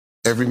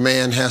Every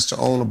man has to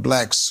own a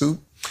black suit.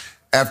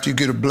 After you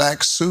get a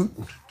black suit,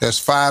 there's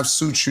 5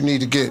 suits you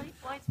need to get.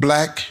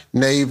 Black,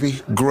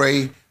 navy,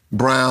 gray,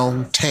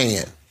 brown,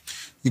 tan.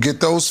 You get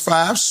those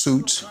 5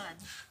 suits,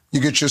 you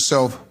get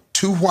yourself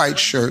 2 white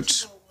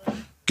shirts,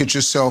 get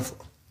yourself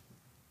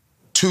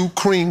 2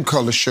 cream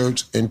color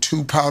shirts and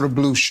 2 powder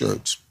blue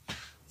shirts.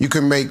 You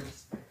can make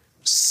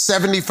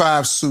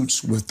 75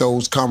 suits with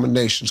those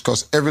combinations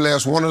because every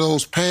last one of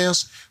those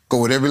pants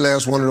go with every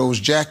last one of those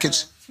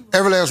jackets.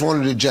 Every last one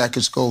of the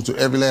jackets goes with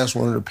every last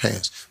one of the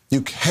pants.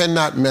 You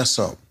cannot mess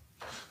up.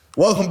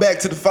 Welcome back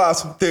to the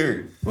Files from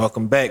Theory.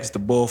 Welcome back. It's the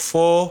Bull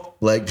 4.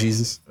 Black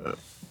Jesus. All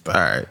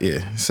right, yeah,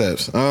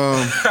 Seps.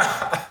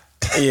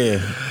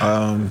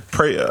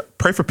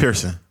 Pray for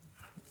Pearson.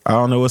 I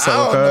don't know what's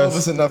up with I don't know if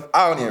it's enough.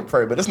 I don't even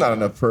pray, but it's not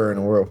enough prayer in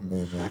the world for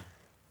me, man.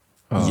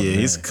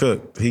 He's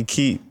cooked. He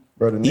keep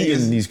Bro,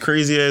 eating these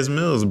crazy ass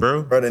meals,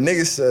 bro. Bro, the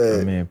nigga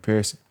said... Man,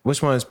 Pearson.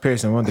 Which one is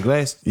Pearson? One with the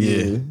glass?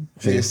 Yeah.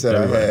 Nigga said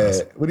I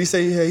had... What did he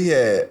say he had? He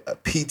had a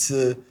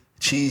pizza,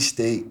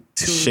 cheesesteak,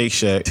 2... Shake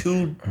Shack.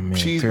 2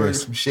 cheeseburgers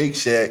Pearson. from Shake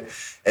Shack,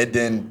 and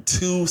then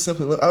 2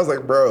 Simply... I was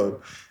like,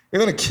 bro, you're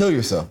gonna kill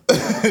yourself.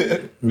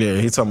 Yeah,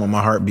 he talking about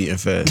my heart beating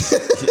fast.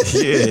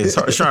 He's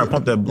trying to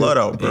pump that blood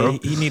out, bro. Yeah,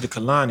 he need a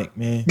colonic,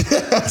 man.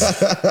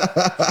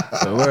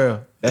 For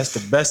real. That's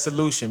the best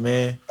solution,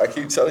 man. I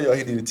keep telling y'all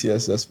he need a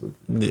TSS for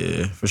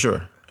For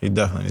sure. He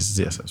definitely needs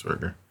a TSS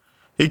worker.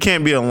 He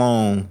can't be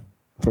alone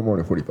more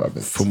than 45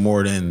 minutes. for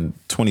more than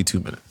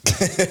 22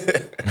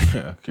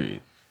 minutes.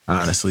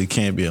 Honestly,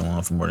 can't be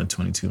alone for more than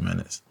 22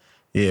 minutes.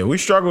 Yeah, we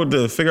struggled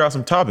to figure out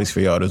some topics for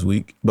y'all this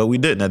week, but we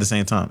didn't at the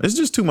same time. It's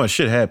just too much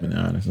shit happening,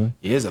 honestly.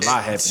 Yeah, there's a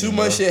lot happening. Too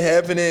much shit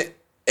happening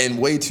and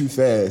way too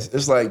fast.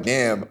 It's like,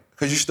 damn,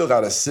 because you still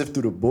got to sift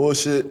through the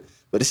bullshit,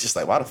 but it's just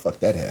like, why the fuck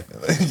that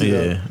happened?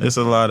 Yeah, it's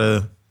a lot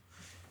of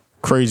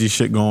crazy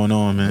shit going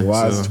on, man.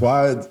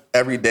 Why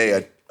every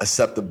day a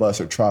SEPTA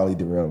bus or trolley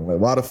derailing? Like,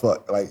 why the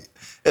fuck? Like,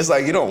 it's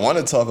like you don't want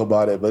to talk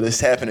about it, but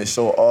it's happening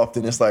so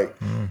often. It's like,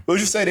 what would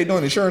you say they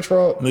doing insurance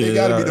fraud? They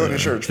got to be doing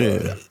insurance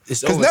fraud.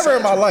 Because never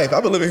in my life,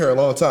 I've been living here a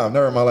long time,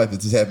 never in my life has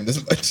this happened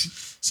this much.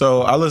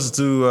 So I listened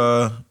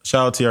to,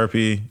 shout out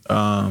TRP,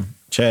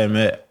 Chad and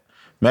Matt.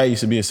 Matt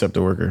used to be a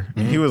SEPTA worker.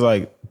 And he was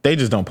like, they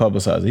just don't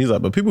publicize it. He's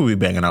like, but people be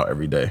banging out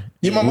every day.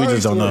 Yeah, my we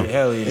just don't know.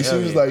 Hell yeah, and she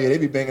was like, yeah, they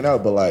be banging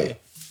out, but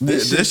like,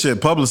 This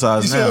shit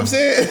publicized you now. see what I'm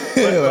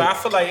saying? But I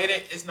feel like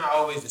it's not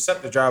always the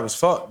SEPTA driver's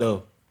fault,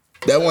 though.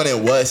 That one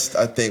in West,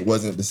 I think,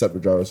 wasn't the SEPTA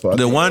driver's fault.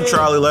 The one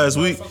trolley last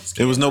week,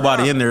 there was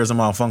nobody in there. It was a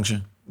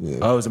malfunction. Yeah.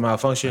 Oh, it was a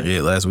malfunction?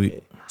 Yeah, last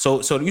week.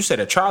 So you said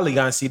a trolley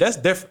got see, that's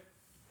different.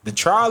 The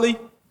trolley,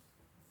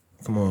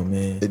 come on,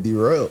 man. It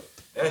derailed.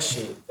 That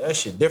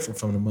shit different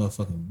from the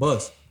motherfucking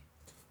bus.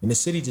 And the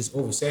city just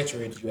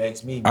oversaturated, you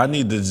ask me. I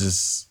need to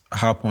just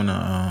hop on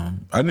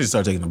I need to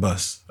start taking the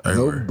bus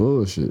everywhere. No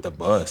bullshit. The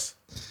bus.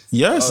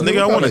 Yes,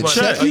 nigga, I want to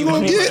check. You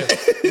want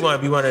to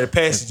be one of the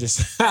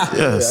passengers.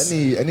 Yes. I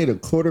need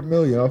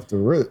 $250,000 off the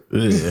rip.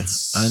 Yeah,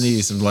 I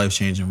need some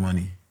life-changing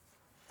money.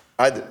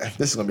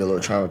 This is gonna be a little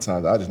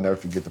traumatizing. I just never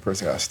forget the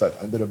person got stuck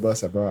under the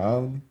bus at Brown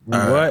Island.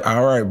 What?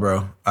 All right,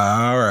 bro.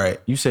 All right.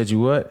 You said you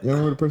what? You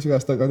remember the person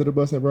got stuck under the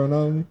bus at Brown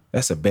Island?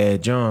 That's a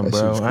bad John, That shit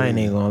bro. was I ain't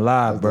crazy. even gonna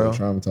lie, bro.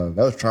 That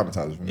was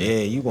traumatizing for me.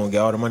 Yeah, you gonna get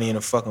all the money in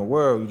the fucking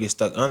world. You get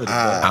stuck under the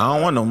bus. I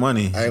don't want no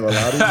money. I ain't gonna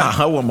lie to you.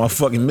 I want my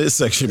fucking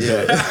midsection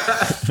back.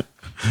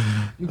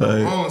 You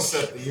go wrong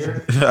stuff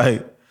here.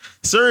 Like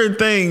certain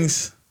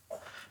things,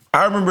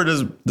 I remember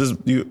this.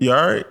 You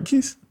all right,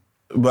 Keith?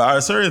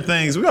 But certain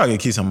things, we gotta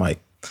get Keith on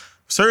mic.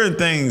 Certain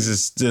things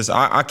is just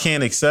I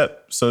can't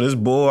accept. So this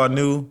bull I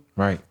knew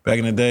Right. back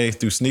in the day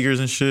through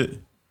sneakers and shit,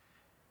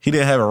 he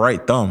didn't have a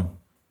right thumb,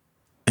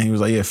 and he was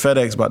like, "Yeah,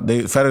 FedEx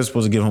was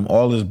supposed to give him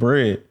all his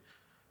bread,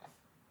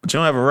 but you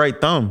don't have a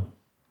right thumb."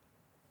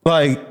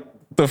 Like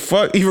the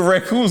fuck, even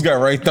raccoons got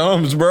right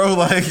thumbs, bro.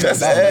 Like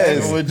that's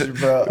ass.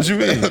 What you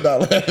mean?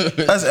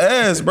 That's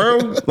ass, bro.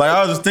 Like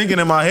I was just thinking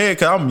in my head,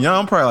 cause I'm young,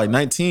 I'm probably like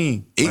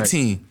 19,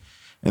 18. Right.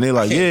 And they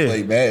like,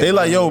 play bad, they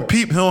like, yo,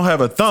 Peep, he don't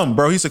have a thumb,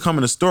 bro. He used to come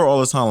in the store all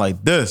the time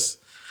like this.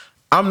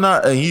 I'm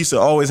not, and he used to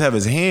always have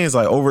his hands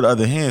like over the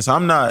other hand. So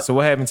I'm not. So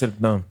what happened to the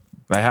thumb?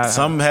 Like how?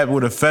 Something happened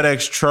with a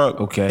FedEx truck.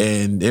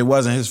 Okay. And it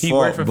wasn't his fault. He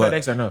worked for but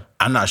FedEx or no?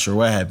 I'm not sure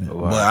what happened. Oh,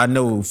 wow. But I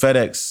know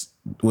FedEx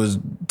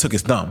took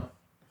his thumb.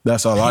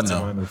 That's all I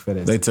know.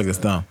 They took his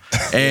thumb.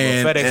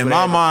 And in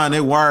my mind,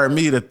 it wired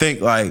me to think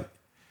like,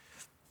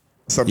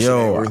 Some shit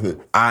ain't worth it.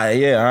 I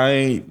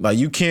ain't like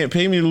you can't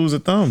pay me to lose a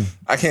thumb.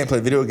 I can't play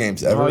video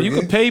games ever. Oh, you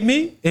again. could pay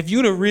me if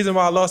you the reason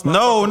why I lost my.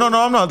 No, I'm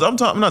not. I'm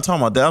not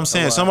talking about that. I'm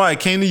saying somebody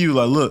came to you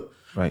like, look,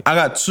 Right. I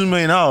got $2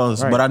 million,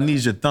 Right. but I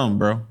need your thumb,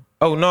 bro.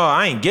 Oh no,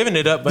 I ain't giving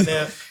it up. But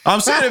then I'm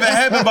saying if it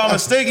happened by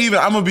mistake, even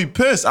I'm gonna be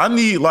pissed. I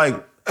need like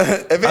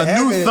a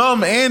new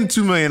thumb and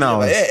 $2 million.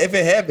 Like, if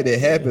it happened, it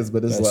happens.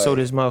 But it's like so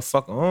this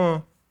motherfucker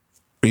on.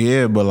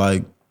 Yeah, but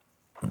like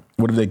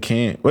What if they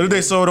can't? What if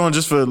they sew it on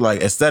just for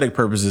like aesthetic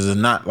purposes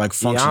and not like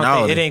Yeah, I don't functionality?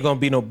 think it ain't gonna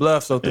be no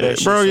blood flow through that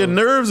shit. Bro, your so-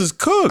 nerves is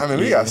cooked. I mean,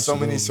 we got so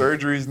many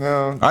surgeries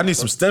now. I need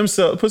some stem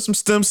cells. Put some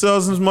stem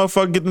cells in this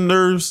motherfucker. Get the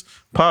nerves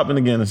popping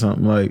again or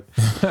something. Like,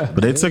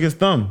 but they took his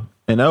thumb,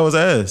 and that was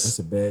ass. That's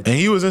a bad and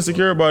he was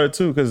insecure about it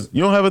too, because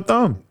you don't have a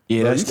thumb.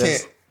 Yeah, Bro, that's, you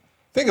can't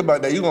think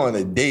about that. You go on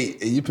a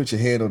date and you put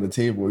your hand on the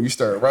table, you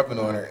start rubbing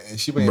on her, and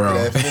she waiting for Bro.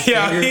 that fifth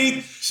Yeah,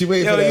 finger. She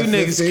waiting yo, for that you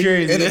fifth niggas finger,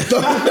 crazy. and the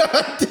thumb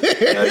not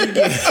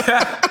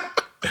there.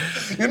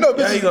 You know, Now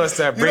bitches, you gonna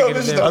start you know breaking it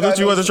bitches down. don't I thought got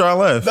you no- wasn't trying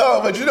to laugh. No,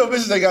 but you know,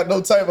 bitches ain't got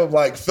no type of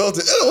like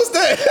filter. Ew, what's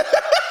that?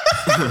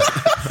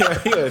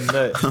 you a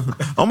nut.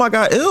 Oh my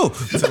god, ill.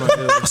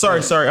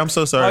 sorry. I'm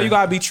so sorry. Oh, you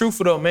gotta be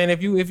truthful though, man.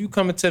 If you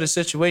come into the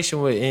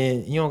situation with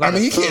and you don't got, I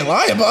mean, he can't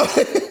lie about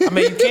it. I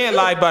mean, you can't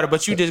lie about it,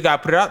 but you just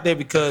gotta put it out there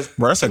because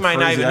Bro, that's she a might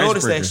not crazy even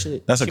notice that icebreaker.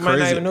 shit. That's a she crazy,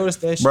 might not even notice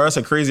that shit. Bro, that's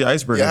a crazy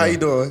icebreaker. Yeah, how though. you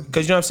doing?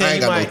 Because you know what I'm I saying.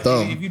 ain't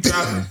You got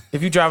no might thumb.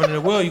 if you driving in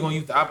the wheel, you gonna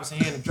use the opposite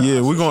hand to drive.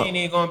 Yeah, we So gon- she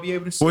ain't gonna be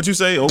able to see. What you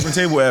say? Open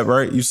table app,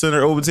 right? You send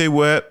her open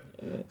table app.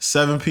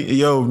 7 p.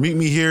 Yo, meet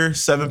me here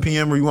 7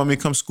 p.m. or you want me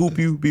to come scoop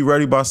you? Be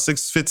ready by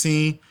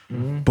 6:15.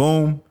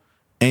 Boom,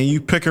 and you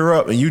pick her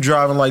up and you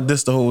driving like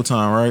this the whole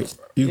time, right?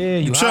 You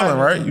you chilling, hiding.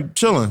 right? You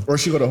chilling. Or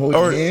she gonna hold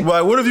Or your hand.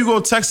 like, what if you go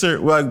text her?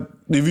 Like,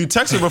 if you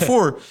text her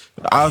before,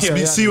 I'll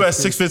Yeah, see you at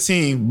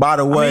 6:15. By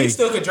the I mean, way, you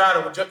still could drive the.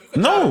 You could drive the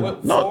no,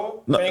 whip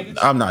no, four fingers.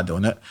 I'm not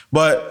doing that.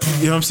 But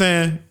you know what I'm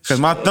saying? Because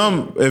my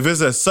thumb, if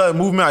it's a sudden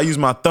movement, I use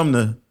my thumb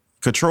to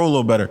control a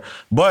little better.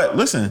 But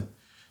listen,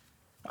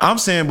 I'm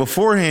saying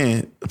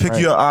beforehand,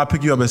 I'll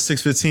pick you up at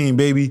 6:15,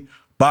 baby.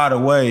 By the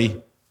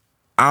way,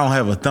 I don't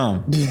have a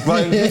thumb.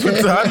 Like,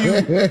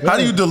 how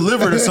do you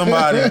deliver to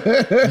somebody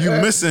you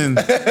missing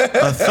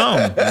a thumb?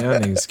 Y'all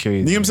niggas crazy.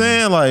 You know what I'm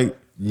saying? Like,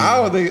 I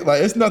don't think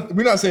like it's not.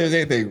 We're not saying there's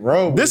anything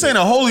wrong. With this it. ain't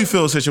a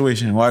Holyfield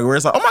situation, like where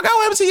it's like, oh my God,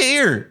 what happened to your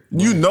ear?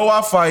 You know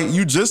I fight.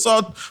 You just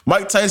saw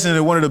Mike Tyson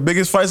in one of the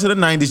biggest fights of the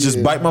 90s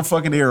just bite my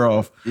fucking ear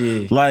off.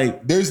 Yeah.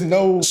 Like, There's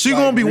no. she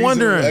gonna be reasonable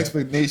wondering,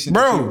 explanation,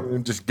 bro. that you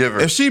Just give her.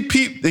 If she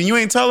peeped and you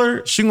ain't tell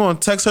her, she gonna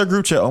text her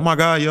group chat. Oh my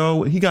God,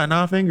 yo, he got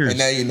 9 fingers. and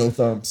now you know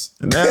thumbs.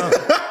 And now,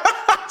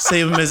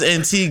 save him as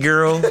NT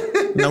girl,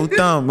 no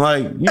thumb.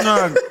 Like, you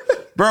know,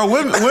 bro,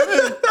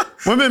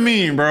 women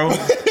mean, bro.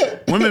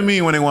 Women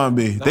mean when they want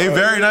to be. They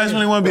very nice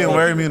when they want to be and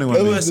very mean when they want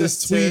It to be. was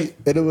this tweet,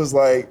 and it was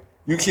like,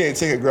 you can't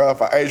take a girl out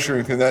for ice cream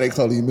because now they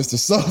call you Mr.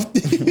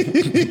 Softy.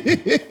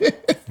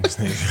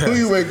 Who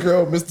you with,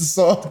 girl? Mr.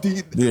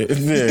 Softy? Yeah,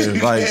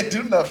 You like, can't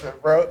do nothing,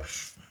 bro.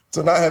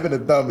 So not having a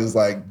thumb is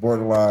like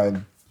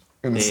borderline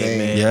insane.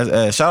 man.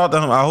 yeah, shout out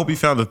to him. I hope he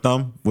found a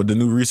thumb with the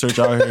new research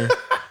out here.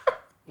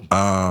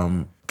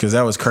 Cause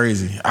that was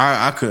crazy.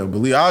 I couldn't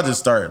believe. I'll just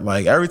start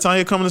like every time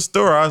you come in the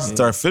store, I'll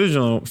start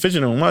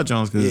fidgeting on my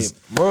Jones. Yeah, Cause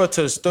moral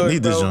to the story,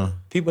 Need this, bro. John.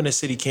 People in the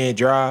city can't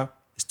drive.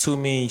 It's too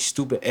many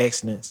stupid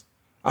accidents.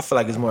 I feel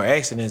like it's more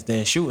accidents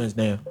than shootings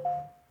now.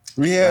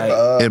 We had,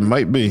 Like, it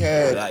might be.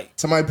 Like-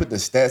 somebody put the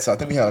stats out. I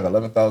think we had like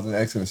 11,000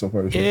 accidents so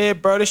far this year. Yeah,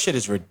 bro, this shit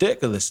is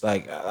ridiculous.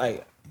 Like,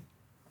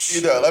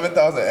 Either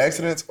 11,000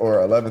 accidents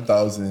or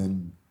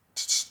 11,000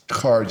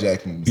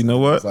 carjackings. You know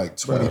what? It's like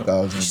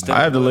 20,000.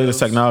 I have the latest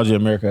technology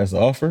America has to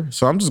offer,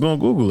 so I'm just gonna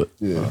Google it.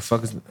 Yeah.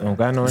 motherfuckers don't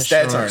got no The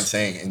insurance. stats are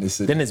insane in this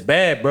city. Then it's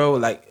bad, bro.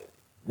 Like,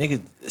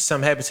 nigga,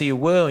 something happened to your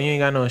will, you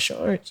ain't got no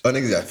insurance. Oh,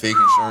 niggas got fake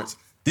insurance.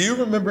 Do you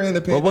remember in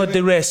the But pandemic? what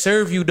did that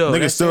serve you though?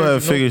 That Niggas still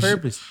have serves no figures.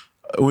 purpose.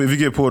 If you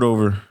get pulled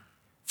over,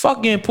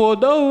 Fuck getting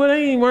pulled over.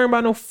 They ain't worrying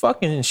about no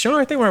fucking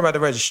insurance. They worrying about the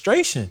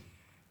registration.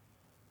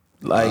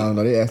 I Like, don't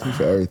know. They ask me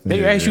for everything.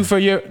 they ask you for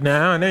your they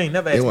ain't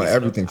never asked They me want for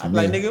everything no- from I'm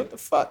like, me. nigga, what the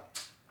fuck?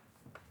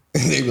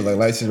 They be like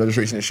license,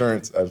 registration,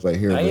 insurance. I was like,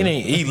 here. Like, bro. it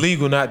ain't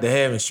illegal not to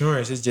have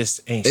insurance. It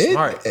just ain't It,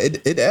 smart.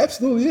 it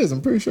absolutely is. I'm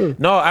pretty sure.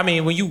 No, I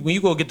mean when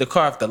you go get the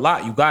car off the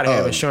lot, you gotta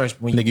have Oh, insurance.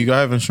 When you, nigga, you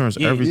gotta have insurance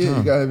every Yeah, time.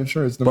 you gotta have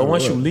insurance. No but matter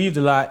once what. you leave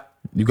the lot,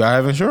 You gotta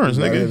have insurance,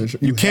 gotta nigga. have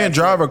insurance. You You can't have to.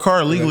 drive a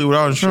car legally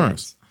without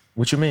insurance.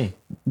 what you mean?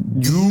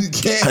 you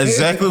can't.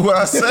 Exactly what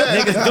I said.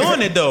 Niggas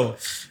doing it though,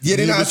 Yeah,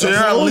 they Yeah, not but you're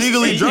not supposed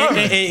legally to. and,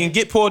 driving. and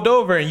get pulled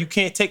over, and you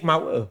can't take my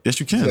will. Yes,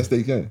 you can. Yes,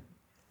 they can.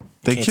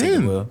 They Can't take the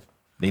can. will.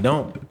 They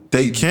don't.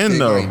 They can They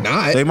though. might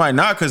not. They might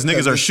not because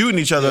niggas are shooting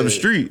each other up the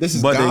street. This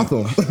is but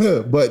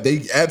Gotham, but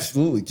they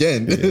absolutely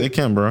can. they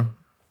can, bro.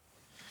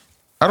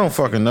 I don't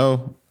fucking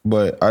know,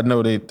 but I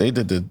know they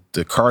did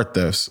the car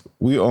thefts.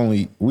 We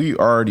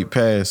already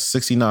passed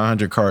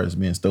 6,900 cars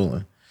being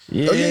stolen.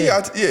 Yeah, Oh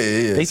yeah.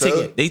 They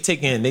So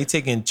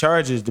taking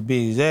charges to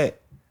be exact.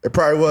 it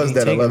probably was They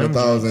that taking them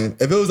 11,000.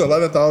 If it was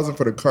 11,000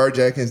 for the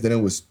carjackings, then it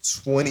was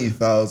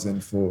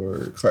 20,000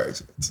 for car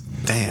accidents.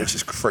 Damn. Which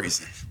is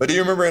crazy. But do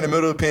you remember in the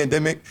middle of the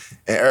pandemic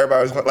and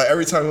everybody was like,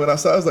 every time we went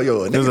outside, I was like,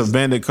 yo, It was a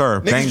bandit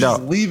car, niggas banged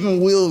just out.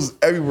 leaving wheels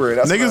everywhere.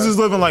 That's Niggas why- is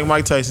living like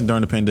Mike Tyson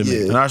during the pandemic. Yeah.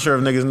 And I'm not sure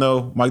if niggas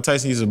know, Mike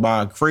Tyson used to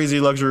buy crazy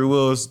luxury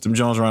wheels. Them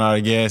Jones run out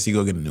of gas, he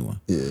go get a new one.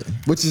 Yeah,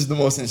 which is the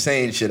most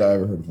insane shit I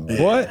ever heard of.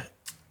 What?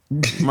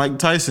 Mike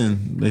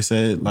Tyson, they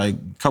said like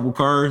couple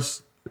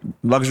cars,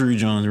 luxury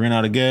Jones ran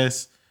out of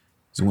gas,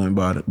 so went and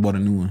bought a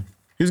new one.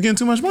 He was getting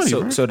too much money.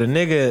 So the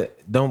nigga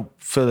don't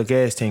fill the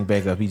gas tank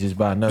back up. He just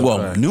buy another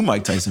car. New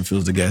Mike Tyson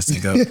fills the gas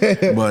tank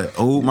up. But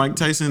old Mike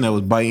Tyson that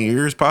was biting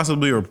ears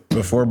possibly, or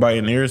before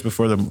biting ears,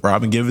 before the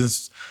Robin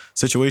Givens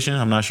situation,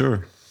 I'm not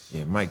sure.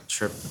 Yeah, Mike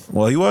tripping.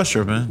 Well, he was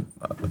tripping.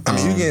 I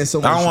mean, you getting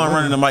so much I don't want to money.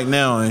 run into Mike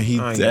now and he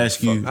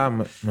ask you, you know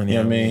what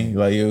I mean?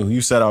 Like, yo,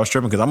 you said I was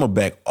tripping because I'm going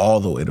to back all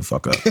the way the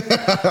fuck up. You know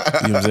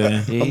what I'm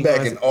saying? Yeah, I'm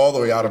backing all the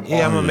way out of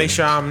Yeah, I'm gonna make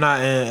sure I'm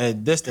not in a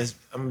distance.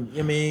 I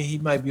mean, he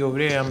might be over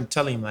there. I'm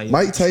telling him like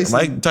Mike Tyson.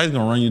 Mike Tyson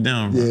going to run you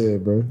down, bro. Yeah,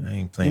 bro. I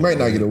ain't He playing. might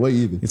not get away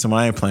either. He told me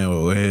I ain't playing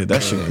with Wade.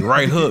 That shit be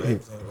right hook.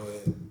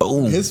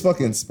 Boom. His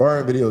fucking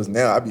sparring videos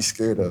now, I be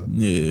scared of.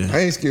 Yeah. I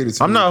ain't scared of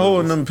too I'm many not things.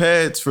 holding them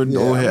pads for Yeah,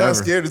 old I'm head not ever.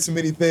 scared of too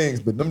many things,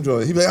 but them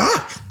joints, he be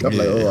like, I'm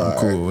like, Yeah, oh, I'm all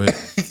cool right.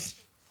 with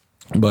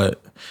it.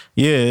 But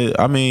yeah,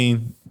 I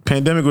mean,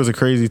 pandemic was a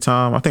crazy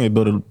time. I think it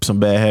built some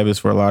bad habits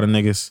for a lot of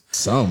niggas,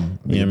 Some.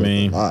 You know what I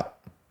mean? A lot.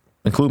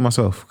 including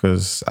myself,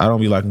 because I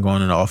don't be liking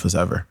going in the office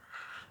ever.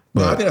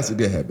 No, I think that's a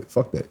good habit.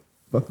 Fuck that.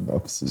 Fuck the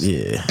offices.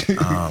 Yeah,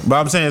 but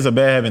I'm saying it's a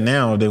bad habit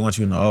now if they want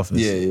you in the office.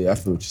 Yeah, I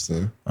feel what you're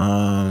saying.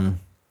 Um.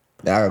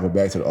 Now I gotta go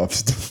back to the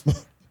office.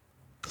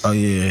 Oh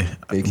yeah.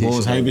 Vacation. Boy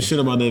was hyping shit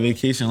about that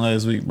vacation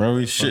last week, bro.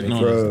 He's shitting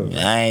on Bro. us.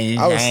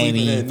 I was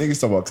sleeping in.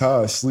 Niggas talking about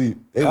Kyle sleep.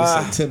 They was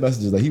sent 10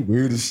 messages like he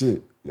weird as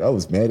shit. I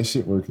was mad as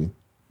shit working.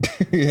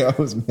 Yeah,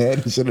 I was mad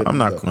as shit. I'm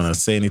not gonna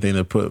say anything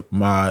to put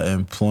my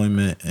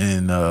employment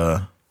in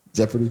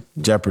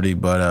Jeopardy,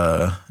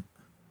 but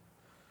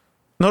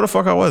no, the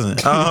fuck I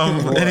wasn't.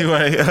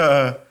 Anyway,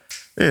 yeah.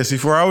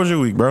 C4, how was your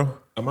week, bro?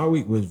 My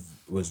week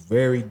was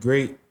very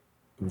great.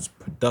 It was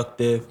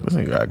productive. This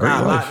nigga got a great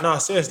life. No,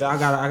 seriously, I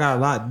got a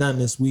lot done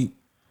this week.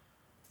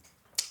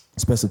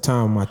 Spent some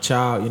time with my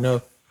child. You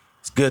know,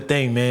 it's a good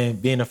thing, man.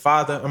 Being a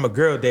father, I'm a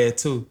girl dad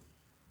too,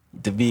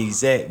 to be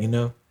exact. You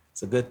know,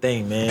 it's a good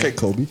thing, man. Okay,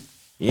 Kobe.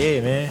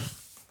 Yeah, man.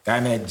 Got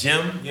in that gym.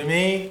 You know what I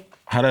mean?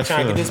 How that Trying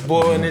to feel? get this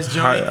boy in this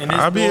joint, and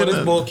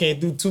this boy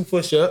can't do 2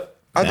 push-ups.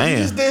 I think Damn.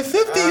 you just did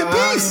 50 You know what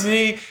I apiece.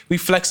 mean? We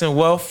flexing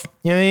wealth.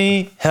 You know what I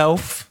mean?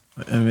 Health.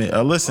 I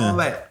mean, listen. All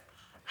that.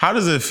 How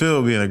does it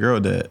feel being a girl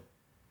dad?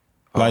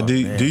 Like, do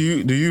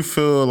you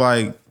feel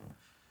like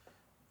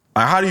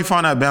how do you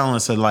find that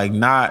balance of like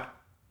not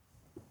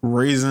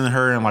raising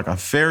her in like a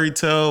fairy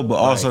tale, but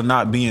also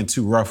not being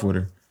too rough with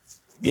her?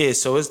 Yeah,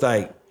 so it's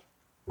like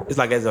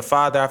as a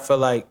father, I feel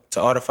like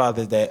to all the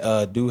fathers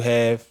that do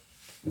have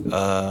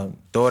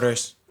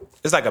daughters,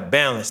 it's like a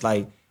balance.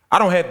 Like I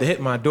don't have to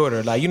hit my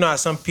daughter. Like you know how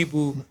some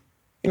people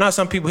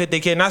hit their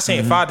kids. Not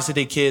saying fathers hit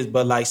their kids,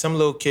 but like some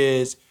little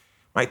kids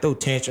might throw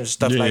tantrums and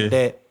stuff like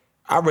that.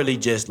 I really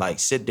just like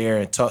sit there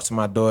and talk to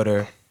my daughter. You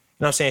know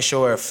what I'm saying?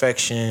 Show her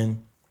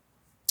affection.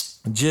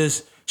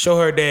 Just show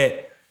her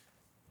that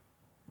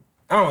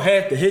I don't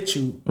have to hit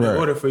you in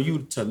order for you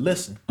to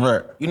listen.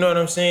 Right. You know what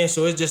I'm saying?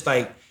 So it's just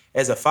like,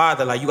 as a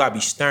father, like you gotta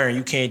be stern.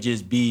 You can't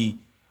just be,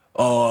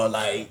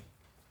 like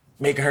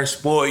making her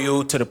spoil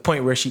you to the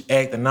point where she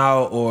acting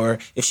out, or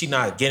if she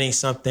not getting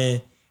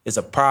something, it's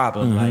a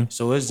problem. Like,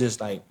 so it's just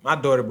like my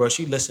daughter, bro.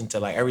 She listen to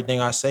like everything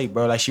I say,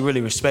 bro. Like she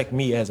really respect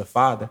me as a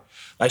father.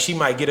 Like she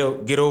might get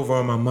over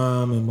on my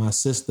mom and my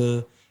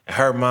sister and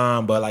her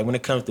mom, but like when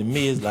it comes to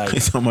me, it's like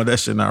He's talking about that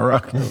shit not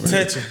rocking.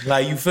 attention.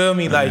 Like you feel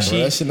me? Like Bro,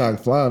 that shit not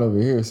flying over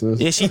here, sis.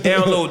 yeah, she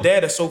download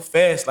data so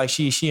fast. Like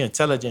she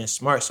intelligent and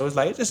smart. So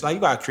it's just like you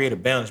gotta create a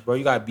balance, bro.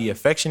 You gotta be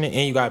affectionate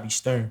and you gotta be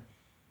stern.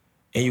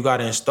 And you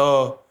gotta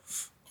install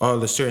all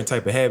the certain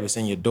type of habits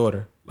in your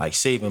daughter. Like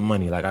saving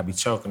money. Like I be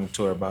talking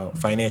to her about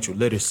financial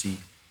literacy.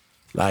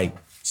 Like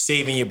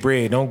saving your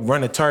bread. Don't run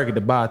to Target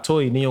to buy a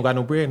toy and then you don't got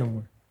no bread no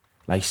more.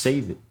 Like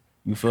save it.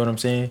 You feel what I'm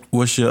saying?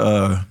 What's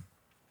your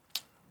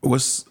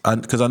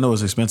because I know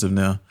it's expensive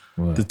now.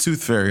 What? The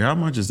Tooth Fairy, how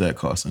much is that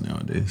costing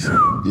nowadays?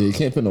 Yeah, you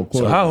can't put no So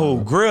quarter. her whole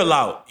grill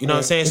out. You know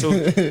what I'm saying?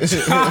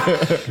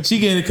 So she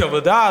getting a couple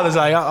of dollars.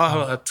 Like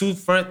her tooth,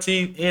 front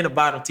teeth, and the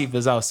bottom teeth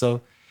is out.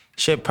 So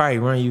shit probably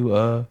run you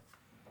well,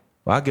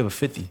 I'll give her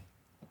 50.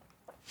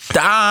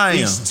 Damn.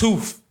 Each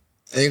tooth.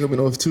 Ain't gonna be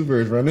no two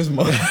birds around this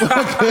month.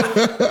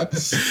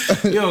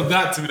 You don't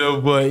got to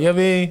though, boy. You know what I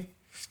mean?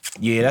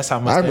 Yeah, that's how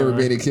much I remember that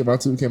being run. a kid, my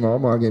tooth came out.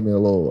 My mom gave me a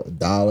little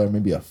 $1,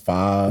 maybe a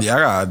 $5. Yeah,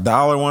 I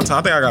got $1 one time.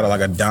 I think I got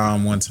like a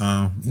dime one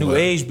time. New But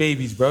age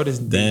babies, bro. This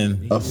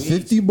Then A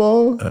 50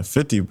 ball? a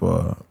 50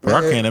 ball. Bro,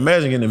 I can't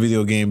imagine getting a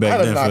video game I back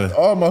done then. knocked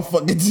all my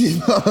fucking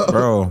teeth out.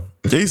 Bro,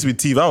 there used to be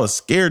teeth I was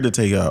scared to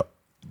take out.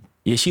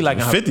 Yeah, she like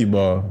in her, 50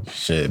 ball.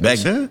 Shit, back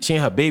then? she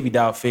in her baby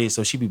doll phase,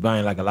 so she be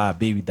buying like a lot of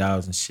baby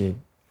dolls and shit.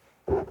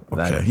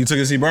 Like Okay. You took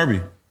it to see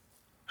Barbie?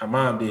 her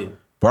mom did.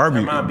 Barbie,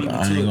 Her mom beat me I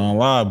to ain't it. gonna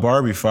lie,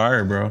 Barbie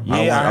fire, bro. Yeah, I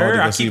went I heard.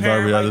 to I go see keep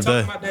Barbie hearing the everybody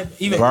other talking day. about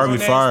that. Even Barbie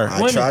grown-ass fire. I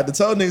women. tried to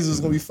tell niggas it was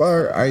gonna be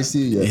fire. I ain't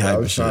see it yet. Yeah, I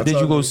was hype trying shit. to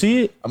Did you go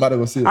see it? I'm about to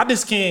go see it. I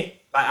just can't.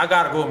 Like I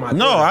gotta go with my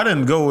No, daughter. I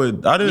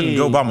didn't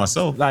go by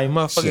myself. Like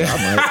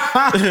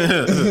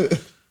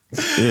motherfucker.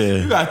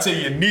 Yeah. You gotta tell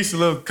your niece,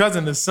 little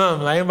cousin, or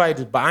something. Like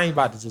I ain't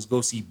about to just go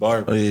see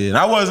Barbie. Yeah, and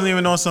I wasn't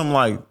even on some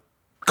like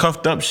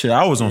cuffed up shit.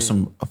 I was on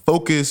some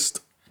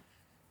focused,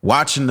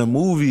 watching the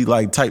movie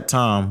like type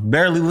time.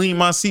 Barely leaned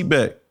my seat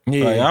back.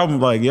 Yeah. Like, I'm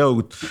like,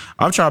 yo,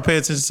 I'm trying to pay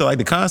attention to like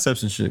the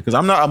concepts and shit because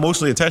I'm not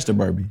emotionally attached to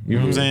Barbie. You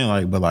know what I'm saying?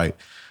 Like, but like,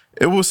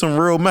 it was some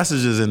real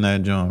messages in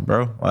that joint,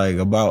 bro. Like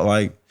about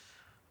like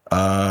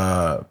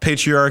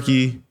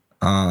patriarchy,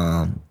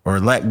 or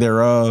lack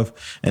thereof,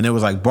 and it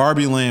was like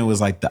Barbie Land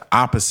was like the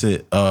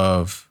opposite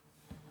of.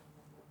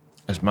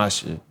 That's my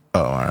shit.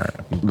 Oh, all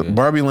right.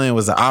 Barbie Land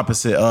was the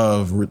opposite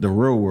of the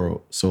real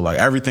world. So like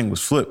everything was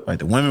flipped. Like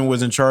the women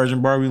was in charge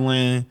in Barbie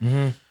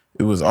Land.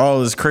 It was all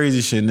this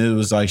crazy shit, and it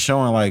was like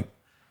showing like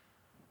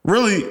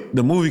really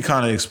the movie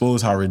kind of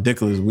exposed how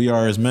ridiculous we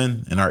are as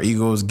men and our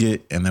egos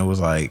get, and it was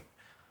like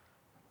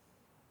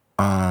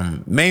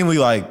mainly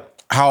like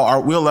how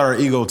we'll let our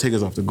ego take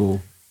us off the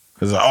goal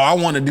because I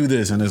want to do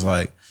this, and it's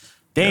like.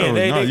 Damn,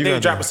 Yo, they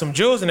dropping some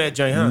jewels in that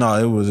joint, huh? No,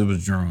 it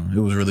was drawn. It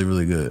was really,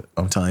 really good.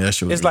 I'm telling you, that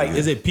shit was It's really like, good.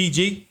 is it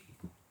PG?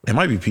 It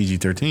might be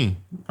PG-13,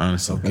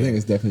 honestly. I think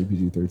it's definitely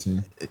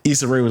PG-13.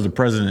 Issa Rae was the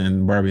president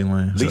in Barbie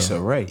Land. so-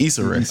 Lisa Rae.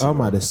 Issa Rae. I'm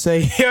about to say,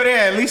 yo, they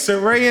had Lisa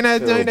Rae in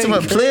that joint. To my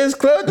Players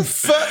Club? The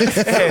fuck?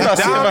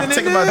 I'm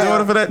taking my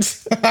daughter for that.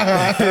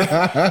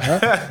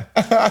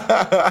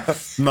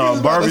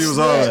 No, Barbie was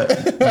all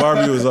that.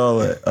 Barbie was all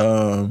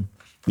that.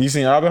 You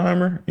seen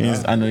Oppenheimer?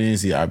 I know you didn't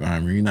see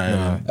Oppenheimer. You're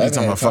not. You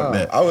talking about fuck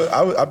that?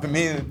 I've been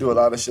meaning to do a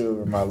lot of shit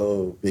over my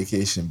little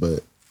vacation,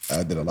 but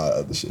I did a lot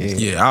of other shit.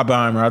 Yeah,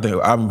 Oppenheimer. I think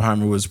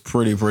Oppenheimer was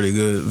pretty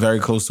good. Very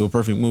close to a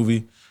perfect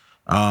movie.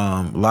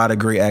 A lot of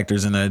great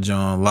actors in that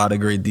joint. A lot of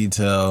great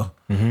detail.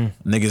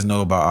 Niggas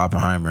know about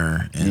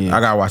Oppenheimer, and I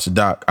gotta watch the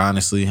doc.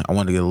 Honestly, I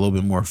want to get a little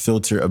bit more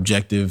filtered,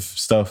 objective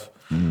stuff,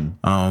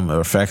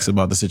 or facts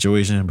about the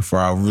situation before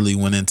I really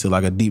went into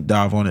like a deep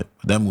dive on it.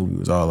 But that movie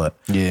was all that.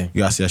 Yeah,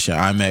 you gotta see that shit.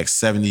 IMAX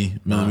 70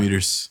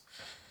 millimeters.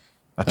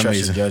 I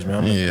trust your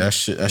judgment. Yeah, that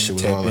shit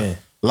was all that.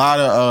 A lot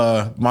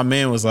of my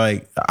man was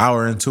like an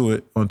hour into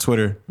it on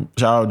Twitter.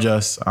 Shout out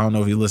Just. I don't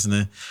know if you're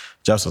listening.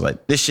 Just was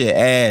like, this shit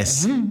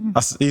ass.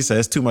 He said,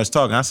 it's too much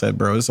talking. I said,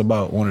 bro, it's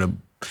about one of the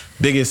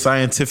biggest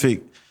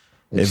scientific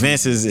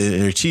advances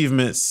and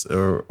achievements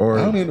or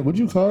I don't even, would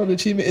you call it an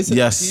achievement? It's an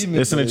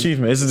achievement. It's an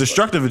achievement. It's a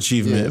destructive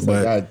achievement. It's but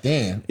like, God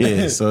damn.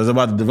 Yeah, so it's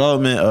about the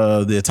development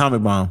of the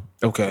atomic bomb.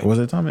 Okay. Was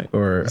it atomic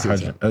or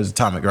hydrogen? It was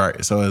atomic,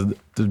 right. So it's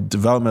the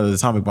development of the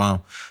atomic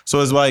bomb.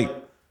 So it's like,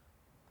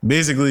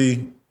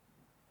 basically,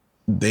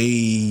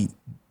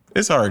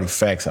 it's already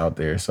facts out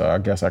there, so I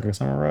guess I can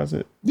summarize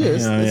it. Yeah,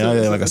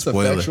 it's like a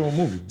spoiler. factual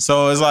movie.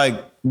 So it's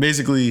like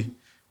basically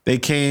they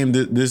came.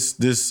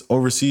 This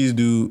overseas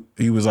dude.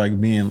 He was like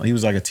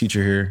a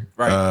teacher here.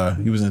 Right.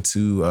 He was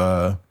into.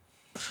 I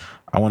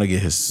want to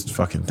get his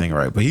fucking thing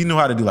right, but he knew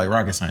how to do like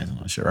rocket science and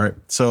all that shit, right?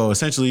 So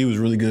essentially, he was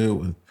really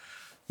good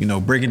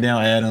with, breaking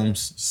down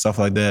atoms, stuff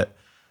like that.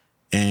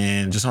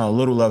 And just on a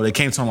little level, they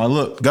came to him like,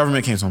 look,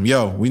 government came to him,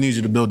 yo, we need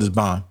you to build this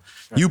bomb.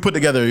 You put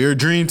together your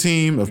dream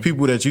team of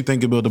people that you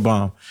think can build a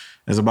bomb.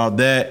 It's about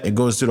that. It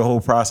goes through the whole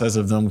process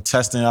of them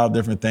testing out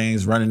different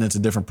things, running into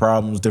different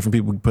problems, different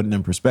people putting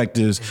in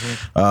perspectives,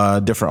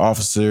 different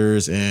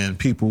officers and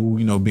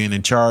people, being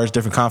in charge,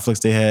 different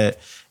conflicts they had.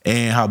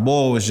 And how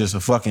Boy was just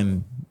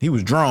he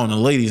was drawing the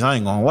ladies. I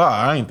ain't gonna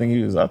lie. I ain't think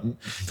he was up.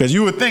 Because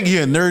you would think he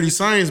a nerdy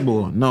science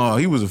boy. No,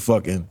 he was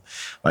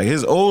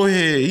his old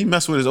head, he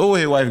messed with his old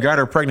head wife, got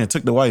her pregnant,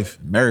 took the wife,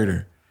 married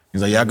her.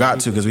 He's like, yeah, I got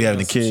to because we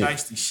having a kid.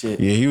 Shiesty shit.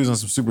 Yeah, he was on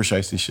some super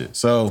shiesty shit.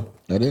 So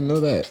I didn't know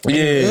that.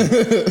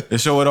 yeah, they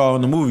show it all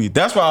in the movie.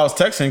 That's why I was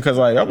texting because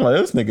I'm like,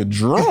 this nigga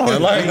drawing, you know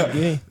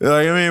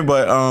what I mean?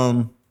 But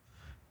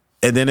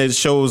and then it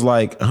shows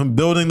like him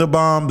building the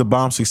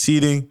bomb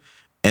succeeding,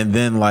 and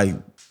then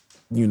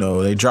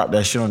they dropped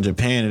that shit on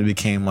Japan and it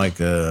became like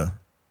a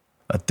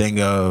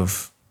thing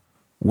of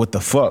what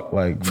the fuck?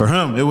 Like for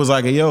him, it was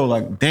like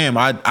damn,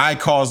 I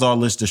caused all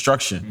this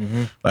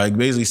destruction. Like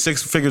basically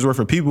 6 figures worth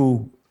of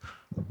people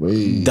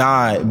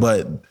died,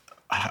 but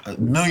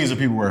millions of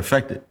people were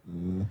affected.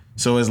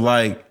 So it's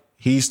like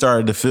he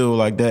started to feel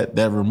like that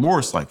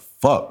remorse, like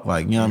fuck,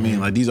 like you know what I mean?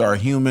 Like these are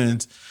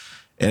humans.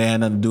 It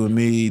had nothing to do with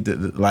me.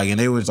 And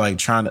they was like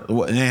trying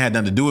to. It had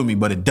nothing to do with me,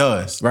 but it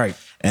does. Right.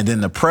 And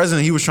then the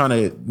president, he was trying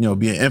to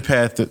be an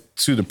empath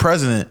to the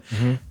president.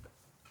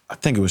 I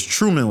think it was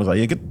Truman was like,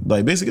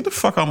 yeah, basically get the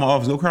fuck out of my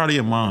office. Go cry to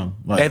your mom.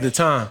 Like, At the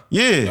time.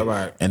 yeah. All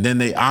right. And then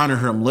they honor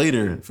him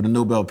later for the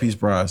Nobel Peace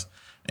Prize.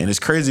 And it's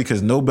crazy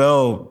because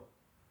the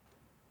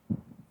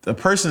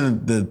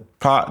person the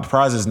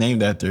prize is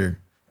named after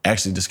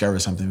actually discovered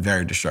something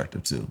very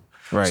destructive too.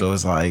 Right. So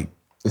it's like,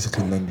 it's a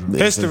conundrum.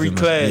 History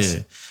class.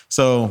 Yeah.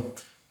 So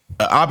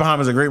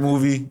Oppenheimer is a great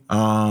movie.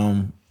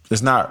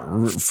 It's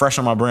not fresh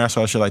on my brain. I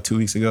saw that shit like 2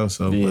 weeks ago.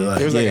 So but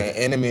There's an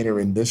animated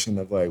rendition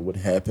of like what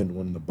happened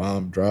when the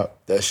bomb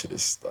dropped. That shit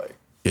is like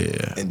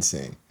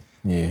insane.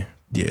 Yeah.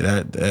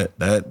 Yeah,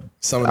 that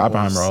Some of the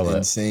Oppenheimer, all most that.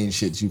 insane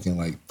shit you can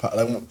like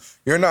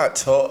you're not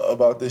taught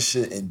about this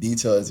shit in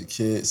detail as a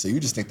kid, so you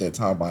just think that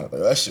time bomb, like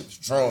that shit was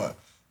drawn.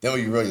 Then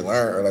when you really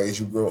learn, or like as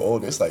you grow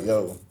older, it's like,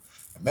 yo,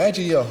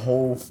 imagine your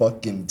whole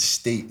fucking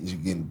state is you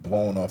getting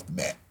blown off the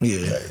map. Yeah,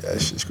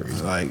 That shit's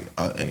crazy. like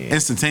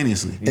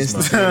instantaneously.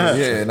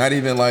 Yeah, not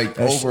even like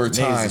over niggas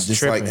time, is just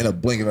tripping. like in a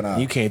blink of an eye.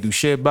 You can't do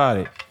shit about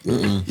it.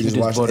 You just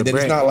watch bought it. And a then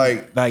it's break. not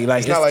like, Like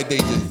it's not like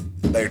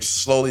they're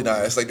slowly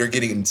dying. It's like they're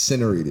getting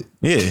incinerated.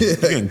 Yeah, you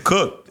getting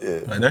cooked.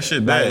 Like that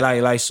shit bad.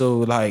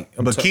 Bikini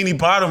Bikini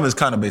Bottom is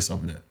kind of based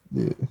off of that.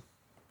 Yeah.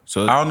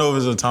 So I don't know if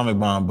it's an atomic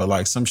bomb, but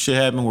like some shit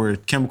happened where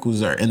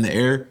chemicals are in the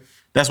air.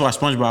 That's why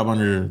SpongeBob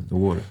under the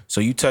water.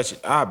 So you touch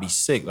it, I'll be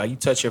sick. Like you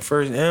touch your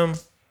first M,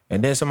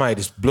 and then somebody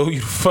just blow you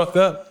the fuck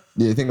up.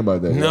 Yeah, think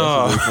about that.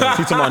 No,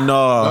 He talking about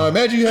no.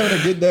 Imagine you having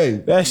a good day.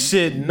 that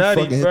shit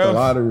nutty, Fucking hit the bro.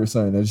 lottery or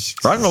something. That's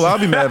I ain't gonna lie, I'll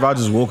be mad if I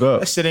just woke up.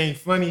 That shit ain't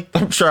funny.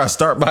 I'm sure I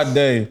start my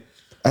day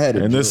I had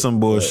a and there's joke, some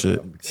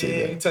bullshit.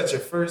 Yeah, you touch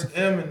your first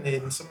M, and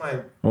then somebody.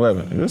 What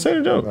happened? Say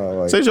the joke. No,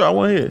 like- Say the joke. I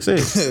want to hear it. Say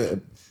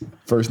it.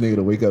 First nigga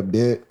to wake up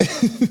dead.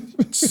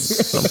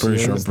 I'm pretty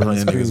sure I'm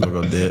playing niggas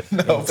woke up dead.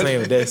 I'm playing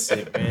with that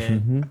shit,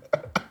 man.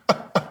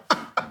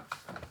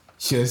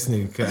 Shit, this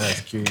nigga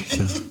kind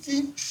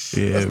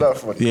crazy. Yeah, That's not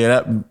funny. Yeah,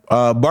 that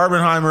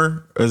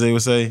Barbenheimer, as they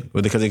would say,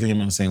 because they came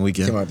on the same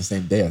weekend. Came out the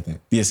same day, I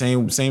think. Yeah,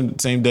 same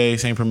day,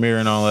 same premiere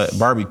and all that.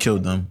 Barbie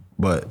killed them,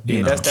 but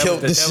you know. Killed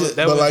this shit.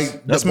 But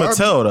like, that's the Barbie-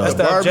 Mattel, though. That's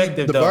the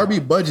objective, the though. Barbie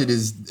budget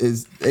is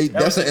that's an the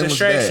endless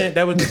distraction. bag.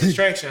 That was the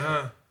distraction,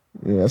 huh?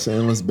 Yeah, that's an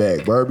endless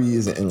bag. Barbie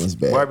is an endless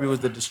bag. Barbie was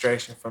the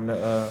distraction from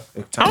the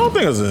I don't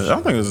think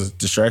it was a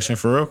distraction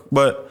for real.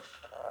 But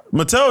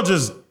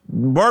Mattel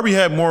Barbie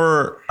had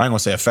more, I ain't gonna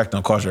say effect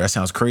on culture, that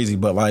sounds crazy,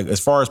 but like as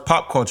far as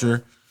pop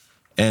culture,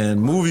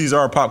 and movies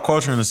are pop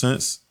culture in a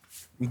sense,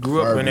 We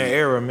grew up in that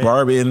era, man.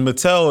 Barbie and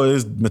Mattel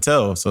is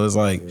Mattel. So it's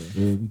like,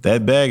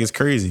 that bag is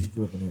crazy.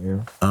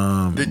 Their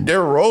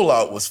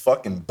rollout was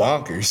fucking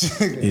bonkers.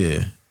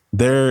 Yeah.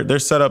 Their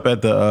setup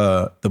at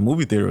the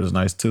movie theater was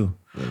nice too.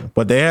 Yeah.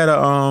 But they had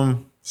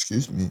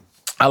Excuse me.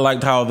 I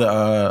liked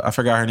how I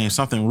forgot her name,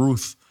 something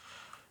Ruth,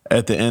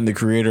 at the end, the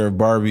creator of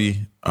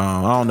Barbie.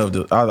 I don't know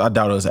if I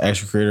doubt it was an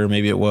actual creator,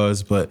 maybe it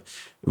was, but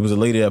it was a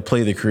lady that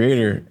played the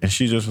creator, and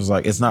she just was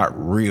like, it's not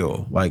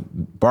real. Like,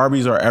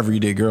 Barbies are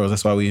everyday girls.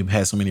 That's why we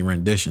had so many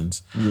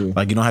renditions. Yeah.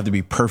 Like, you don't have to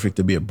be perfect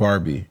to be a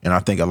Barbie. And I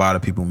think a lot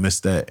of people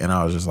missed that. And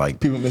I was just like,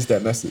 People missed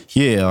that message.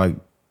 yeah, like,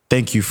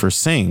 thank you for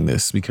saying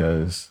this,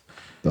 because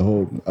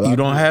you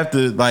don't have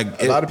to,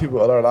 like, a lot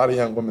of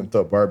young women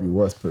thought Barbie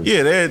was perfect.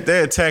 Yeah,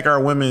 they attack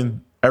our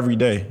women every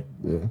day.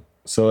 Yeah.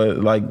 So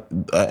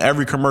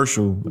every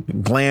commercial,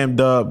 glammed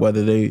up,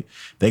 whether they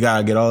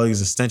gotta get all these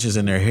extensions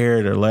in their hair,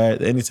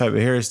 any type of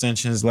hair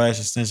extensions, lash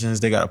extensions,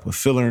 they gotta put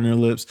filler in their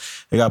lips,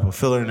 they gotta put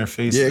filler in their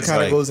face. Yeah, it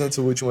kind of goes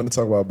into what you want to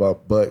talk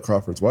about Bud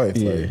Crawford's wife.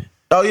 Yeah. Like,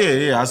 Oh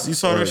yeah. You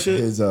saw that shit.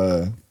 His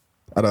I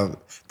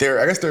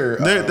guess they're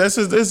That's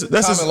his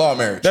common law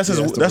marriage. That's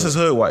his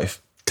hood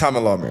wife.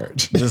 Common law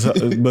marriage.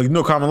 But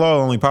no, common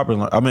law only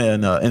popular. I mean,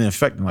 in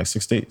effect in like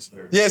 6 states.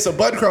 Yeah, so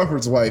Bud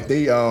Crawford's wife,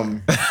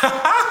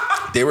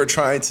 they were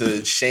trying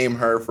to shame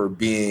her for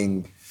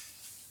being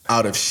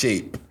out of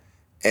shape.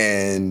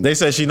 And they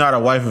said she's not a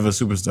wife of a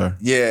superstar.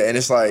 Yeah, and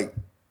it's like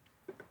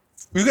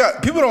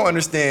people don't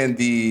understand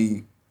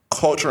the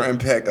cultural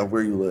impact of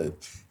where you live.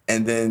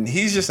 And then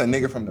he's just a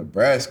nigga from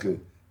Nebraska.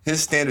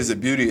 His standards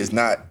of beauty is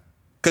not,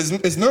 because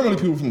it's normally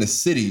people from the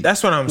city.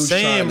 That's what I'm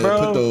saying, trying to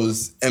bro. put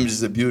those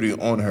images of beauty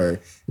on her.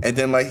 And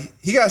then like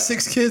he got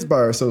 6 kids by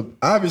her, so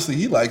obviously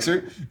he likes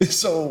her.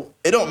 So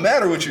it don't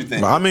matter what you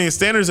think. I mean,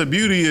 standards of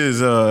beauty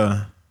is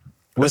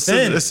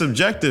it's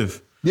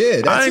subjective.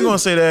 Yeah, I ain't gonna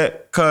say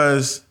that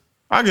because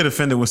I get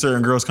offended when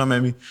certain girls come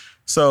at me.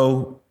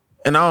 So,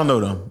 and I don't know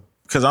them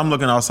because I'm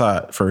looking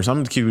outside first. I'm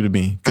gonna keep it a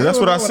bean because that's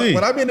what I see.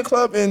 When I be in the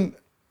club and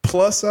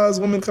plus size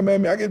women come at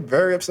me, I get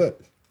very upset.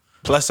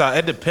 Plus size,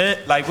 it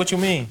depends. Like, what you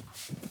mean?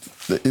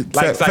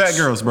 Fat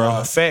girls,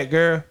 bro. Fat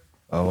girl.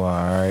 Oh, all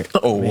right.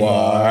 All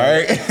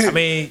right. I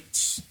mean,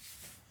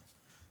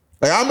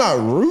 like I'm not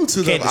rude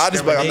to them. I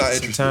just like I'm not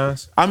interested.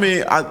 Sometimes. I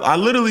mean, I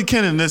literally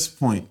can in this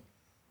point.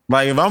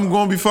 Like, if I'm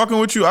gonna be fucking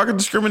with you, I can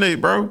discriminate,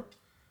 bro.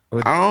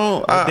 What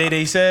I day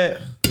they said?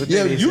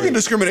 Yeah, you can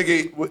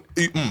discriminate. I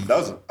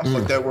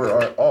fucked that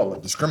word all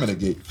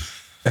discriminate.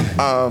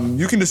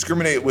 You can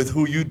discriminate with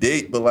who you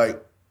date, but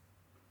like,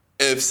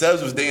 if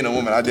Sebs was dating a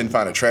woman I didn't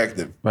find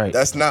attractive, right?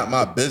 That's not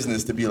my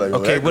business to be like.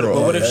 Okay, but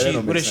what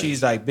if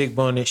she's like big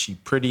boned, she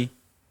pretty,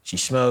 she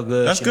smell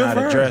good, that's she good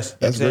know how to dress.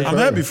 That's good. I'm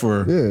happy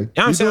for her. Yeah, You know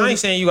what I'm saying? I ain't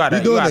saying you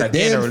gotta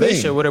get in a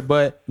relationship with her,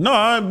 but we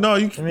not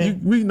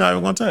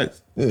even gonna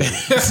text. Yeah.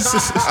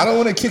 I don't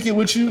want to kick it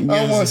with you. I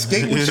don't want to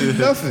skate with you.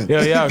 Nothing.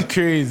 yeah,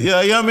 crazy.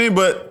 Yeah, you know what I mean?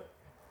 But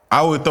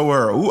I would throw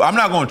her. I'm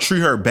not gonna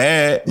treat her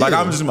bad. Like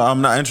I'm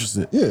not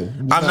interested. Yeah,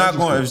 I'm not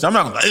gonna.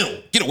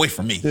 Ew, get away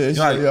from me.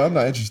 Yeah, I'm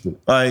not interested.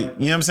 Like, you know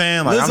what I'm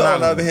saying? Like, Lizzo,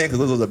 on the other hand,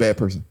 because Lizzo's a bad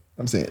person.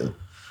 I'm saying ill.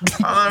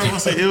 I'm not even gonna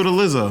say ill to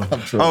Lizzo.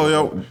 I'm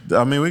true.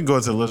 I mean, we can go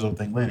into the Lizzo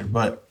thing later,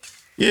 but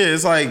yeah,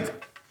 it's like.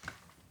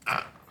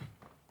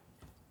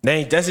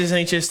 That just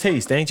ain't just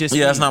taste. They ain't just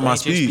Yeah, that's not my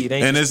speed.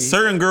 And it's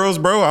certain girls,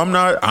 bro. I'm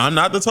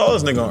not the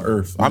tallest nigga on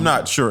earth. I'm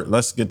not short.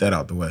 Let's get that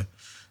out the way. You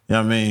know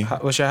what I mean?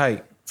 What's your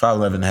height?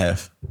 5'11" and a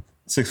half.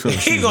 6 foot.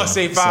 He gonna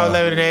say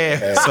 5'11" and a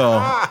half. So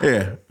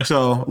yeah.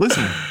 So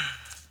listen,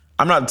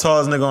 I'm not the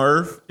tallest nigga on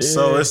earth.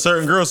 So there's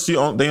certain girls they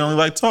only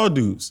like tall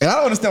dudes. And I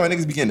don't understand why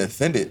niggas be getting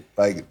offended.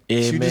 Like,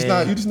 you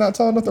man. just not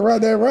tall enough to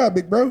ride that ride,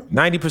 big bro.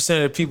 90%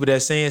 of the people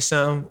that saying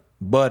something,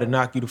 but to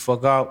knock you the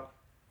fuck out.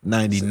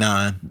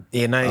 99.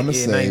 Yeah,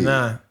 99.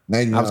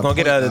 99. I was gonna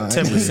get out of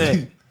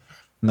 10%.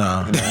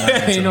 No.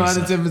 Ain't no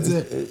other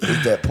 10%.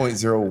 It's that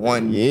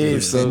 0.01. Yeah,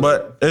 so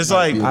But it's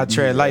like I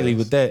tread lightly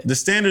with that. the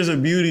standards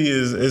of beauty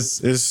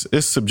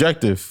is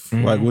subjective.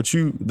 Like what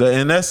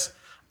and that's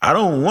I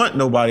don't want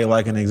nobody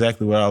liking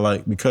exactly what I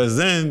like because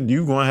then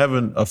you gonna have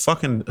a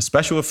fucking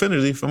special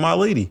affinity for my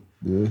lady.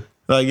 Yeah.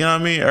 Like, you know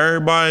what I mean?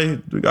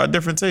 Everybody we got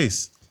different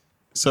tastes.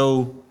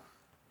 So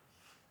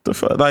the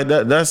fuck, like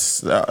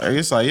that's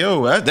it's like,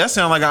 yo, that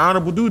sounds like an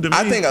honorable dude to me.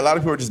 I think a lot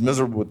of people are just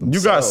miserable with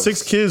themselves. You got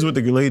 6 kids with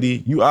the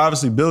lady. You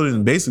obviously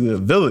building basically a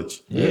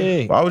village.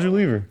 Yeah. Why would you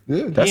leave her?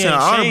 Yeah. That He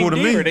sounds ain't honorable to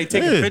shamed me. either. They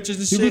taking Yeah. pictures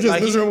and People shit. just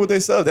Like, miserable with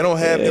themselves. They don't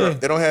have Yeah.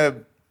 they don't have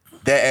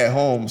that at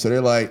home, so they're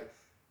like,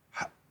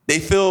 they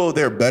feel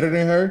they're better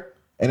than her,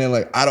 and they're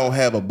like, I don't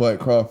have a Bud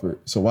Crawford,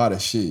 so why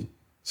does she?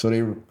 So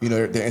they,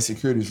 their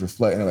insecurities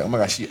reflect, and they're like, oh my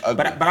gosh, she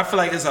ugly. But I feel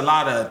like there's a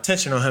lot of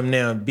attention on him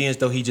now, being as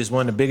though he just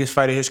won the biggest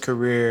fight of his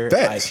career.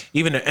 Facts. Like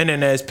even the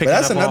internet is picking But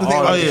that's up on another thing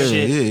all about of this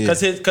it. shit.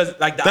 Yeah. Because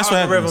like the That's what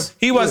algorithm, happens.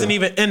 he wasn't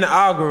even in the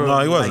algorithm No,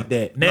 he wasn't. like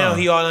that. Now No.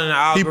 he all in the He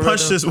algorithm.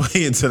 punched his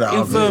way into the You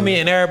algorithm. feel me?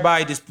 And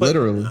everybody just put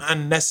Literally.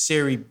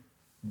 unnecessary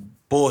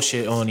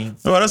bullshit on him.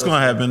 Well, that's gonna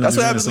happen. That's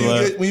what If happens you're a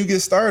celeb. when you get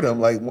stardom.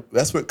 Like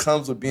that's what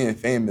comes with being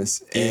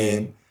famous,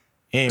 and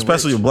He ain't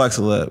Especially a rich. black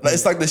celeb. like,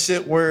 it's like the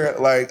shit where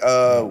like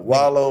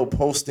Wallow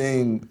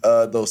posting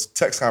those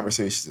text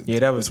conversations. Yeah,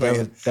 that was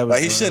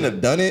like he shouldn't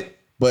have done it,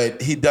 but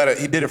he did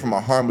it from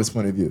a harmless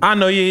point of view. I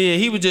know, yeah.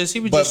 He was just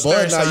But stirring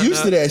Bud not something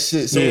used to up. that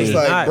shit, so Yeah, it's he's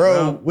like, not, bro,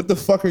 bro. what the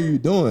fuck are you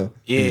doing?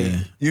 Yeah.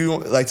 You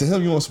like to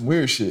him, you want some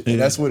weird shit, and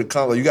that's what it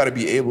comes. Like you got to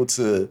be able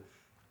to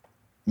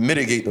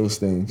mitigate those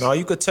things. No,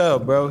 you could tell,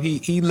 bro.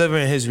 He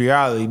living his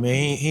reality,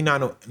 man. He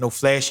not no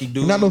flashy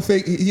dude. He not no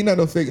fake. He not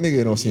no fake nigga.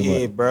 It don't seem Yeah,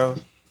 like. bro.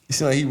 He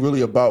seem like he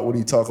really about what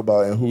he talk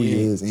about and who he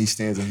Yeah. is, and he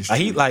stands on his. Like,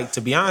 truth. he like,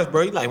 to be honest,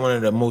 bro, he like one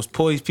of the most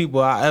poised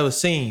people I ever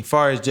seen.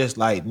 Far as just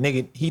like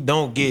nigga, he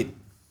don't get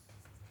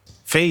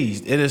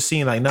phased. It just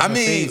seems like I nothing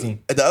mean,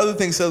 phasing. the other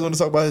thing says when to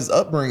talk about his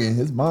upbringing,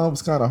 his mom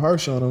was kind of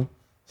harsh on him.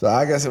 So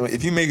I guess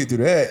if you make it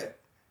through that,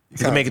 You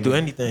can make it through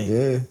anything.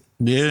 Yeah,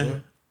 Yeah.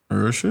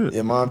 Real shit.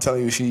 yeah. Mom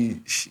telling you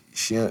she.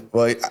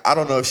 Well, I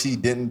don't know if she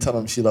didn't tell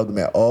him she loved him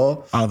at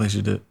all. I don't think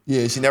she did.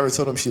 Yeah, she never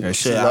told him she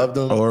shit, loved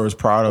him Or was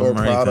proud of or him.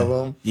 Or proud of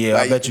anything. him. Yeah,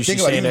 I bet you think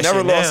she's saying that never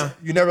shit lost. now.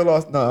 You never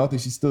lost. No, I don't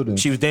think she still did.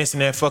 She was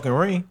dancing that fucking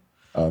ring.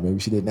 Maybe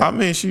she did now. I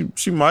mean,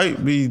 she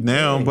might be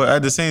now, but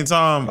at the same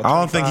time, I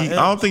don't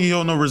think he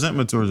hold no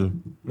resentment towards her.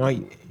 No,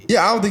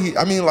 Yeah, I don't think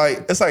I mean,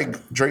 like, it's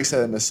like Drake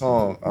said in the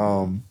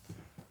song,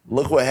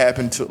 look what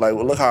happened to, like,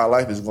 look how our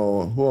life is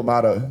going. Who am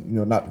I to,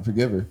 not to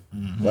forgive her?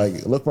 Mm-hmm.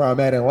 Like, look where I'm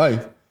at in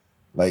life.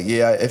 Like,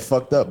 yeah, it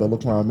fucked up, but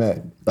look where I'm at.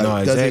 Like, no,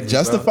 does exactly, it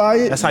justify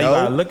bro. it? That's how you No.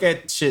 gotta look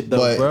at shit, though,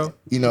 But,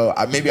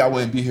 bro. maybe I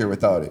wouldn't be here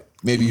without it.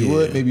 Maybe you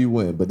would, maybe you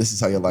wouldn't, but this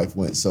is how your life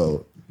went.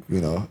 So,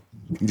 you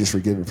just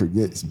forgive and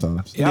forget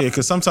sometimes. Yeah,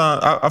 because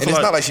sometimes I And feel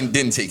it's not like she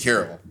didn't take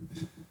care of him.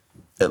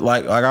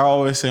 like I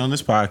always say on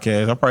this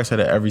podcast, I probably say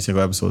that every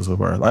single episode so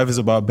far. Life is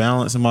about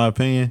balance, in my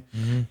opinion.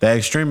 That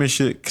extremist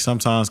shit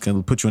sometimes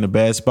can put you in a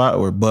bad spot,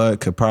 where Bud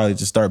could probably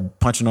just start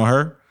punching on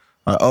her.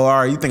 Like, oh, all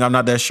right, you think I'm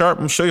not that sharp?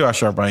 I'm gonna show you how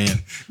sharp I am. No, You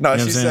know what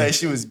she I'm saying? said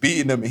she was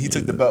beating him, and he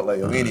took the belt like,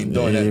 we ain't even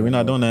doing that. Yeah, we're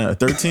not doing that. At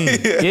 13.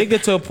 It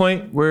get to a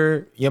point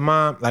where your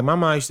mom, like my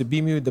mom used to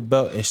beat me with the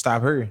belt and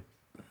stop hurting.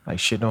 Like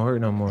shit don't hurt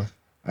no more.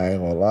 I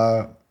ain't gonna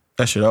lie.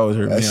 That shit always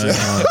hurt me. I ain't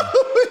gonna lie.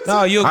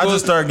 No, you'll I go.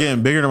 just started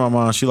getting bigger than my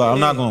mom. She like, I'm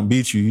not gonna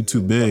beat you. You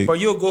too big. Or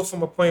you'll go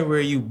from a point where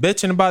you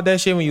bitching about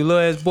that shit when you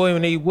little ass boy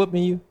when they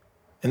whooping you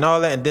and all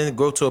that, and then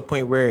grow to a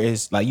point where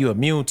it's like you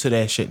immune to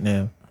that shit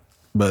now.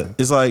 But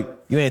it's like,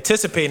 You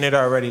anticipating it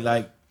already.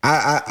 Like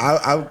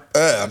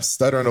I'm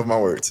stuttering over my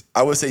words.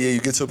 I would say, yeah, you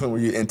get to a point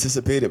where you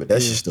anticipate it, but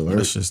that shit still that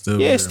hurts. shit still.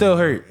 yeah, it still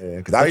hurt. Yeah,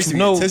 because I used to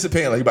be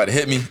anticipating, like, you about to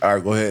hit me. All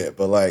right, go ahead.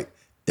 But, like,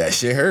 that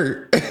shit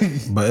hurt.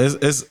 But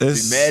it's Be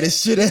mad as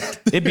shit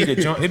at It be the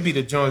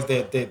joints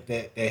that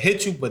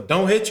hit you but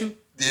don't hit you.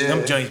 Yeah.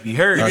 Them joints be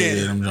hurt. Oh, yeah,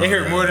 them They joints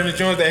hurt hurt. more than the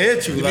joints that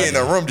hit you. You Like, be in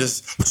the room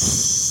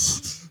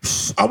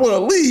just, I want to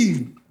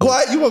leave.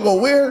 What? You want to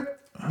go where?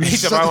 he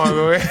said, I want to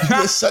go where? You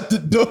just shut the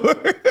door.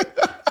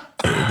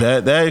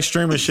 that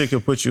extremist shit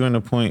could put you in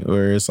a point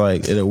where it's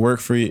like it'll work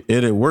for you.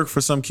 It'll work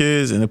for some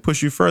kids and it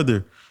push you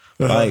further.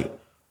 Like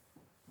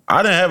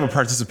I didn't have a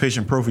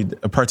participation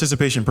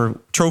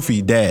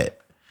trophy dad.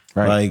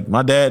 Right. Like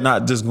my dad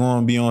not just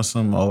going to be on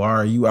some, oh, all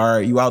right, you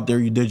out there,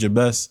 you did your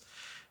best.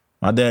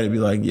 My dad would be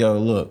like, yo,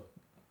 look,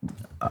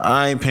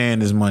 I ain't paying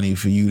this money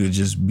for you to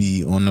just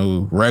be on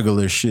no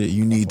regular shit.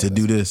 You need to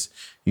do this.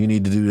 You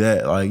need to do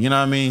that. Like, you know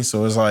what I mean?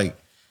 So it's like,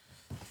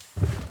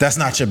 that's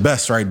not your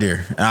best right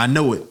there. And I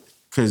know it.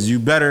 Cause you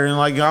better. And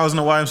like, I was in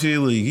the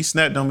YMCA league. He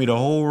snapped on me the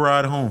whole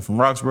ride home from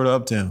Roxborough to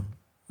Uptown.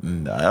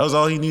 And that was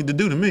all he needed to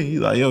do to me. He's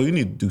like, yo, you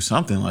need to do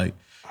something. Like,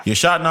 your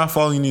shot not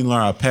falling, you need to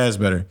learn how to pass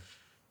better.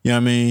 you know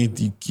what I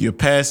mean, your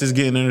pass is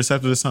getting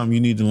intercepted or something,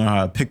 you need to learn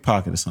how to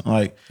pickpocket or something.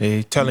 Like,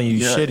 they telling you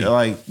shitty.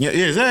 Like, yeah,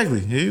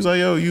 exactly. He was like,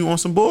 yo, you want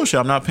some bullshit?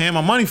 I'm not paying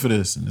my money for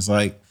this. And it's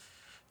like,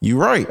 you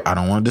right. I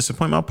don't want to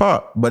disappoint my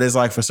pop. But it's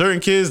like for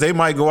certain kids, they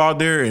might go out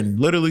there and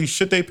literally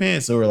shit their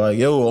pants. So we're like,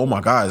 yo, oh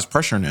my God, it's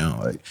pressure now.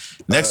 Like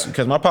next,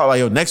 because my pop like,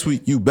 yo, next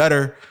week you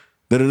better,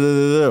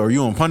 or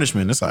you on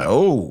punishment. It's like,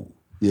 oh.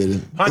 Yeah.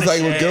 It's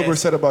like what Gilbert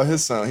said about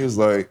his son. He was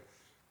like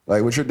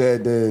what your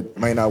dad did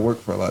might not work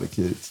for a lot of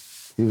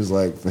kids. He was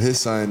like, for his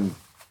son,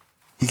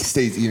 he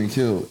stays even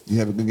killed. You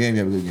have a good game,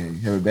 you have a good game.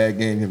 You have a bad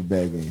game, you have a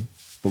bad game.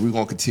 But we're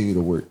going to continue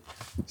to work.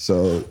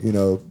 So, you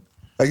know,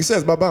 like you said,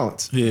 it's about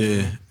balance.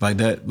 Yeah, like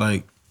that,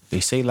 like they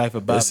say life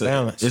about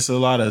balance. It's a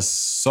lot of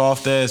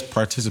soft ass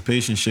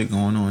participation shit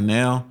going on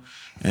now,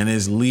 and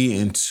it's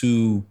leading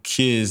to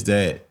kids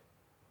that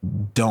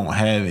don't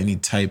have any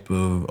type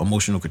of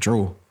emotional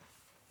control.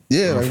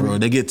 Yeah, for real.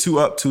 They get too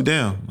up, too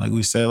down. Like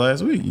we said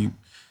last week,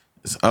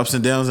 it's ups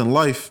and downs in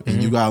life,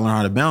 and you gotta learn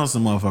how to balance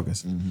them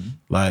motherfuckers.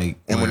 Like,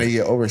 and when they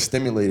get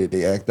overstimulated,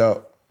 they act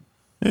out.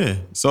 Yeah,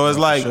 so it's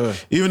like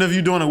even if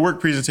you're doing a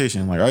work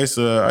presentation, like I used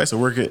to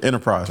work at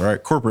enterprise,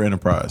 right? Corporate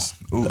enterprise,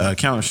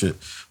 accounting shit.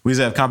 We used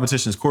to have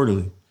competitions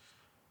quarterly,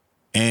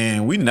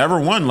 and we never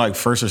won like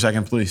first or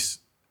second place.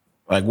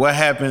 Like what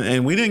happened,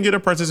 and we didn't get a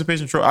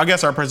participation trophy. I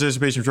guess our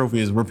participation trophy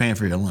is we're paying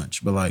for your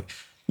lunch, but like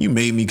you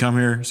made me come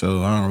here,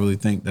 so I don't really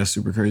think that's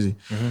super crazy.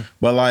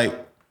 But like,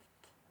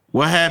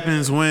 what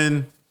happens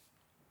when,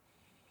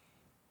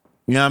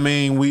 you know what I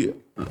mean?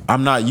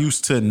 I'm not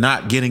used to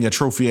not getting a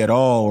trophy at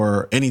all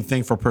or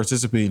anything for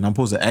participating. I'm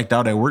supposed to act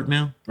out at work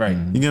now. Right.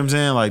 You get what I'm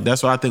saying? Like,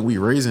 that's what I think we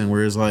raising,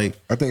 where it's like.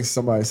 I think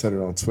somebody said it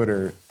on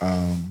Twitter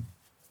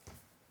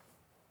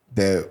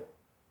that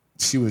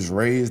she was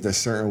raised a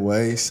certain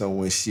way. So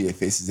when she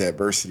faces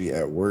adversity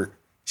at work,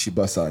 she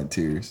busts out in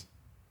tears.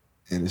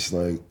 And it's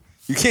like,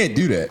 you can't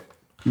do that.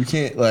 You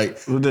can't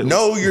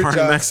know your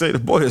job. Max say the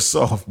boy is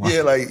soft. Man.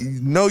 Yeah, like,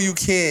 no, you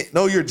can't.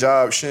 Know your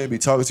job shouldn't be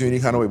talking to you any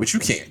kind of way, but you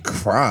can't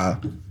cry.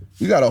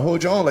 You gotta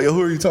hold your own. Like, who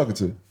are you talking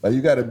to? Like,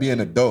 you gotta be an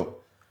adult.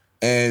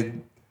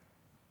 And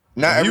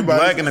not everybody. You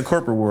black in the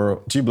corporate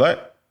world. She black?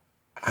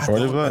 I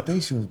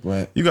think she was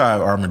black. You gotta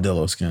have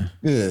armadillo skin.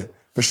 Yeah,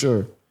 for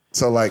sure.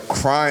 So, like,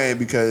 crying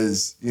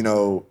because, you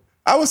know,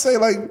 I would say,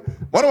 like,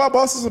 one of my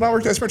bosses when I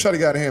worked at Sprint tried to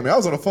get out of hand me. I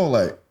was on the phone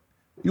like,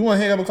 you want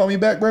to hang up and call me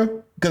back,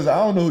 bro? Because I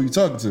don't know who you're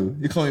talking to.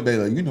 You call me back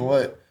like, you know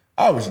what?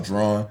 I was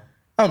drawn.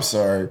 I'm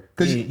sorry.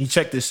 Because you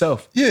checked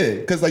yourself. Yeah,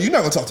 because, like, you're not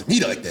going to talk to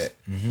me like that.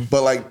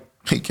 But, like,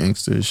 he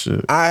gangster as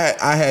shit. I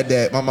had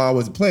that. My mom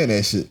wasn't playing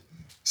that shit.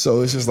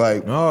 So it's just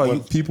like when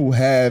people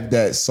have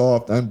that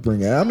soft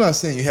upbringing. I'm not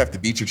saying you have to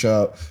beat your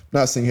child. I'm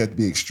not saying you have to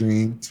be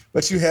extreme.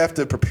 But you have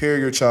to prepare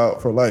your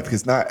child for life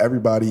because not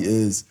everybody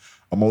is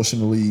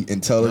emotionally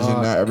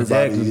intelligent. Not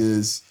everybody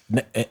is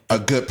a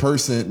good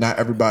person. Not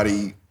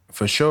everybody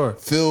for sure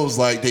feels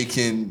like they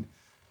can.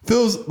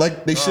 Feels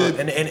like they should.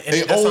 And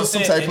they owe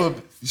some type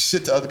of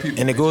shit to other people.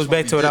 And it goes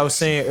back to what I was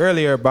saying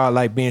earlier about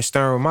like being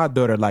stern with my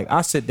daughter. Like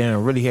I sit down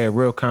and really had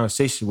real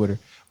conversations with her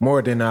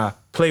more than I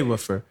play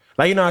with her.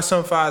 Like, you know how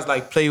some fathers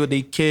like play with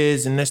their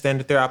kids and this, that, and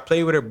the third. I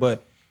play with her,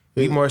 but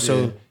be more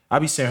so I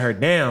be sitting her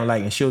down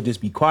like and she'll just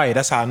be quiet.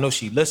 That's how I know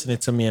she listening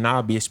to me and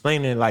I'll be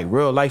explaining like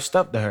real life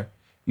stuff to her.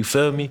 You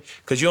feel me?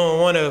 Because you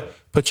don't want to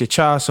put your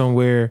child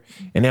somewhere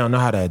and they don't know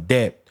how to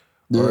adapt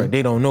or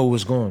they don't know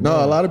what's going on.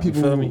 No, a lot of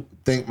people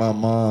think my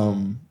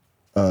mom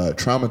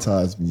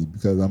traumatized me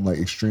because I'm like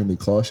extremely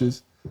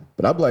cautious.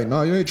 But I'm like,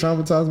 no, you ain't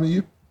traumatized me.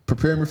 You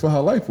prepared me for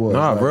how life was.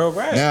 Nah, like, bro,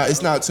 right. Now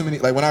it's not too many.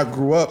 Like when I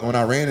grew up, when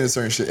I ran into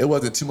certain shit, it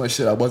wasn't too much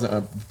shit I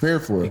wasn't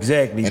prepared for.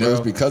 Exactly, and it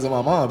was because of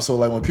my mom. So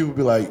like when people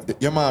be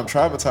like, your mom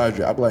traumatized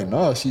you, I be like,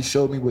 no, she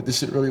showed me what this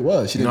shit really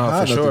was. She didn't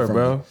hide nothing from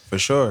bro. me. For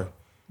sure.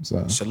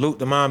 So. Salute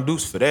the mom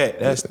Deuce for that.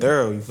 That's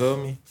thorough. You feel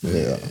me?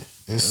 Yeah.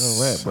 It's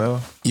wet,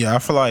 bro. Yeah, I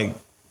feel like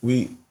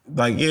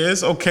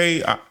it's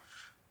okay.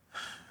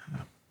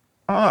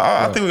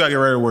 I think we gotta get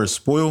rid of the word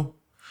spoil.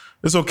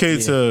 It's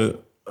okay to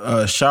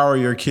shower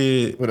your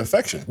kid with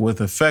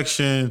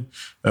affection.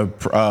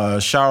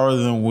 Shower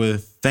them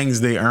with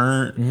things they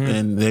earned,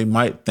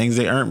 and things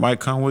they earned might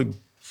come with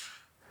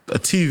a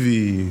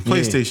TV,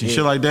 PlayStation,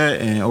 shit like that,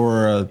 and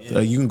or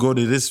you can go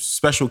to this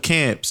special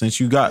camp since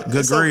you got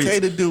good grades. It's okay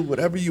to do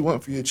whatever you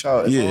want for your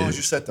child as long as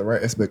you set the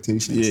right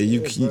expectations. Yeah,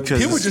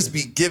 people just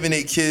be giving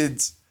their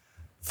kids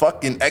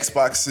fucking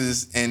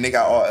Xboxes and they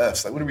got all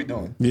Fs. Like, what are we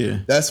doing? Yeah.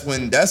 That's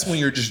when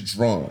you're just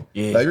drawn.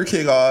 Yeah. Like, your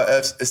kid got all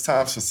Fs, it's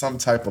time for some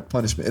type of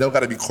punishment. It don't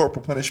gotta be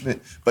corporal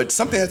punishment, but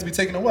something has to be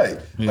taken away.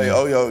 Like,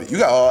 oh, yo, you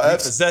got all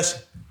Fs.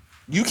 Possession.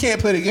 You can't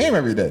play the game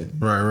every day.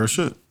 Right,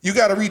 shit. You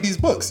gotta read these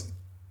books.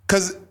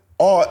 Cause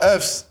all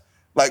Fs,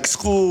 like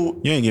school.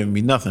 You ain't giving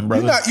me nothing,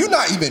 brother. You're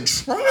not even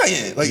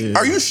trying. Like,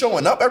 are you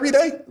showing up every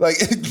day? Like,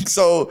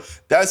 so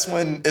that's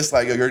when it's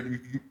like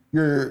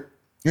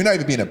you're not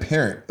even being a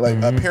parent.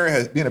 Like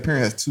being a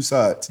parent has two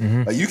sides.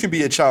 Like you can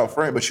be a child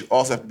friend, but you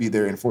also have to be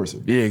their enforcer.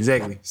 Yeah,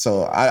 exactly.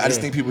 So I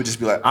just think people just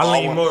be like, I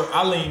lean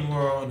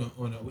more on the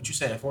what you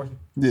say, enforcer?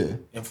 Yeah.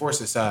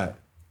 Enforcer side.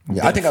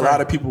 Yeah, I think a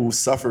lot of people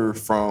suffer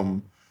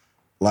from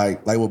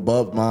like what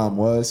Bub's mom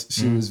was,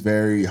 she was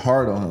very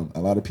hard on him. A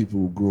lot of people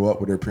who grew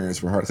up with their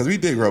parents were hard. Because we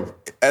did grow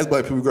up, as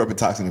black people, we grew up in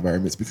toxic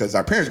environments because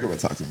our parents grew up in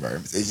toxic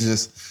environments. It's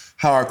just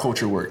how our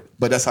culture worked.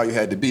 But that's how you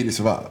had to be to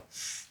survive.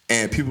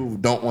 And people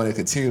don't want to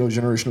continue those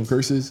generational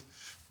curses.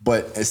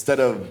 But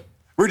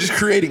we're just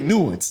creating new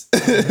ones.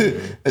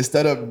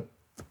 Instead of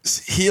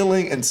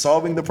healing and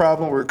solving the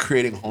problem, we're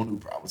creating whole new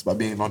problems by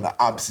being on the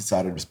opposite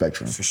side of the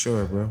spectrum. For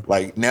sure, bro.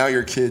 Like now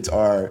your kids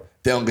they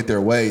don't get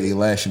their way, they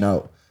lashing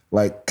out.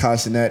 Like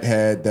Castanet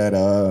had that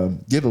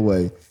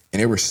giveaway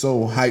and they were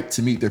so hyped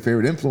to meet their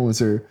favorite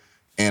influencer,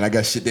 and I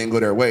guess shit didn't go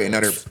their way, and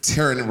now they're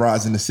tearing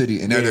rods in the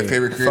city, and now their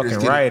favorite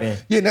creators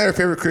now their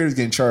favorite creators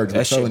getting charged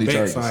with felony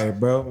charges. Fire,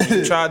 bro. When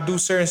you try to do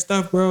certain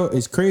stuff, bro,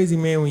 it's crazy,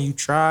 man. When you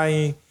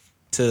trying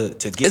to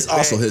get it's back.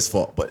 Also his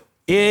fault, but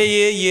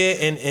yeah,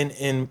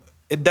 and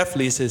it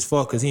definitely is his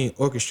fault because he ain't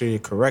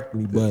orchestrated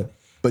correctly, but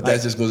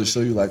that just goes to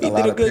show you like a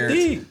lot of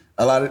parents,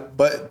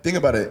 but think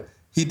about it.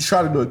 He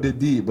tried to do a good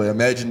deed, but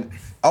imagine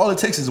all it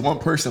takes is one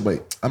person.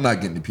 Wait, I'm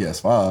not getting the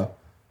PS5.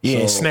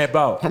 Yeah, so snap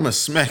out. I'm gonna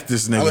smack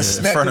this nigga. I'm gonna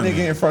smack the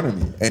nigga in front of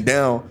me. And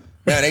now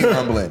they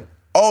rumbling.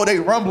 Oh, they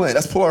rumbling.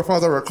 Let's pull our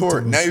phones out and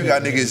record. Now you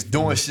got niggas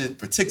doing shit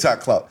for TikTok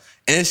clout.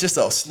 And it's just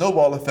a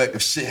snowball effect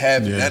of shit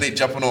happening. Now they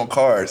jumping on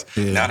cars.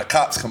 Now the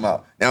cops come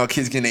out. Now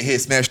kids getting their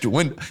head smashed through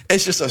window.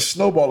 It's just a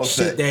snowball effect.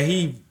 Shit that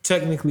he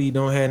technically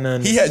don't have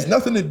nothing. He has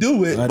nothing to do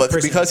with, but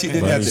because he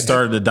didn't have he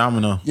started the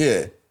domino.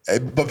 Yeah.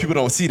 But people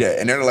don't see that.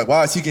 And they're like,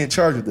 why is he getting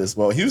charged with this?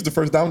 Well, he was the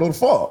first domino to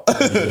fall.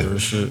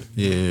 This is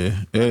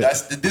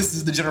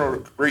the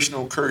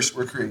generational curse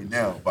we're creating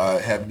now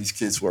by having these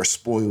kids who are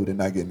spoiled and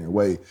not getting their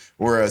way.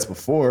 Whereas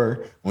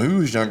before, when we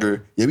was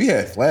younger, we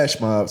had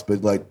flash mobs,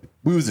 but like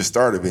we was the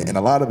start of it. And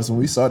a lot of us, when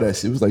we saw that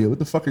shit, it was like, yo, what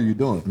the fuck are you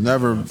doing?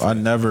 I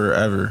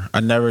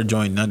never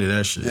joined none of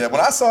that shit. Yeah,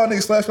 when I saw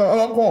niggas flash mob,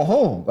 I'm going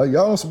home. Like,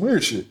 y'all on some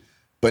weird shit.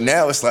 But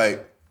now it's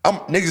like,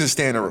 niggas are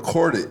staying to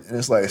record it, and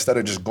it's like instead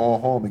of just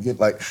going home and get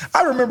like,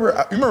 you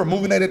remember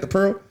movie night at the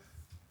Pearl?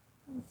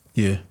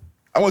 Yeah,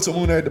 I went to a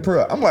movie night at the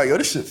Pearl. I'm like, yo,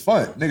 this shit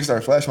fun. Niggas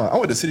started flashing. I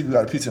went to City, we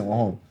got a pizza and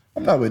went home.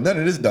 I'm not with none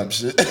of this dumb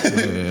shit.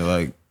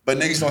 But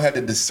niggas don't have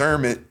the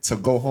discernment to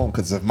go home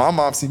because if my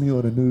mom see me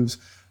on the news,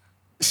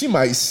 she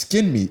might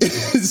skin me.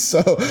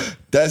 So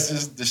that's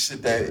just the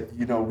shit that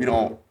we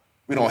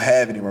don't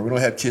have anymore. We don't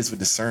have kids with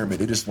discernment.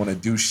 They just want to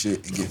do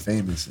shit and get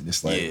famous, and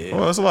it's like,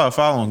 well, there's a lot of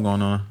following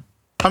going on.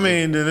 I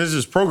mean, then it's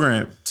just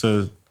programmed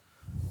to.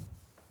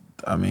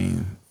 I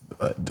mean,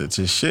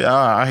 to shit.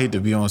 I hate to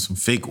be on some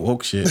fake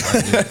woke shit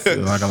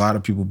like a lot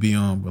of people be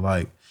on, but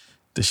like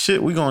the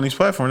shit we go on these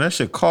platforms, that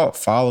shit called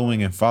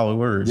following and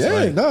followers.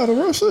 Yeah, the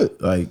real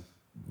shit. Like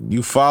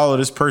you follow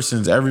this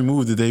person's every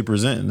move that they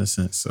present in a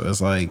sense. So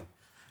it's like.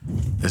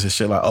 It's a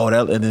shit like,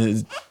 and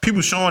then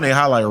people showing their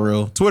highlight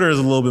reel. Twitter is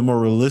a little bit more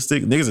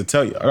realistic. Niggas will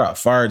tell you, I got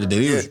fired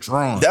today. It was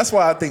strong. That's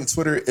why I think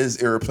Twitter is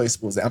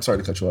irreplaceable. I'm sorry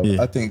to cut you off.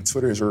 Yeah. I think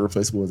Twitter is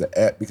irreplaceable as an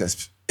app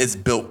because it's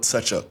built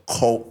such a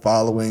cult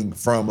following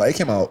from, like, it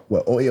came out,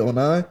 08,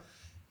 09?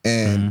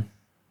 And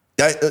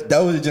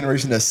that was a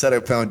generation that set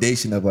a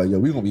foundation of like, yo,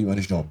 we gonna be on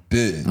this joint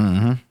big.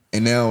 And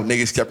now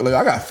niggas kept like,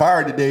 I got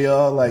fired today,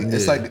 y'all. Like,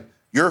 it's like,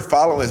 your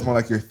following is more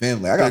like your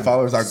family. I got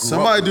followers I grew up with.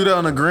 Somebody do that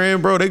on the gram,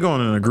 bro. They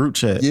going in a group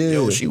chat. Yeah.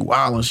 Yo, she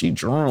wildin', she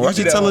drunk. Why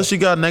she tell us she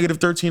got negative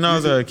 $13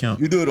 on her account?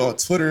 You do it on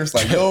Twitter. It's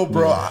like, yo,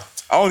 bro, I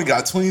only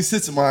got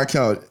 26 in my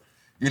account.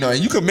 And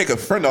you can make a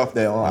friend off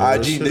that on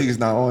IG. Niggas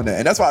not on that.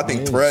 And that's why I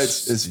think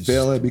Threads is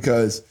failing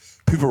because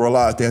people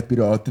realize they have to be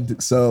their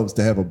authentic selves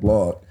to have a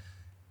blog.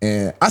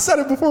 And I said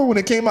it before when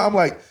it came out. I'm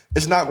like,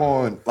 it's not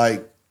going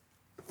like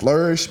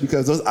flourish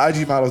because those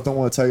IG models don't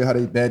want to tell you how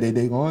bad they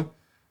day going.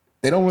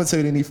 They don't want to tell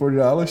you they need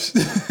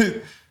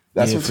 $40.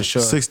 That's what for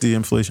sure. 60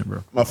 inflation,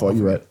 bro. My fault,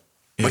 you right.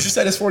 Yeah. But you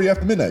said it's 40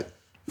 after midnight.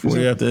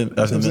 40 after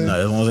midnight,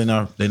 as long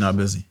as they not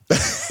busy.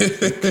 You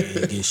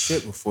can't get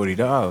shit with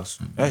 $40.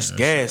 That's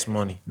gas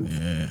money.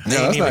 Yeah.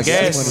 That's not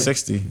gas money.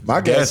 60.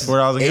 My gas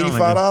 $4 a gallon.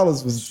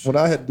 $85 was what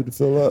I had to do to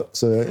fill up.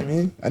 So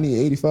I need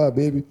 85,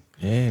 baby.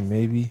 Yeah,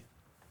 maybe.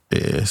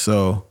 Yeah,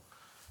 so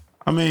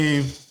I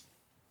mean,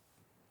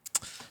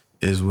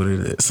 is what it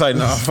is. It's like,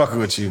 no, I'm fucking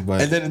with you,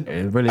 but and then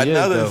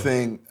another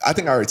thing, I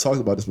think I already talked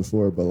about this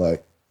before, but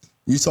like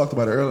you talked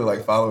about it earlier,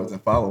 like followers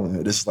and following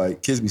her. This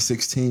like kids be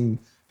 16.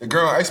 The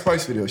girl Ice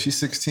Spice video, she's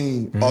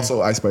 16.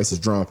 Also, Ice Spice is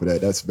drawn for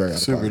that. That's very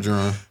super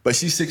drawn. But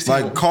she's 16.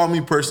 Like, call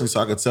me personally so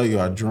I can tell you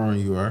how drawn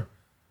you are.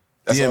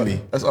 DM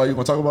me. That's all you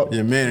want to talk about?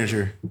 Your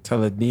manager.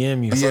 Tell her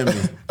DM you. DM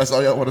me. That's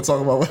all y'all want to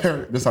talk about with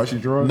her? That's how she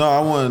draws? No,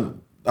 I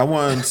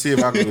want to see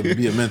if I could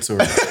be a mentor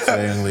to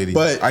that young lady.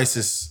 But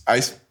Isis.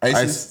 Is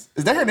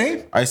that her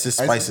name? Isis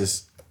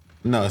Spices.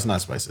 No, it's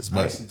not Spices.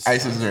 But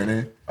Isis is her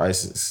name.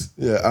 Isis.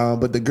 Yeah,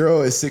 but the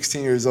girl is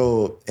 16 years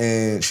old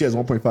and she has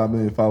 1.5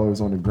 million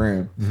followers on the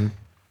gram. Mm-hmm.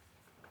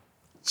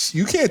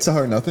 You can't tell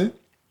her nothing.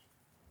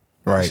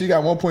 Right. She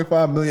got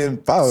 1.5 million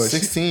followers.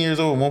 16 years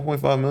old,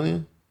 1.5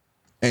 million?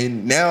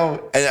 And now,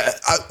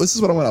 this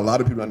is what I want a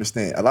lot of people to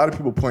understand. A lot of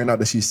people point out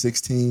that she's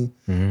 16.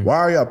 Why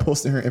are y'all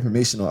posting her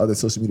information on other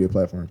social media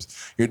platforms?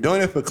 You're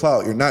doing it for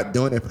clout. You're not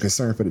doing it for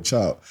concern for the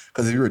child.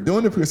 Because if you were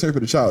doing it for concern for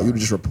the child, you would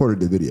have just reported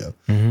the video.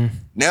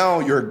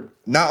 Now you're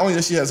not only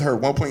that she has her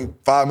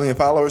 1.5 million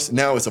followers,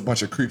 now it's a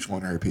bunch of creeps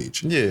on her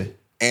page. Yeah.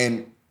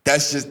 And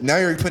that's just, now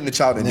you're putting the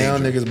child in danger.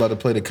 Now niggas about to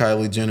play the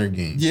Kylie Jenner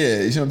game.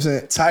 Yeah, you know what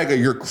I'm saying?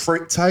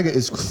 Tyga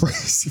is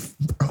crazy,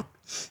 bro.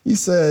 He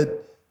said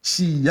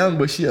she young,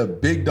 but she a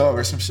big dog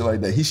or some shit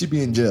like that. He should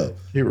be in jail.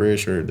 He red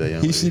shirted that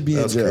young lady. He should be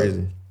in jail.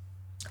 Crazy.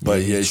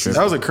 But yeah,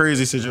 That was a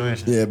crazy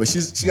situation. Yeah, but she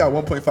got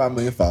 1.5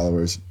 million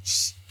followers.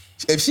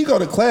 If she go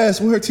to class,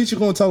 what her teacher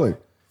gonna tell her?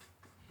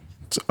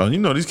 Oh, you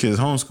know these kids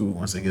homeschool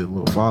once they get a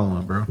little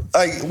following, bro.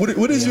 Like,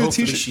 what is your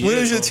teacher? What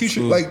is your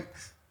teacher like?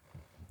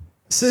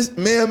 Sis,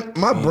 ma'am,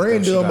 my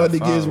brand deal I'm about to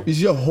get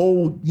is your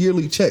whole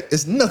yearly check.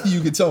 It's nothing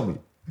you can tell me.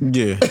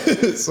 Yeah.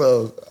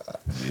 So,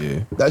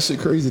 yeah, that shit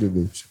crazy to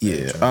me.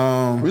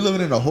 Yeah. We're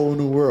living in a whole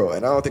new world,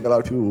 and I don't think a lot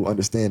of people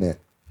understand that.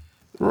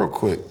 Real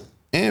quick,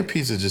 and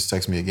Pizza just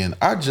texted me again.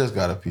 I just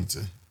got a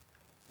pizza.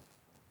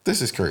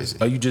 This is crazy.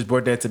 Oh, you just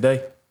bought that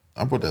today?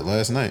 I bought that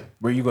last night.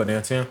 Where you go,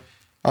 downtown?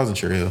 I was in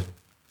Cherry Hill.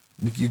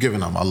 You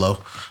giving out my low.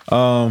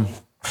 You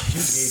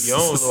gave your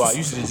own low.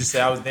 You should have just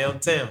said I was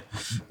downtown.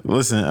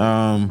 Listen,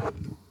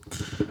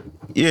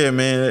 yeah,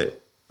 man.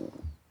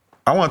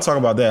 I want to talk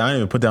about that. I didn't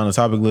even put down the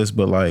topic list,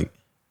 but like,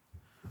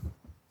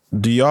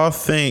 do y'all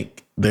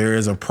think there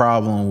is a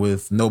problem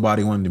with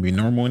nobody wanting to be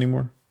normal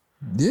anymore?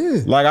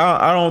 Yeah. Like,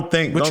 I don't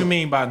think. What you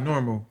mean by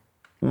normal?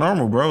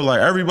 Normal, bro. Like,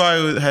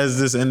 everybody has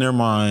this in their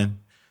mind,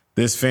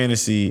 this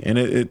fantasy, and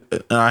and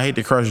I hate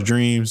to crush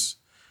dreams.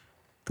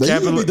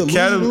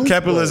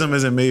 Capitalism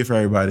isn't made for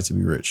everybody to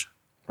be rich.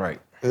 Right.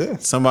 Yeah.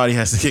 Somebody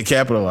has to get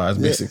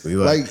capitalized, basically.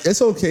 Like,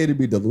 it's okay to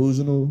be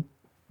delusional,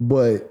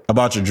 but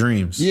about your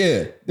dreams.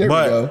 Yeah. There we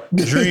go.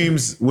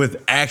 Dreams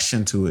with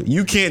action to it.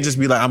 You can't just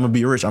be like, I'm gonna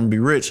be rich,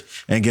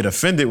 and get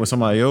offended when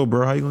somebody, yo,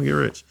 bro, how you gonna get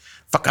rich?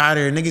 Fuck out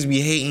of here. Niggas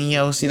be hating,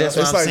 yo. See, that's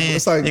what I'm saying.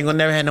 It's like, you ain't gonna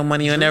never have no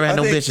money, you'll never have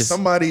no bitches.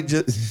 Somebody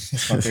just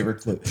it's my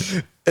favorite clip.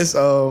 It's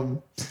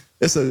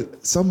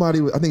somebody,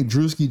 I think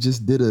Drewski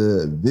just did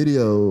a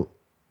video,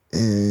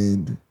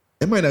 and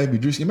it might not even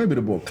be Drewski, it might be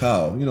the boy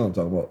Kyle. You know what I'm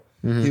talking about.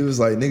 Mm-hmm. He was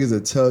like, niggas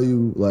will tell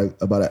you like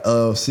about an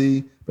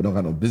LLC, but don't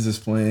got no business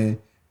plan.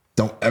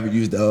 Don't ever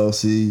use the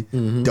LLC.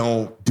 Mm-hmm.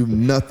 Don't do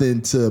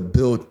nothing to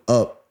build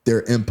up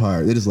their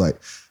empire. They're just like,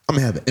 I'm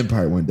gonna have an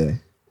empire one day.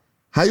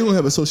 How you gonna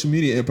have a social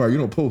media empire? You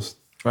don't post.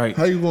 Right.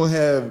 How you gonna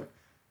have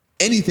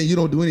anything? You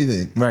don't do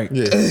anything. Right.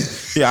 Yeah.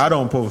 Yeah, I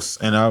don't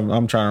post, and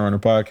I'm trying to run a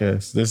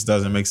podcast. This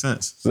doesn't make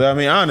sense. So I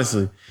mean,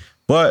 honestly,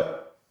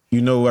 but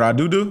you know what I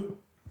do?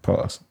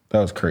 Pause. That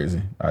was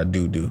crazy. I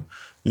do.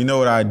 You know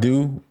what I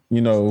do? You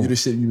know, you the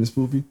shit you miss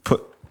Poopy?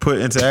 Put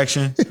into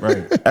action.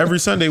 Right. Every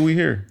Sunday we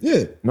here.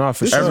 Yeah. No,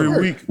 for sure. Every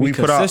week we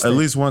put out at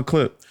least one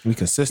clip. We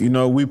consistent. You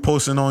know, we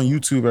posting on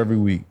YouTube every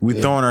week. We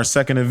throwing our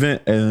second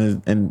event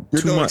in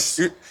 2 months.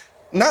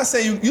 Not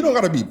saying you don't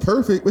gotta be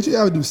perfect, but you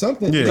gotta do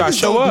something. Yeah. You gotta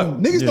show up.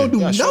 Niggas don't do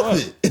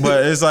nothing.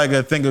 But it's like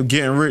a thing of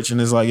getting rich,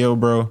 and it's like, yo,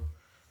 bro,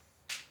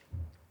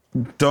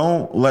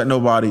 don't let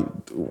nobody.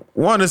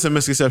 One, it's a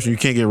misconception. You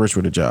can't get rich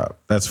with a job.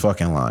 That's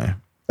fucking lying.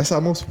 That's how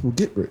most people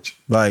get rich.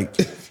 Like,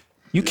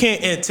 you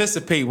can't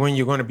anticipate when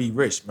you're going to be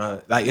rich,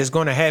 man. Like, it's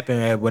going to happen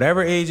at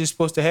whatever age is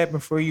supposed to happen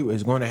for you.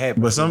 It's going to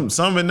happen. But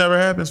some it never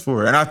happens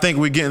for it. And I think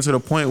we're getting to the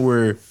point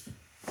where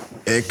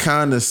it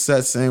kind of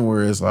sets in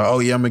where it's like, oh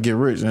yeah, I'm gonna get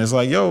rich, and it's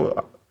like,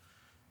 yo,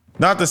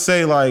 not to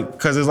say like,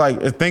 because it's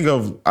like I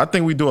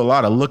think we do a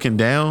lot of looking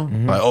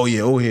down, like, oh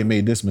yeah, he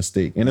made this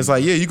mistake, and it's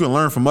like, yeah, you can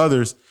learn from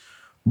others,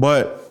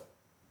 but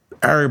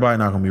everybody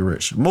not gonna be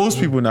rich. Most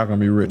people not gonna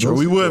be rich, or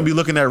we wouldn't be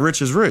looking at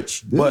rich as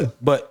rich. Yeah.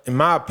 But in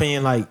my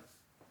opinion, like,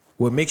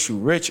 what makes you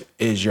rich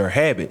is your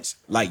habits.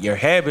 Like, your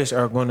habits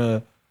are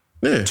gonna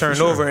turn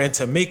over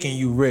into making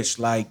you rich.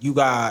 Like, you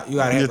gotta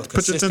have a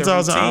put your consistent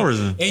 10,000 routine, hours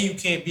in, and you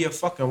can't be a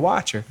fucking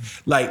watcher.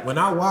 Like, when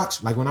I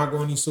watch, like when I go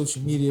on these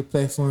social media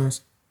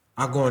platforms,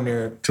 I go in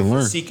there to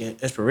learn, seeking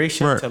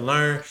inspiration, to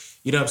learn.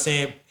 You know what I'm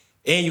saying?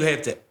 And you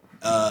have to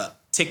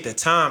take the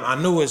time.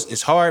 I know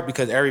it's hard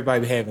because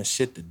everybody be having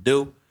shit to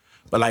do,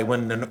 but like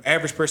when the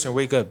average person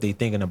wake up, they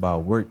thinking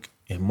about work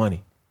and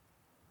money.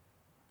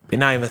 They're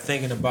not even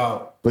thinking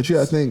about. But you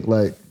gotta think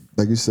like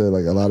you said,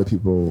 like a lot of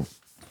people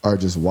are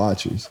just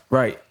watchers,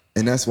 right?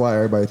 And that's why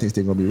everybody thinks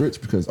they're gonna be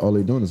rich, because all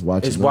they're doing is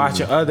watching. It's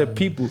watching other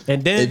people,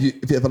 and then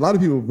if a lot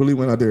of people really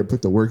went out there and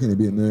put the work in to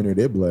be a millionaire,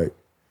 they'd be like,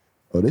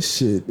 "Oh, this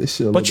shit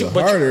a little bit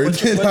harder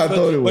than I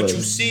thought it was." But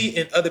you see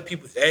in other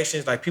people's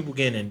actions, like people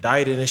getting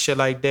indicted and shit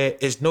like that,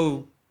 it's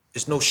no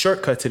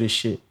shortcut to this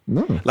shit.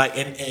 No, like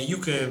and you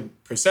can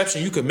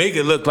you can make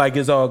it look like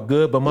it's all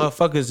good, but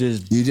motherfuckers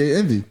is DJ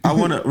Envy. I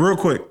wanna real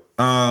quick.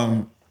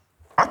 I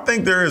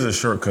think there is a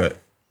shortcut.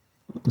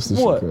 What's the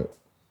shortcut?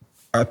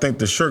 I think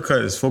the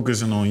shortcut is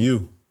focusing on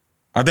you.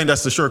 I think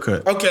that's the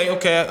shortcut.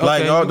 Okay.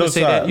 Like all those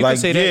sides. Like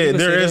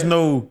there is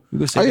no. I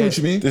get what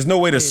you mean. There's no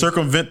way to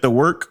circumvent the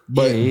work.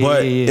 But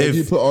if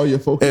you put all your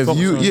focus,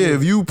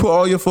 if you put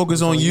all your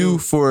focus on you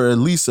for at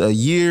least a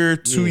year,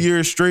 2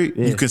 years straight,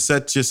 you can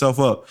set yourself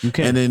up. You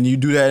can. And then you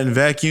do that in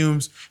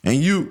vacuums,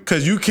 and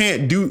because you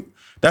can't do.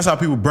 That's how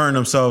people burn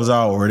themselves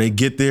out, or they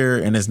get there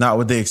and it's not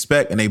what they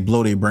expect, and they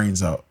blow their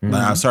brains out.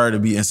 Like, I'm sorry to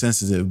be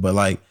insensitive, but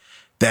like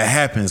that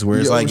happens where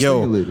it's like,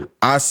 yo,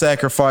 I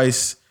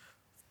sacrifice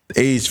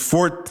age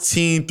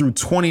 14 through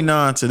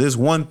 29 to this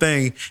one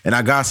thing, and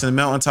I got to the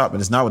mountaintop, and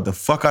it's not what the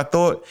fuck I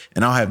thought,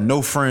 and I don't have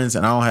no friends,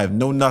 and I don't have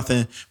no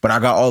nothing, but I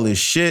got all this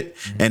shit,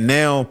 and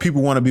now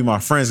people want to be my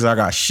friends because I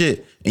got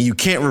shit, and you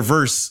can't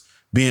reverse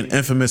being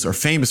infamous or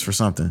famous for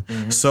something.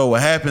 So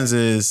what happens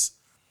is,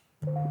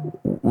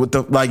 with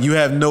the you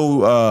have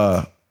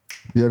no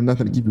you have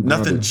nothing to keep you grounded.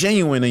 Nothing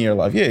genuine in your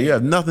life. Yeah, you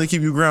have nothing to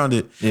keep you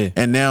grounded. Yeah.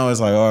 And now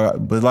it's like, all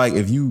right, but like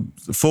if you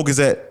focus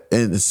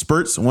in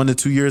spurts 1 to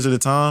 2 years at a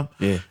time,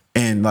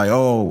 and like,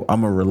 oh,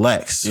 I'm gonna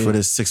relax for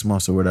this 6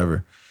 months or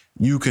whatever,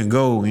 you can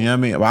go, you know what I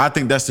mean? But I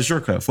think that's the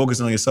shortcut,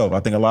 focusing on yourself.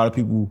 I think a lot of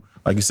people,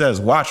 like you said, is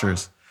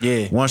watchers.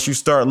 Yeah. Once you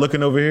start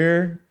looking over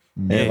here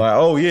and like,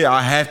 oh yeah,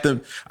 I have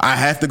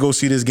to go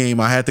see this game,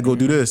 I have to go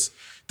do this.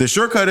 The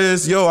shortcut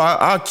is, yo,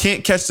 I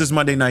can't catch this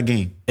Monday night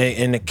game.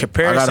 And the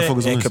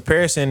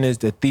comparison is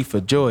the thief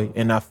of joy.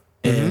 And I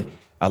feel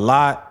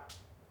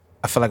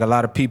like a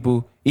lot of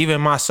people, even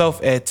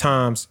myself at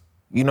times,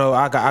 you know,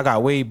 I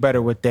got way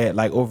better with that,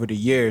 like over the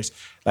years.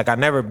 Like I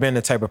never been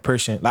the type of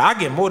person. Like I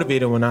get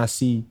motivated when I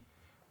see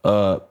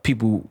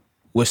people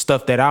with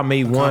stuff that I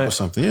may want.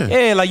 Something,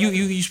 yeah. Like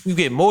you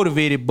get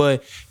motivated,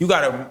 but you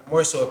gotta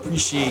more so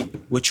appreciate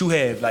what you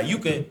have. Like you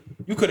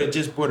could have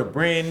just bought a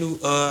brand new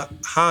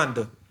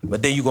Honda,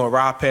 but then you gonna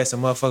ride past a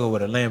motherfucker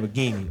with a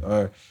Lamborghini,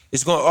 or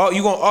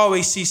you gonna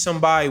always see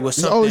somebody with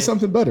something. There's always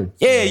something better.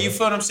 Yeah, you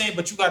feel what I'm saying?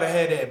 But you gotta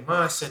have that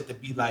mindset to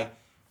be like,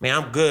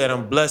 man, I'm good,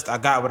 I'm blessed, I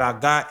got what I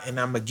got, and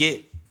I'm gonna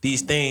get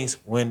these things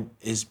when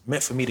it's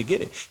meant for me to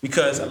get it.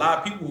 Because a lot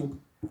of people,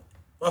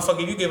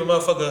 motherfucker, you give a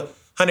motherfucker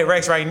 100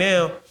 racks right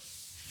now,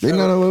 they don't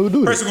know what to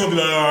do. Person gonna be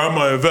like, oh, I'm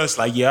gonna invest.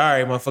 Like, yeah, all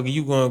right, motherfucker,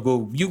 you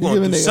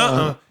gonna do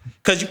something.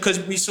 Cause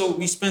we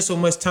spend so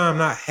much time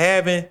not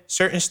having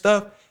certain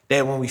stuff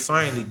that when we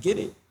finally get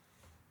it,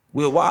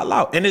 we'll wild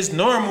out. And it's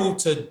normal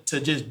to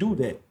just do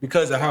that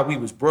because of how we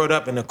was brought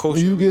up in the culture.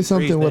 When you get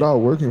something without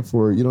working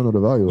for it, you don't know the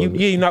value of it.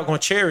 Yeah, you're not gonna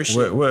cherish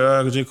it.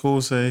 What J.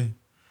 Cole say?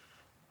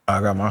 I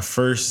got my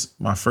first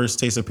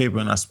taste of paper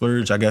and I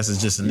splurge. I guess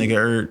it's just a nigga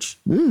urge.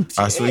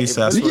 I swear he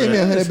said, you get me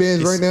 100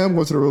 bands right now, I'm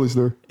going to the roller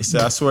store. He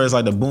said, I swear it's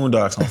like the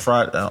Boondocks on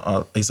Friday.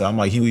 He said, I'm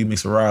like Huey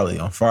Mix with Riley.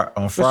 On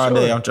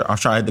Friday, sure. I'm trying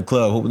to hit the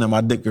club, hoping that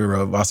my dick could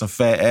rub about some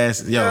fat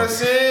ass. Yo,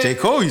 J.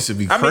 Cole used to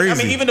be crazy. I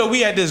mean, even though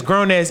we at this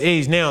grown ass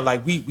age now,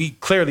 like we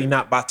clearly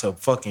not about to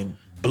fucking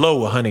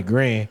blow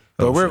 $100,000.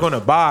 But we're gonna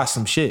buy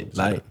some shit.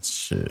 Like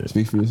shit.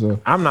 Speak for yourself.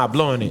 I'm not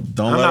blowing it.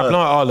 I'm not blowing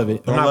all of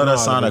it. Don't let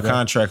us sign a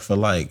contract for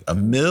like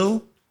 $1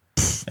 million.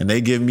 And they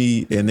give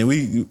me, and then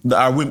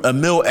 $1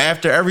 million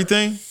after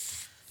everything,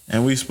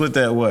 and we split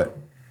that what?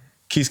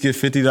 Keith get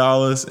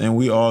 $50, and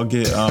we all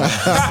get. Yeah, all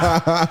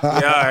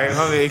right.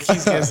 I mean,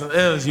 Keith get some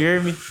M's. You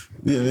hear me?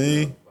 Yeah,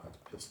 man.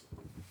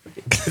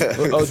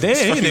 Oh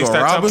damn! He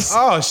start talking.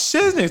 Oh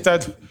shit! He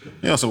start.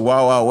 You know some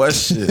Wild Wild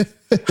West shit.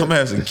 I'm gonna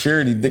have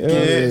security,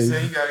 dickhead. So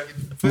you gotta get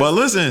but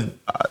listen,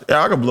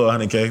 I could blow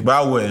 $100K, but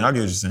I wouldn't. I get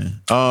what you're saying.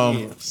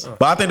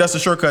 But I think that's the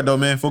shortcut though,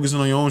 man. Focusing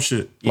on your own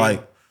shit,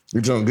 like.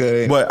 You're doing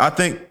good. But I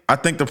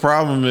think the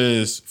problem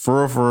is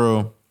for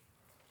real.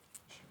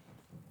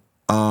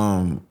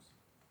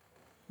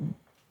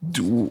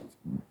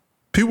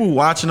 People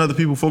watching other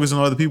people, focusing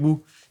on other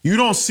people. You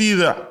don't see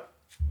the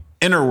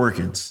inner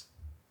workings.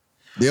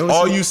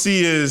 All you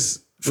see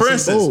is, for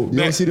instance,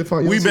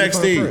 we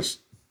backstage.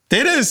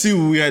 They didn't see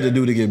what we had to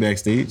do to get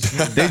backstage.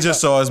 They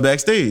just saw us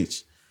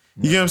backstage.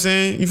 You get what I'm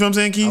saying? You feel what I'm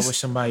saying, Keith? I wish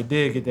somebody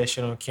did get that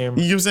shit on camera.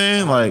 You get what I'm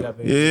saying? Like,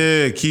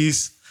 yeah,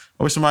 Keith.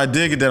 I wish somebody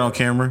did get that on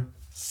camera.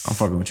 I'm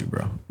fucking with you,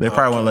 bro. They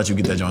probably won't let you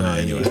get that joint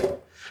anyway.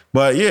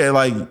 But yeah,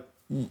 like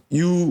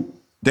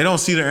they don't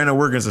see the inner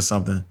workings of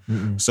something.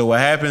 So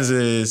what happens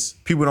is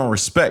people don't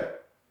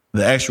respect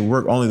the actual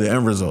work, only the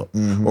end result,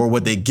 or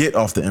what they get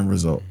off the end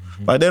result.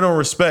 Like they don't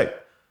respect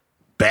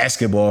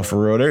basketball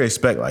for real. They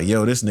expect like,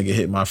 yo, this nigga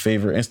hit my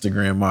favorite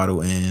Instagram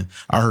model, and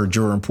I heard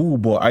Jordan Poole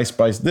bought Ice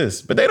Spice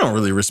this, but they don't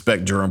really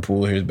respect Jordan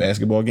Poole or his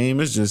basketball game.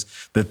 It's just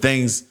the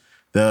things.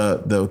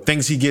 The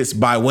things he gets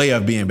by way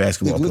of being a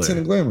basketball player. The glitz and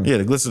the glamour. Yeah,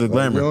 the glitz and the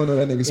glamour. You don't know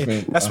that nigga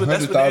spent that's what the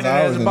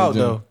internet is about,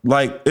 though.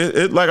 Like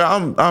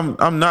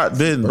I'm not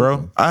bidding,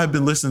 bro. I have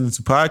been listening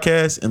to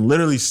podcasts and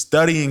literally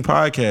studying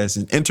podcasts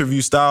and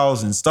interview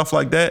styles and stuff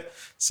like that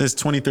since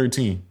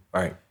 2013.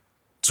 Right.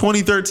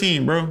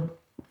 2013, bro.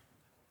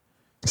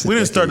 We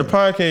didn't start the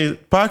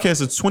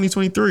podcast in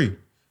 2023.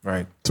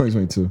 Right.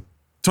 2022.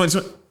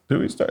 2020. Did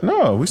we start?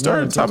 No, we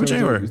started top of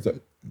January.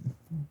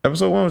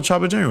 Episode 1 was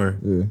top of January.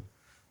 Yeah.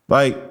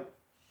 Like,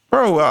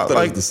 bro,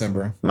 like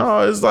December.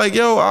 No, it's like,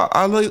 yo,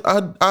 I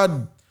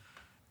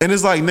And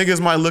it's like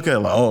niggas might look at it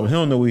like, oh, he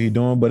don't know what he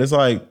doing. But it's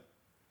like,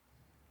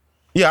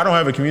 yeah, I don't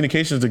have a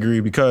communications degree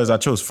because I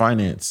chose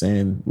finance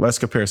and let's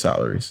compare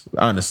salaries,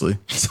 honestly.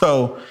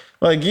 So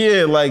like,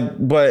 yeah,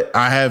 like, but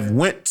I have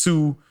went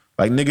to,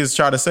 like niggas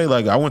try to say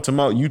like, I went to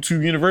Mount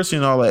YouTube University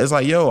and all that. It's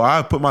like, yo,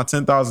 I put my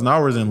 10,000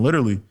 hours in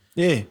literally.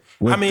 Yeah.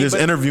 With this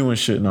interview and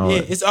shit and all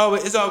that. It's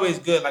always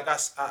good. Like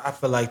I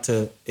feel like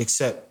to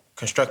accept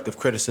constructive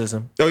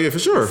criticism. Oh yeah, for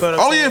sure.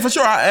 Yeah, for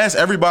sure. I ask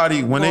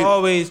everybody when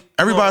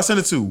everybody send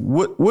it to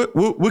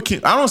what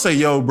can I don't say,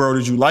 yo, bro,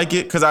 did you like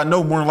it? Because I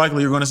know more than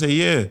likely you're gonna say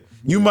yeah.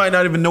 You might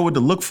not even know what to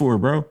look for,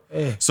 bro.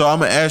 Yeah. So I'm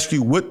gonna ask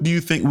you, what do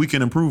you think we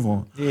can improve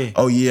on? Yeah.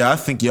 Oh yeah, I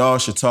think y'all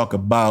should talk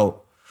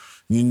about,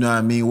 you know what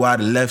I mean, why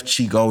the left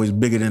cheek always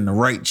bigger than the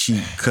right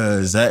cheek,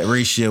 because that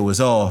ratio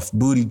was off.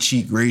 Booty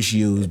cheek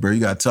ratios, bro. You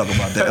gotta talk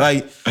about that.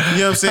 Like, you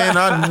know what I'm saying?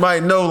 I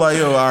might know, like,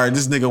 yo, all right,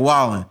 this nigga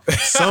wildin'.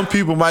 Some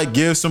people might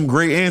give some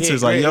great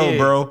answers, like, yo,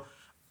 bro,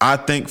 I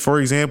think, for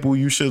example,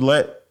 you should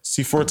let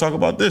C4 talk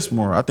about this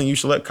more. I think you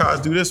should let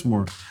Kaz do this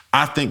more.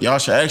 I think y'all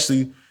should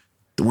actually,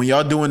 when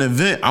y'all do an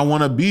event, I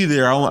want to be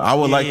there.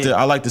 I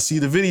like to see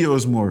the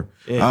videos more,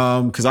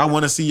 because I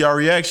want to see y'all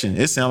reaction.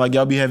 It sounds like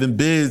y'all be having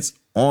bids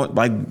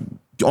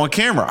on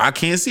camera. I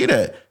can't see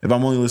that if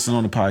I'm only listening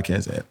on the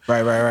podcast app.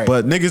 Right.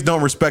 But niggas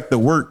don't respect the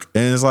work,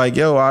 and it's like,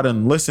 yo, I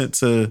done listened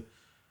to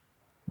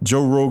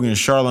Joe Rogan,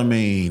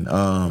 Charlemagne,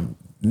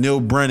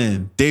 Neil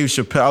Brennan, Dave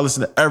Chappelle. I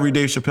listen to every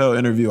Dave Chappelle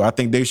interview. I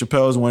think Dave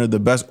Chappelle is one of the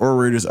best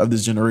orators of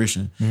this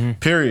generation.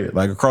 Period.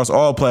 Like across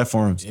all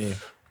platforms. Yeah.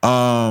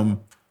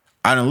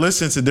 I done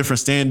listened to different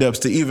stand-ups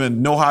to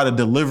even know how to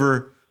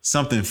deliver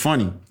something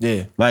funny.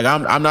 Yeah. Like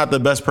I'm not the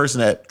best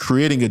person at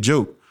creating a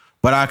joke,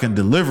 but I can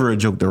deliver a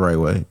joke the right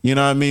way. You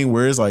know what I mean?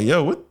 Where it's like,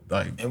 yo, what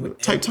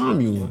type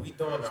time you in? We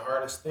doing the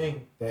hardest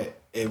thing that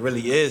it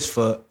really is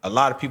for a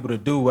lot of people to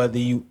do,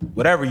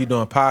 whatever you're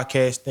doing,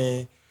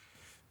 podcasting,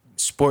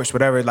 sports,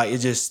 whatever, like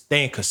it's just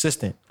staying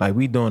consistent. Like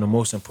we doing the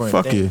most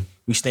important thing. Yeah.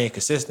 We staying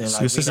consistent.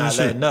 Like we not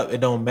letting up.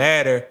 It don't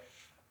matter.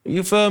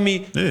 You feel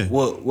me? Yeah.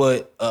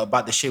 What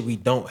about the shit we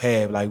don't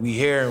have? Like we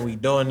here and we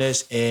doing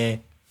this,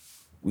 and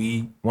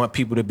we want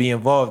people to be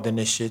involved in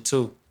this shit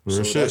too.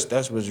 So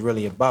that's what it's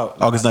really about.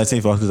 Like, August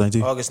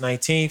 19th. August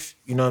 19th.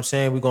 You know what I'm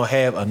saying? We're gonna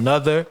have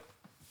another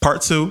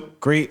part 2.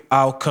 Great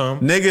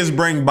outcome. Niggas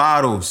bring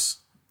bottles.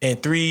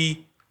 And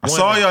 3. I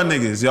saw y'all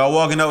niggas. Y'all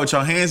walking up with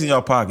your hands in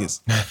your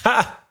pockets.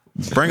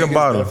 Bring a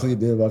bottle.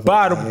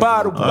 Bottle.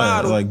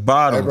 Like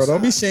bottles. Hey, bro,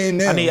 don't be saying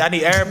that. I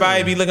need everybody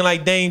to be looking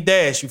like Dame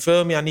Dash. You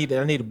feel me? I need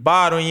a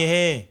bottle in your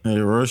hand. Hey,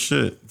 real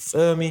shit. You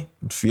feel me?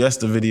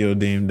 Fiesta video,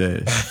 Dame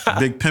Dash.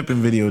 Big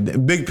pimping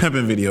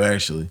video,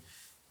 actually.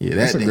 Yeah,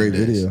 that's a great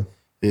video.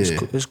 Yeah.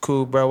 It's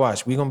cool, bro.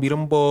 Watch. We gonna be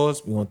them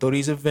boys. We gonna throw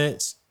these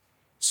events,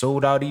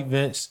 sold out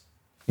events.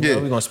 You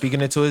know, we gonna speak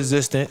it into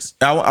existence.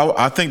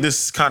 I think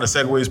this kind of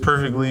segues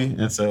perfectly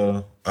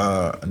into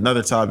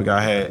another topic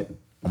I had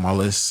on my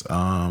list.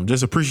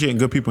 Just appreciating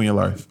good people in your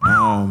life.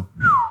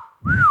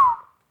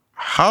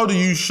 How do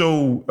you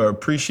show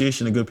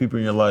appreciation to good people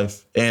in your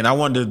life? And I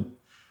wanted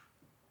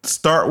to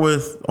start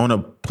with on a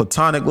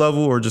platonic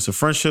level or just a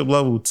friendship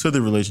level to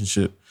the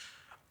relationship.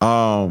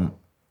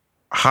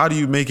 How do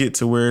you make it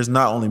to where it's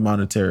not only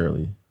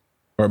monetarily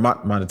or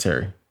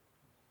monetary?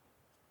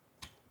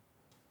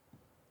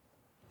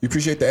 You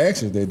appreciate the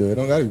actions they do. It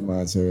don't gotta be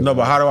monetary. No,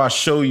 but how do I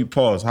show you,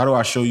 pause, how do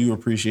I show you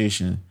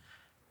appreciation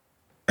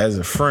as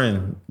a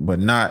friend, but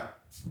not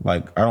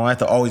like, I don't have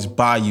to always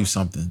buy you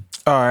something?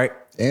 All right.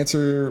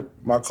 Answer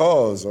my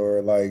calls,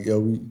 or like, yo,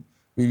 we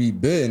be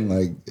bidding.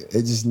 Like,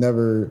 it just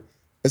never,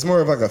 it's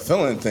more of like a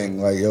feeling thing.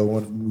 Like, yo,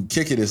 when we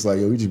kick it, it's like,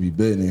 yo, we just be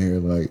bidding in here.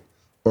 Like,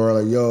 or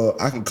like, yo,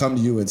 I can come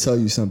to you and tell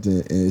you something,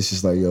 and it's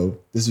just like, yo,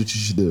 this is what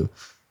you should do.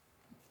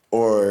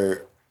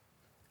 Or,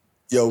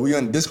 yo, we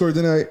on Discord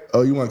tonight.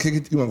 Oh, you want to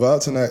kick it? You want to go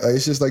out tonight? Like,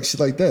 it's just like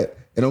shit like that.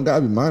 It don't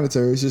gotta be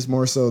monetary. It's just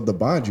more so the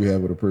bond you have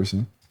with a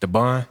person. The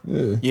bond?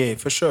 Yeah,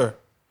 for sure.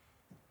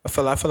 I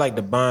feel like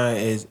the bond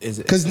is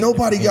because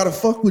nobody gotta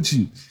fuck with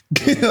you.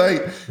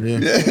 Like,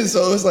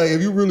 so it's like,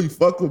 if you really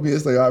fuck with me,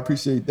 it's like, I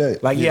appreciate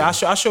that. Like, I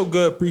show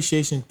good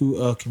appreciation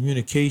through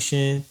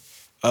communication.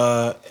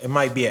 It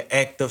might be an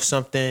act of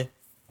something,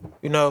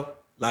 you know,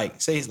 like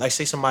say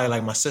somebody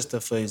like my sister,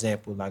 for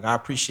example. Like, I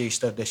appreciate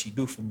stuff that she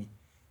do for me.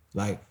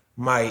 Like,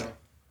 might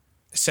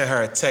send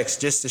her a text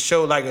just to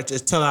show, like,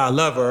 just tell her I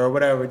love her or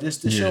whatever,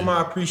 just to show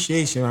my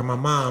appreciation. Or my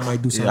mom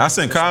might do something. I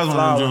sent Kyle one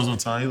of them Jones one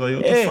time. He's like,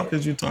 what the fuck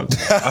is you talking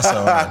about? I said,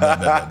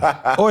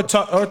 all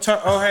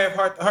right, or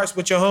have hearts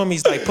with your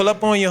homies. Like, pull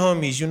up on your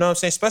homies. You know what I'm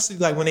saying? Especially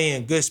like when they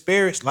in good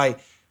spirits. Like,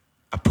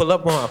 I pull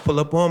up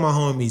on my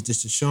homies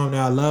just to show them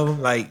that I love them.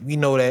 Like, we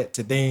know that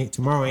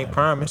tomorrow ain't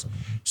promised.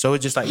 So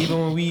it's just like, even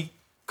when we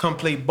come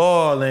play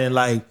ball and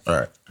like, you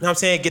know what I'm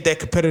saying, get that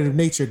competitive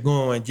nature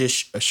going,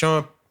 just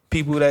showing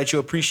people that you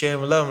appreciate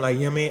them and love them. Like,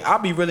 you know what I mean? I'll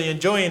be really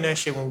enjoying that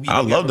shit when we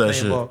I love that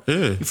shit. Ball. Yeah.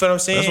 You feel what I'm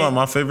saying? That's one of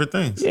my favorite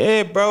things.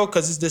 Yeah, bro,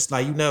 because it's just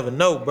like, you never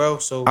know, bro.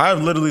 So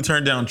I've literally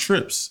turned down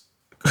trips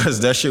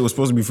Cause that shit was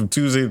supposed to be from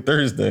Tuesday to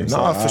Thursday.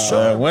 No, for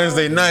sure.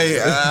 Wednesday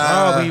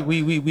night.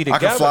 we together. I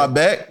can fly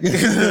back.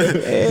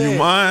 You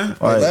mind?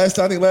 Like, I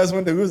think last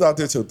Monday we was out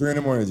there till 3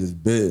 a.m.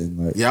 just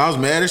bidding. Like, yeah, I was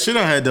mad as shit.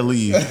 I had to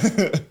leave.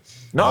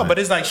 No, but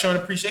it's like showing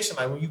appreciation.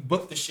 Like when you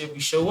book the shit, we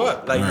show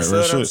up. Like, you feel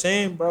what I'm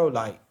saying, bro?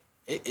 Like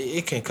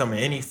it can come in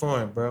any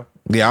form, bro.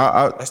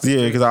 Yeah,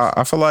 because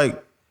I feel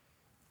like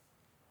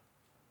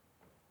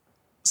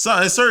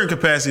in certain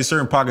capacity,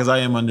 certain pockets, I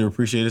am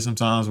underappreciated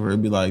sometimes. Where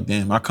it'd be like,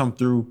 damn, I come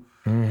through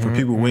for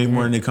people way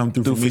more than they come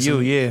through for me. You,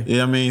 yeah. You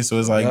know what I mean? So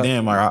it's like,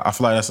 damn, like, I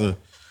feel like that's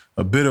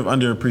a bit of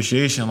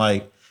underappreciation.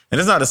 Like, and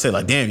it's not to say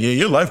like, damn, yeah,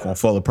 your life gonna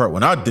fall apart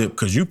when I dip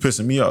because you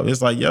pissing me off.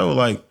 It's like, yo,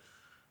 like,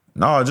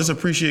 no, just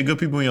appreciate good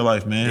people in your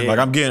life, man. Yeah. Like,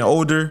 I'm getting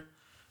older.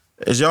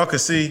 As y'all can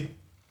see,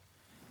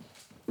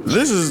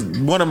 this is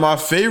one of my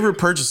favorite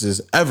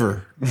purchases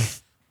ever.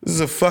 This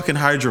is a fucking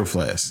hydro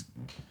flask.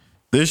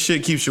 This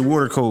shit keeps your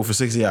water cold for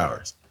 60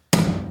 hours.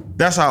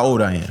 That's how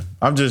old I am.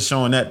 I'm just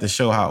showing that to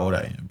show how old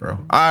I am, bro.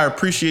 I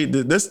appreciate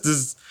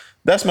this.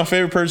 That's my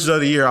favorite purchase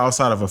of the year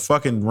outside of a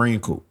fucking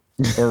raincoat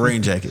or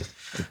rain jacket.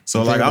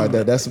 So like,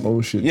 that's some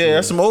old shit. Yeah,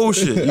 that's some old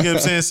shit. You know what I'm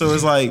saying? So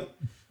it's like,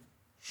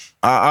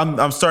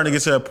 I'm starting to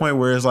get to that point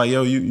where it's like,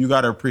 yo, you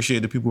got to appreciate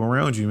the people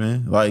around you,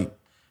 man. Like,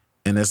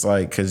 and it's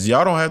like, because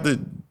y'all don't have to,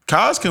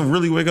 Kaz can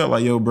really wake up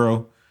like, yo,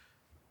 bro,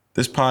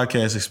 this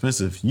podcast is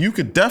expensive. You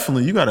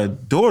got a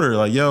daughter,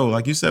 like, yo,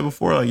 like you said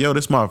before, like, yo,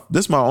 this my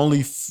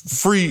only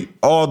free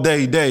all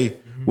day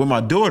with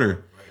my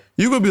daughter.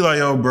 You could be like,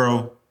 yo,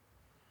 bro,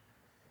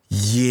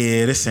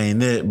 yeah, this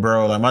ain't it,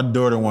 bro. Like, my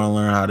daughter want to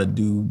learn how to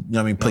do, you know what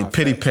I mean, play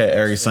pity pat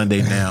every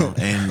Sunday now.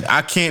 And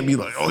I can't be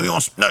like, oh, you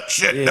don't nut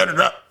shit,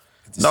 da-da-da.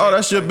 No,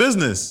 that's your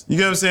business. You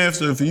get what I'm saying?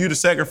 So for you to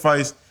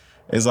sacrifice,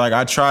 it's like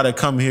I try to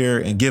come here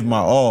and give my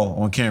all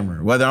on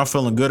camera, whether I'm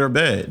feeling good or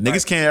bad.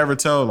 Niggas can't ever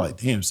tell, like,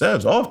 damn,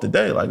 Seb's off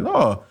today. Like,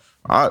 no.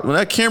 When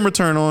that camera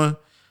turn on,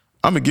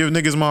 I'm going to give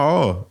niggas my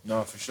all.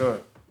 No, for sure.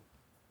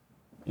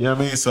 You know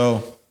what I mean?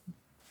 So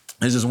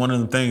it's just one of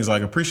the things,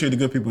 like, appreciate the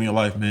good people in your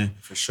life, man.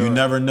 For sure. You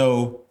never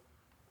know,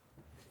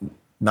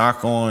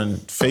 knock on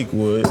fake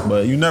wood,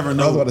 but you never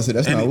know. I was about to say,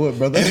 that's not wood,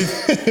 brother.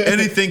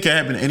 Anything can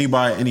happen to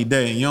anybody any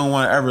day. And you don't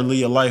want to ever live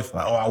your life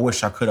like, oh, I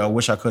wish I could have,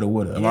 would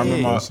have. I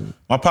remember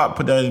my pop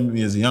put that in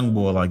me as a young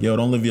boy, like, yo,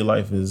 don't live your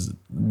life as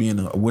being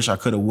a wish I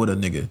could have, would have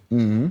nigga.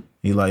 Mm-hmm.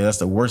 He like, that's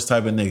the worst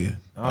type of nigga.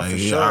 Oh, like, for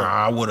sure.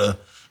 I would have,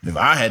 if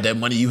I had that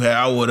money you had,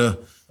 I would have.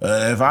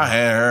 If I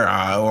had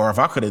her, or if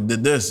I could have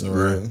did this,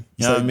 or you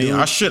know what I mean? Dude,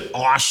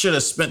 I should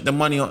have spent the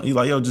money on. You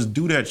like, yo, just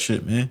do that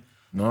shit, man.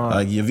 No.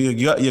 Like, if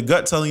your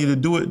gut telling you to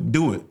do it,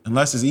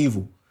 unless it's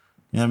evil.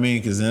 You know what I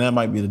mean? Because then that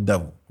might be the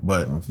devil.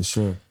 But for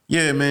sure.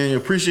 Yeah, man,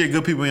 appreciate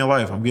good people in your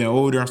life. I'm getting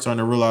older. I'm starting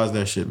to realize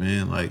that shit,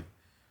 man. Like,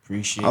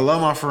 I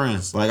love my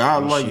friends. Like, I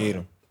appreciate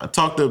them. I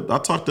talked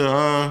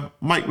to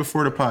Mike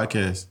before the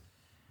podcast.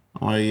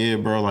 I'm like, yeah,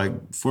 bro.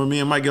 Like, for me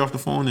and Mike get off the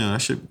phone now.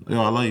 That shit,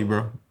 yo, I love you,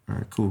 bro. All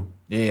right, cool.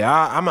 Yeah,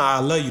 I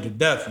love you to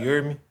death. You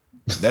heard me?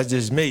 That's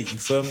just me. You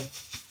feel me?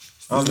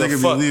 This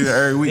nigga be leaving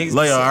every week.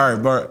 Like, all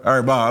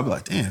right, Bob. I be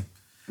like, damn.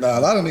 Nah,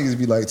 a lot of niggas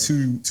be like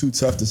too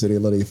tough to say they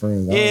love their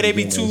friends. Yeah, they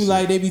be too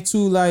like.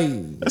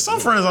 There's some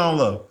friends I don't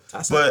love,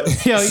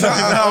 but yo, I'm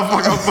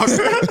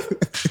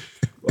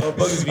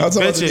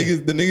talking about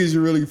the niggas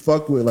you really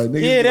fuck with, like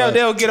niggas. Yeah,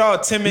 they'll get all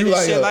timid and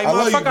shit. Like,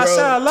 motherfucker, I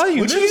said I love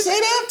you. Would you say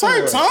that?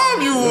 Type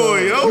time you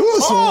would, yo. You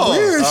was some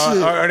weird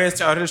shit. Or they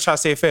just try to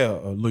say it fair. I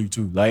love you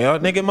too. Like,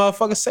 nigga,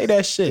 motherfucker, say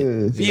that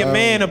shit. Be a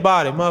man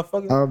about it,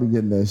 motherfucker. I don't be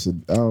getting that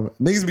shit.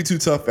 Niggas be too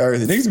tough for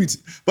everything.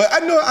 But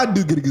I know I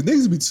do get it because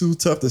niggas be too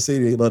tough to say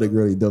they love the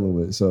girl they dealing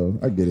with. So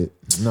I get it.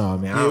 No,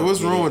 man. Yeah,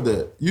 what's wrong with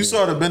that? You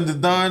saw the Bend the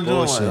Don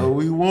joint. Like, oh,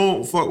 we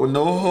won't fuck with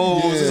no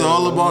hoes. Yeah, it's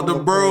all about the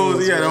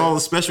bros. He had all the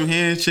special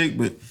handshake,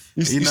 but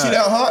you see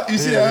that heart? You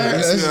see that heart?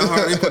 You see that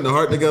heart? They putting the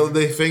heart together,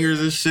 their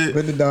fingers and shit.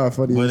 Bend the Don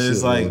funny. But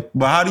it's shit, like, man.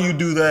 but how do you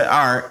do that?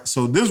 All right,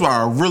 so this is what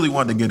I really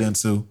want to get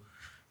into.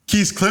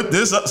 Keith's clip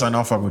this up. Sorry, no,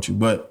 I'm fucking with you.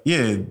 But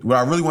yeah, what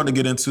I really want to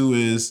get into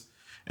is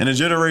in a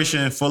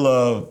generation full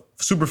of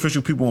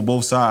superficial people on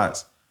both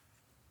sides,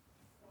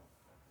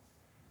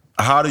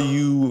 how do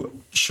you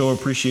show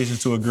appreciation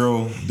to a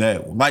girl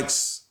that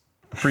likes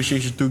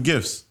appreciation through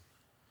gifts?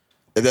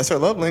 If that's her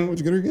love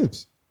language, get her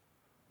gifts.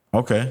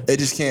 Okay. It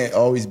just can't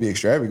always be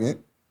extravagant.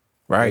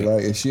 Right.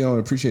 Like, if she don't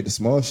appreciate the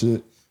small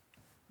shit,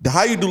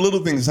 how you do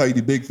little things is how you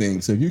do big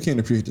things. So if you can't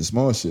appreciate the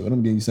small shit, what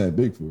I'm getting you saying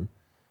big for?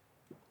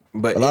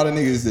 But a lot of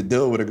niggas that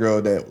deal with a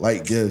girl that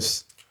like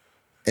gifts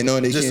and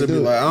knowing they just can't to be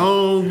do like, it. I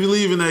don't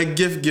believe in that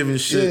gift giving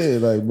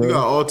shit. Yeah, like, bro, you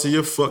gotta alter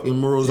your fucking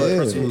morals. Yeah.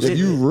 Like, if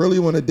you really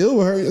want to deal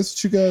with her, that's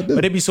what you gotta do.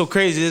 But it be so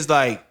crazy. It's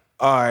like,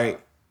 all right,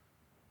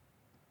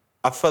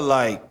 I feel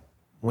like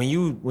when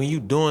you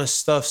doing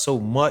stuff so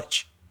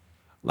much,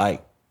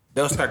 like,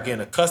 they'll start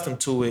getting accustomed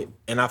to it,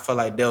 and I feel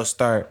like they'll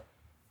stop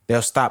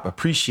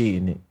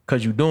appreciating it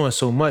because you're doing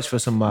so much for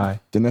somebody.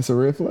 Then that's a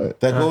red flag.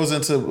 That goes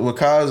into what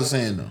Kaz was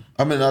saying though.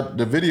 I mean,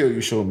 the video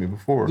you showed me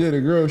before. Yeah,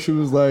 the girl, she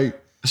was like,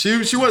 she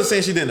wasn't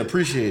saying she didn't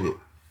appreciate it,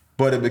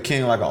 but it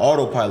became like an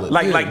autopilot.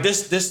 Like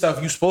this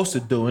stuff you supposed to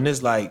do, and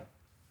it's like,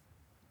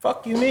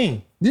 Fuck you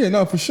mean? Yeah,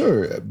 no, for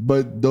sure.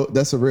 But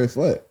that's a red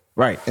flag.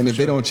 Right. And if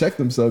they don't check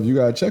themselves, you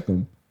gotta check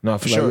them. No,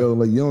 for like, sure. Yo,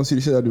 like you don't see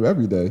the shit I do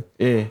every day.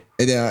 Yeah.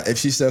 And then if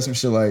she says some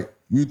shit like,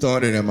 you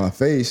throwing it in my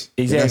face,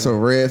 Exactly. that's a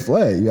red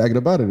flag. You gotta get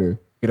up out of there.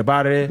 Get up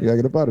out of there. You gotta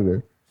get up out of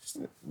there.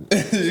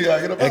 You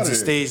gotta get up out of Exit there.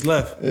 stage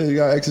left. Yeah, you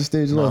got exit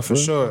stage No, left. for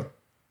bro. sure.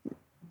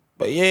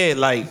 But yeah,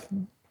 like,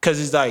 cause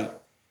it's like,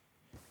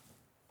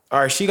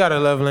 all right, she got a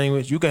love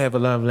language. You can have a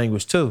love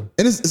language too.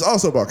 And it's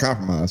also about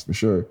compromise for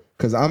sure.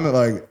 Cause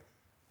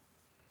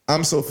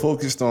I'm so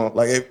focused on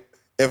like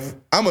if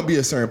I'm gonna be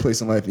a certain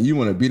place in life and you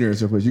want to be there in a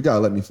certain place, you gotta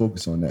let me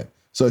focus on that.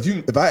 So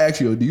if I ask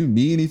you, do you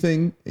need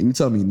anything, and you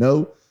tell me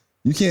no,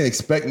 you can't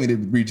expect me to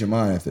read your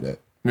mind after that.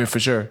 Yeah, for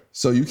sure.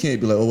 So you can't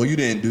be like, oh, well, you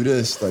didn't do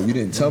this. Like you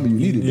didn't tell me you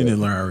needed You that.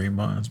 didn't learn how to read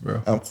minds,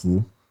 bro. I'm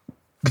cool.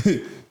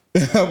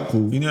 I'm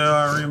cool. You know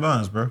how to read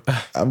minds, bro.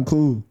 I'm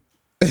cool.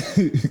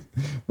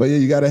 But yeah,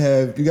 you gotta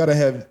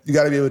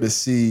be able to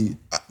see.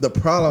 The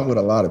problem with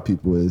a lot of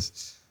people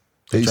is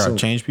They try to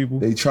change people?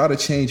 They try to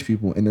change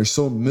people, and they're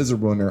so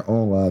miserable in their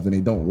own lives, and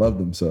they don't love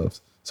themselves.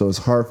 So it's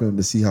hard for them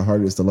to see how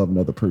hard it is to love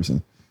another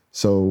person.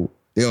 So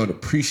they don't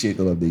appreciate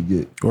the love they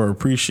get, Or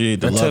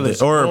appreciate the Until love it's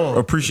they, or gone.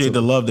 appreciate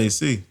the love they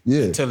see.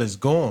 yeah. Until it's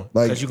gone.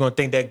 Like- Because you're going to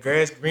think that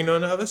grass green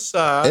on the other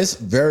side. It's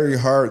very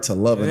hard to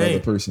love another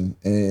ain't. person,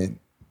 and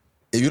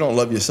if you don't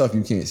love yourself,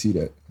 you can't see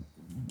that.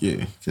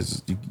 Yeah,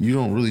 because you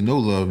don't really know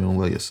love. You don't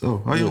love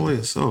yourself. How you don't love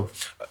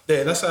yourself?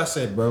 Yeah, that's what I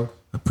said, bro.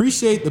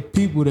 Appreciate the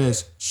people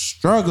that's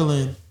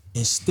struggling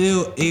and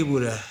still able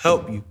to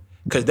help you.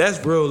 Because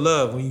that's real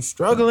love. When you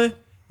struggling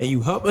and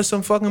you helping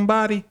some fucking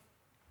body,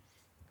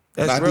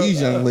 that's Not real these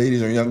young love.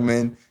 ladies or young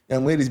men.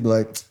 Young ladies be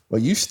like,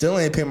 well, you still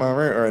ain't pay my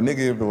rent. Or a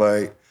nigga be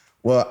like,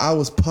 well, I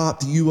was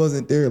popped, you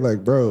wasn't there.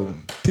 Like, bro,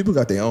 people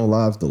got their own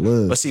lives to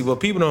live. But see, what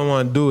people don't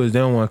want to do is they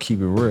don't want to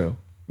keep it real.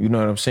 You know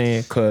what I'm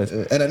saying? Because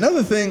And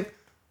another thing,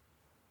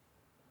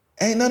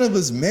 ain't none of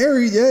us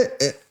married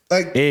yet.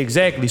 Like,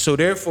 exactly. So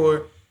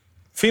therefore,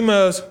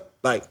 females,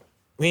 like,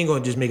 we ain't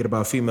gonna just make it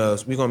about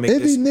females. We're gonna make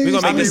Maybe this. niggas- We're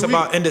gonna make I this mean,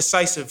 about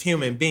indecisive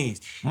human beings.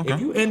 If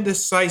you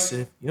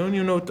indecisive, you don't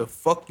even know what the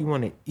fuck you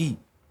want to eat.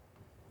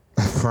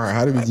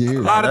 how did we get here?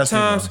 A lot of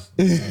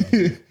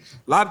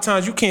That's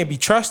times you can't be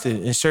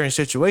trusted in certain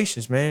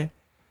situations, man.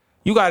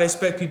 You gotta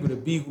expect people to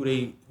be who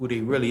they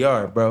really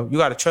are, bro. You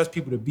gotta trust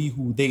people to be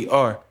who they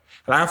are.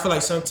 And I feel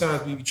like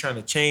sometimes we be trying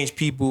to change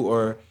people,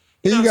 or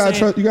Yeah, you know what I'm gotta saying?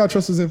 trust. You gotta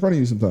trust us in front of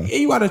you sometimes. Yeah,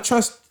 you gotta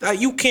trust. Like,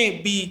 you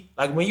can't be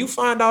like, when you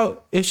find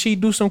out if she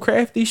do some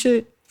crafty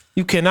shit,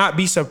 you cannot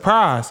be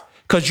surprised,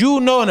 cause you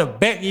know in the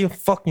back of your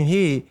fucking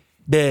head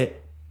that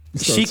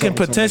she can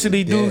talking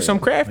potentially somebody do dead. some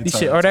crafty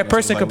shit, or that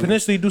person can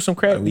potentially do some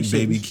crafty We shit.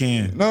 baby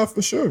can. No,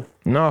 for sure.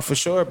 No, for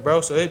sure,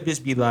 bro. So it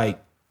just be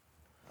like,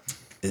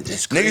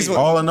 it's crazy. Niggas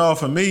All in all,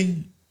 for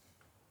me,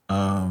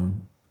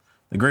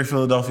 the great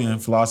Philadelphian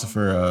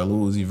philosopher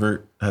Louis E.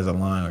 Vert has a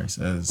line where he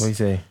says, What you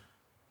say?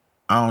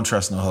 I don't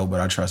trust no hoe, but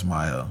I trust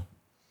my hoe.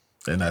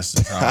 And that's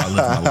just how I live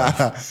my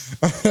life.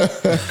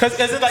 Cause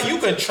it's like you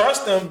can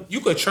trust them. You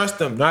could trust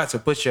them not to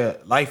put your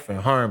life in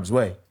harm's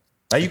way.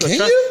 Like you can Can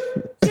trust.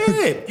 you?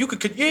 Yeah, you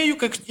could. Yeah, you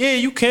could. Yeah,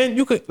 you can.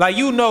 You could. Like,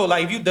 you know,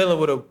 like if you dealing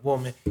with a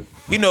woman,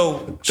 you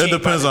know. she It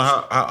ain't depends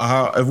about on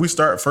how if we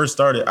first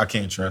started, I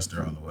can't trust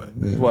her all the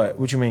way. to- What?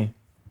 What you mean?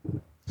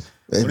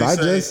 If do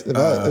you say?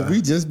 if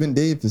we just been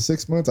dating for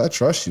 6 months, I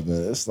trust you,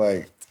 man. It's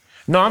like,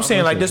 No, I'm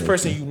saying like this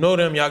person, you know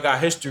them, y'all got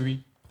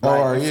history. Like,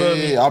 Oh, you feel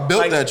yeah, me? yeah. I built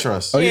Like, that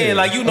trust. Yeah, yeah.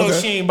 like you know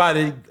Okay. she ain't about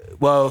to.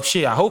 Well,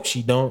 shit. I hope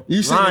she don't.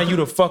 you saying Line if you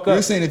the fuck up.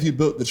 You're saying if you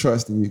built the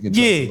trust, then you can trust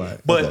Yeah,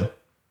 somebody. but Okay.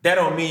 that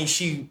don't mean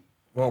she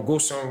won't go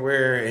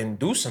somewhere and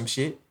do some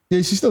shit. Yeah,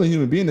 she's still a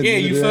human being. at the Yeah,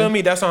 end of you the feel day.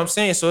 me? That's what I'm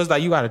saying. So it's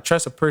like you gotta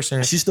trust a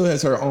person. She still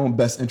has her own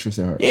best interest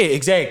in her. Yeah,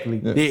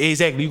 exactly. Yeah,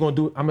 exactly. I'm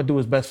gonna do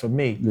what's best for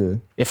me. Yeah.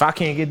 If I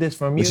can't get this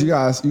from you, But you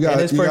guys, and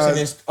this you person guys-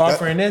 is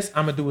offering this,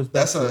 I'm gonna do what's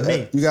best That's for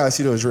me. you gotta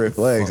see those red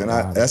flags, and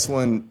that's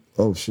when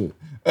shit,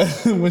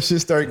 when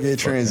shit start getting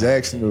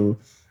transactional,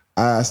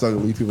 I start to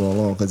leave people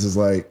alone because it's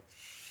like,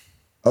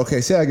 okay,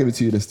 say I give it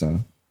to you this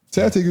time,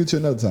 say I take it to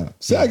you another time,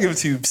 say I give it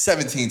to you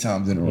 17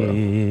 times in a row.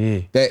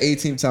 Yeah. That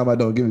 18th time I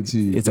don't give it to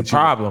you, It's a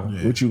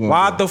problem. What you gonna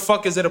Why do? the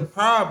fuck is it a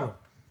problem?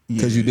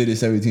 Because you did it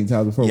 17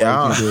 times before. Yeah,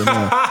 Why you can't do it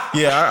now?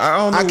 Yeah, I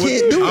don't know. I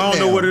can't do it I don't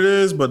know now. what it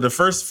is, but the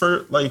first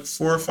like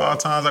 4 or 5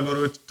 times I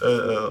go to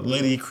a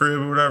lady crib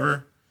or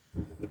whatever,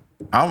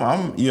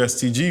 I'm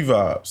ESTG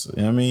vibes.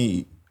 You know what I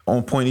mean,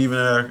 on point. Even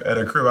at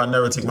a crib, I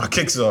never take my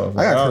kicks off.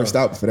 I got Like, cursed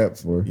out for that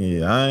before.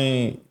 Yeah, I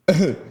ain't.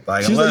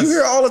 Like, She's like, you hear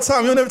it all the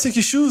time. You don't never take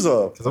your shoes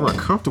off. I'm not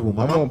comfortable, I'm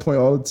mama. on point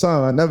all the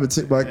time. I never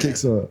take my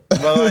kicks off.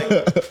 But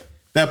like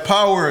that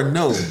power or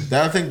no,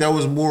 I think that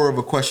was more of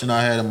a question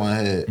I had in my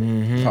head.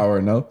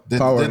 Power no. Did,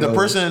 Power did the no.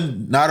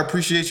 person not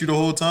appreciate you the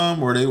whole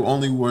time, or they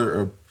only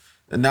were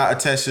not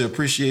attached to the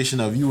appreciation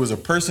of you as a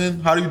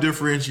person? How do you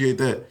differentiate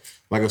that?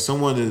 Like if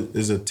someone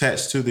is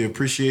attached to the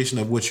appreciation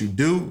of what you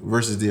do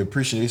versus the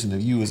appreciation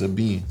of you as a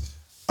being.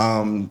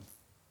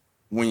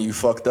 When you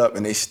fucked up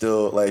and they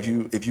still like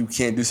if you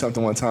can't do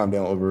something one time, they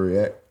don't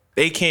overreact.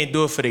 They can't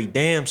do it for their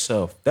damn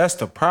self. That's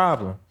the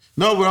problem.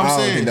 No, but I'm I don't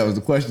saying think that was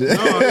the question. No,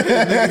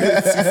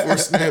 nigga, C4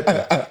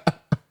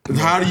 snap.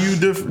 How do you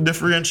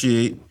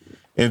differentiate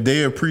if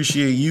they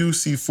appreciate you,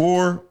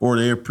 C4, or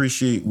they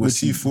appreciate what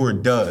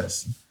C4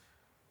 does?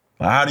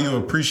 Like, how do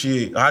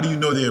you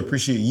know they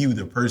appreciate you,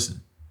 the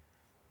person?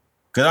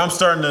 Because I'm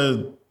starting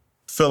to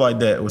feel like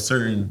that with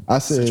certain I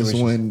said it's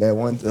situations. when that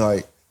one,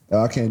 like,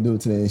 I can't do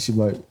it today. And she be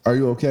like, are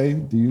you okay?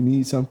 Do you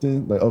need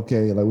something? Like,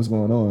 okay, like, what's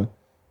going on?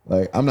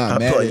 Like, I'm not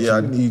mad at you.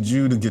 I need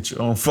you to get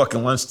your own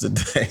fucking lunch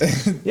today.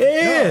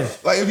 Yeah.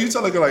 Like, if you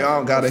tell a girl, like, I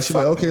don't got it, she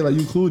like, okay, like,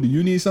 you cool? Do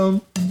you need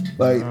something?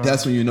 Like,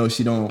 that's when you know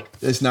she don't,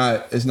 it's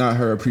not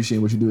her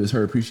appreciating what you do, it's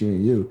her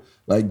appreciating you.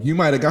 Like, you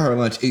might have got her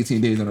lunch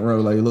 18 days in a row.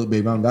 Like, look,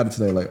 babe, I don't got it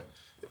today. Like,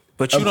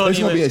 But you don't it's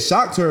gonna be a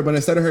shock to her, but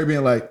instead of her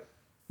being like,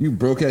 you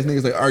broke ass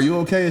niggas, like, are you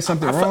okay? Is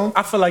something wrong?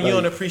 I feel like you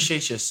don't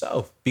appreciate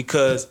yourself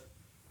because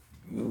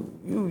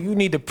you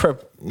need to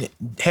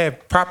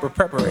have proper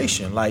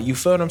preparation. Like, you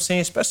feel what I'm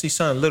saying? Especially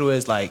something little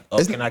as like,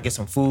 oh, can I get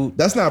some food?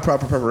 That's not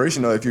proper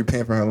preparation though if you're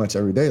paying for her lunch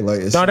every day.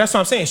 Like, it's, No, that's what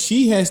I'm saying.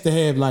 She has to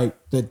have like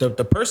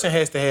the person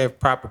has to have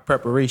proper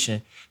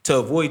preparation to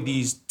avoid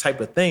these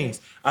type of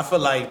things. I feel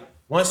like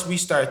once we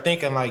start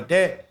thinking like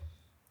that,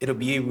 it'll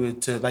be able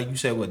to, like you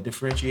said, what,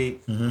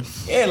 differentiate?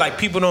 Mm-hmm. Yeah, like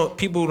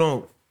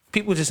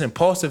people just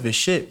impulsive as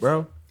shit,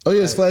 bro. oh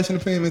yeah, it's flashing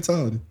the pain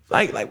mentality.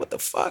 Like what the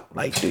fuck?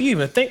 Like, do you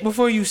even think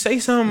before you say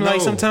something?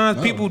 Like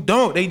sometimes people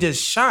don't. They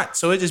just shot.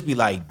 So it just be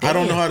like, damn. I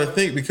don't know how to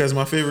think because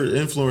my favorite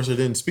influencer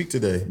didn't speak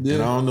today. Yeah.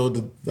 And I don't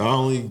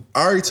know I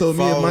Ari told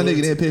me if my follow nigga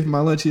it. didn't pay for my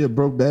lunch, he a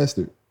broke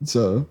bastard.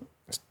 So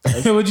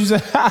What'd you say?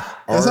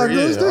 that's how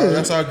girls do.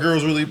 That's how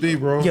girls really be,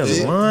 bro. Yeah,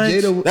 lunch?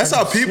 Jada, That's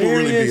how people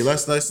really be.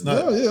 serious? Let's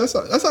not. yeah, that's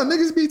how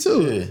niggas be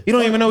too. Yeah. You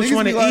don't even know what you Niggas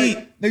want be to like,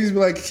 eat. Niggas be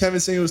like, Kevin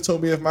Samuels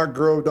told me if my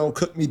girl don't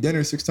cook me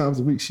dinner 6 times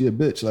a week, she a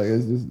bitch. Like,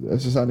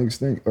 that's just how niggas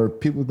think or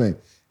people think.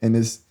 And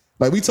it's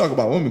like, we talk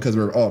about women because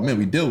we're all men.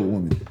 We deal with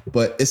women.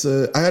 But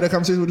I had a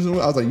conversation with this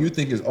woman. I was like, you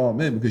think it's all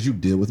men because you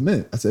deal with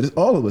men. I said, it's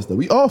all of us though.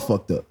 We all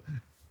fucked up.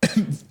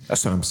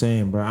 That's what I'm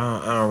saying, bro.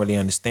 I don't really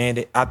understand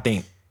it. I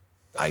think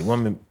like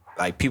women,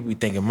 like people be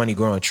thinking money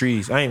growing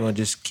trees. I ain't gonna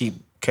just keep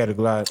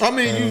categorizing. I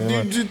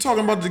mean, you're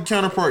talking about the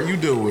counterpart you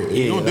deal with.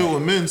 You don't deal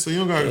with men, so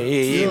you don't got.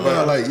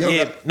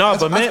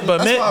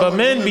 But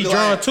men be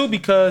drawn too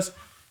because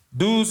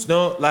dudes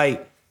don't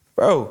like,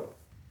 bro.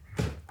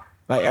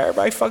 Like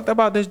everybody fucked up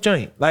about this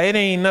joint. Like it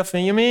ain't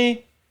nothing. You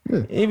mean?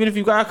 Yeah. Even if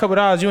you got a couple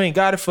dollars, you ain't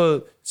got it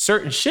for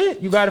certain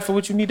shit. You got it for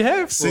what you need to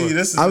have. For. See,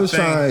 this is I the was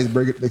thing. trying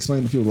to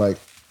explain to people like,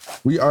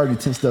 we already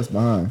 10 steps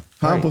behind.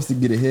 How I'm supposed to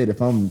get ahead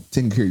if I'm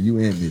taking care of you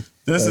and me?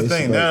 This is the Like,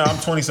 thing. it's Now like-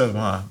 I'm 20 steps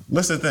behind.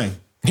 Listen to the thing.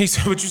 He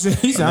said what you said.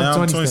 He said Now I'm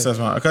I'm 20 20 steps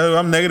behind. Okay,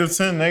 I'm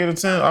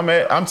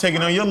 -10. I'm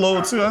taking on your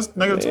load too. That's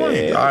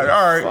 -20. Yeah, all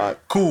right.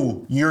 fuck.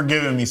 Cool. You're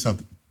giving me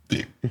something.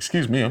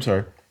 Excuse me. I'm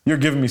sorry. You're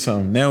giving me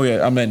something. Now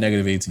I'm at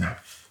 -18.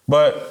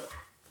 But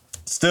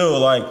still,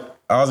 like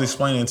I was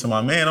explaining to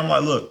my man, I'm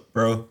like, look,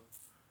 bro,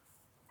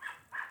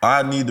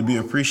 I need to be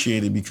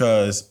appreciated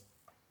because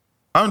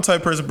I'm the type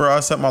of person, bro.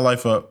 I set my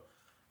life up.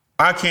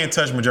 I can't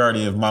touch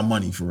majority of my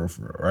money for real,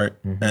 right?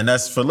 Mm-hmm. And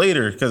that's for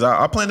later because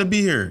I plan to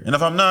be here. And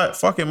if I'm not,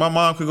 fuck it, my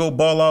mom could go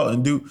ball out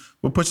and do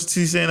what Pusha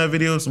T say in that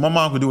video. So my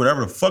mom could do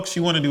whatever the fuck she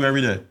want to do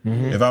every day.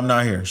 Mm-hmm. If I'm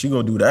not here, she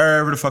go do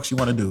whatever the fuck she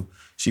want to do.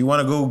 She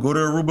want to go to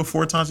Aruba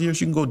 4 times a year.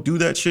 She can go do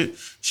that shit.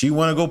 She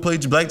want to go play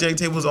blackjack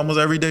tables almost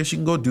every day. She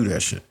can go do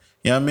that shit.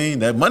 You know what I mean?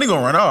 That money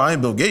gonna run out. I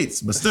ain't Bill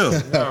Gates, but still.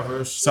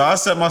 So I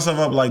set myself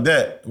up like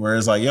that, where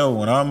it's like, yo,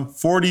 when I'm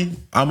 40,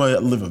 I'm gonna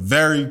live a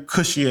very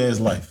cushy ass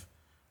life.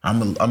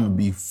 I'm gonna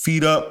be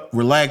feet up,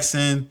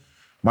 relaxing.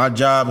 My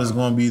job is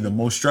gonna be the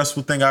most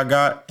stressful thing I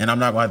got, and I'm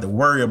not gonna have to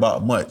worry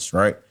about much,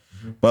 right?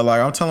 Mm-hmm. But like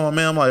I'm telling my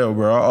man, I'm like, yo,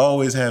 bro, I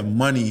always have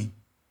money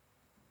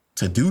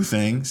to do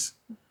things.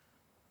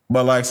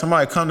 But like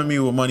somebody come to me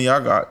with money I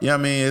got, you know what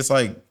I mean? It's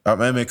like,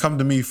 I mean, come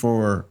to me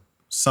for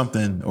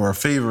something or a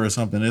favor or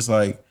something. It's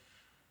like,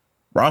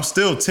 bro, I'm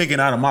still taking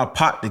out of my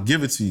pot to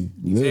give it to you.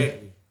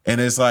 Exactly. And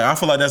it's like, I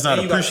feel like that's not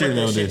appreciated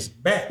on this.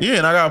 Yeah,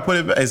 and I gotta put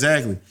it back.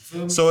 Exactly.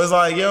 So it's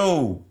like,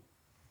 yo,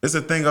 it's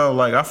a thing of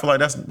like, I feel like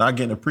that's not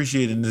getting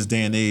appreciated in this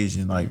day and age.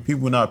 And like,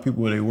 people not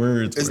people with their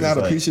words. It's not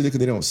appreciated because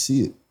they don't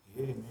see it.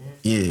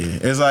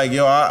 Yeah. It's like,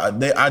 yo,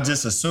 I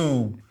just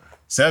assume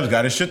Seb's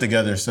got his shit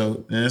together.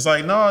 So, and it's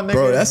like, no, nigga.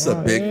 Bro, that's a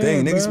big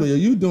thing. Niggas be like, yo,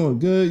 you doing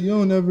good. You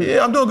don't ever.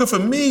 Yeah, I'm doing good for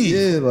me.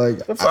 Yeah, like,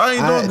 I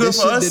ain't doing good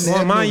for us.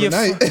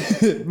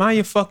 Mind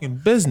your fucking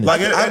business. Like,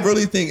 I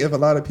really think if a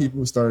lot of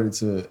people started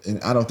to,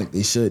 and I don't think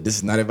they should, this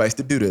is not advice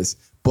to do this,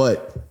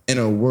 but in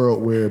a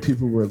world where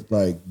people were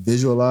like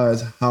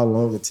visualize how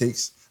long it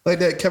takes, like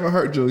that Kevin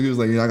Hart joke, he was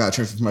like, I got to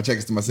transfer my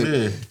checks to my city.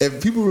 Yeah.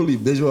 If people really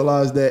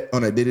visualize that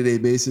on a day-to-day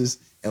basis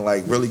and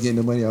like really getting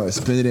the money out and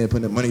spending it and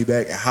putting the money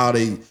back and how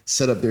they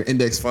set up their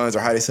index funds or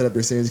how they set up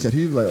their savings account,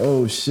 people be like,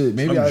 oh shit,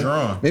 maybe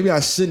I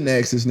shouldn't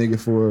ask this nigga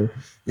for,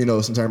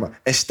 some type of money.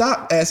 And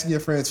stop asking your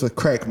friends for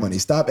crack money.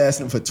 Stop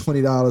asking them for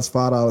 $20,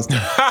 $5.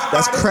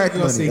 That's crack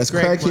money. That's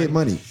crackhead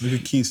money. Look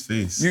at Keith's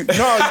face. Bro,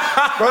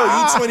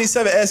 you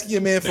 27 asking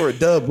your man for a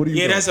dub. What are you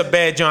doing? That's a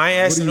bad joint. I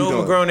ain't asking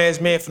no grown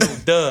ass man for no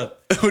dub.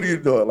 What are you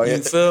doing? Like, You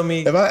feel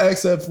me? If I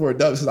ask up for a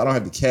dub, since I don't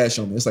have the cash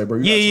on me, it's like, bro,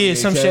 you got Yeah, 28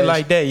 some cash, shit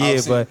like that.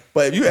 Yeah,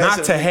 but if you ask not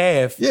them, to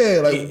have.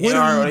 Yeah, like, what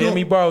are you Let doing?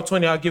 me borrow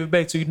 20. I'll give it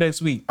back to you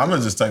next week. I'm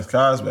gonna just text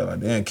Cos back like,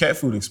 damn, cat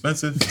food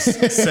expensive.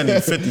 Send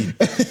him 50.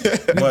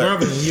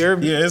 But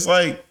yeah, it's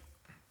like,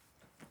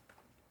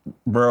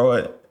 bro,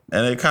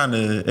 and it kind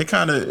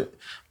of,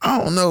 I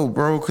don't know,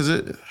 bro, because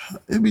it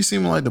be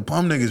seeming like the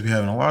bum niggas be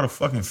having a lot of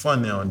fucking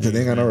fun nowadays. They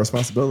ain't got no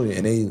responsibility,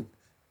 and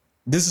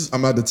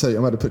I'm about to tell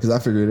you, because I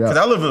figured it out.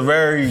 Because I live a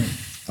very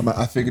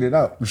I figured it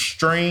out.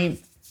 restrained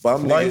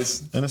Bum life,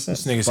 niggas, in a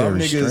sense. This nigga Bum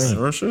said niggas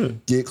restrained. Real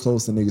shit. get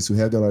close to niggas who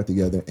have their life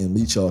together and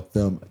leech off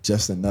them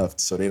just enough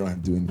so they don't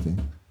have to do anything.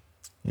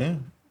 Yeah.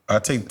 I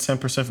take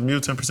 10% from you,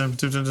 10% from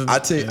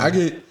 2.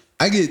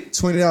 I get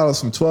 $20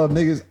 from 12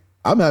 niggas.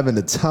 I'm having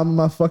the time of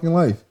my fucking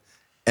life,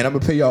 and I'm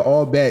gonna pay y'all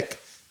all back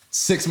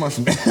 6 months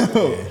from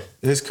now.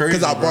 It's crazy.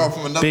 Because I bro. borrowed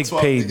from another Big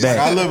 12 paid niggas. back.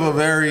 I live a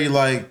very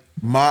like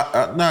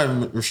not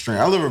even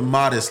restrained. I live a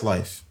modest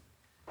life.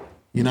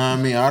 You know what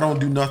I mean? I don't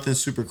do nothing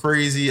super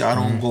crazy. I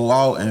don't go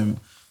out and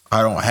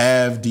I don't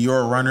have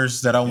Dior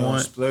runners that I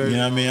want. splurge. You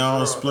know what I mean? I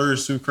don't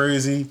splurge too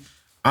crazy.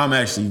 I'm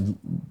actually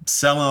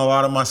selling a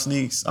lot of my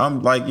sneaks.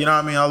 I'm like, you know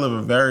what I mean? I live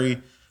a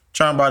very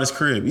trying to buy this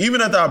crib.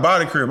 Even after I buy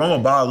the crib, I'm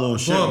gonna buy a little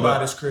shit. Going but- by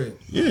this crib.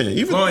 Yeah,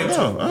 even Going to.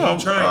 I'm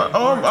trying.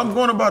 I'm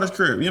going to buy this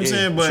crib. You know what I'm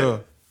saying? But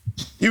sure.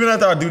 even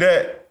after I do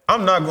that,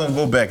 I'm not gonna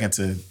go back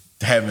into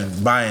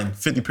buying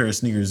 50 pair of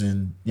sneakers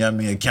in, you know what I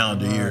mean, a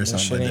calendar year or That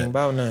something shit like ain't that.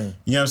 about nothing.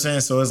 You know what I'm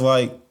saying? So it's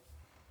like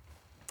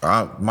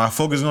my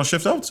focus is gonna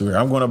shift up to it.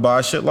 I'm gonna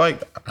buy shit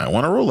like I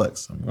want a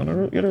Rolex. I'm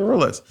gonna get a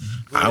Rolex.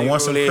 I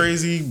want some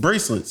crazy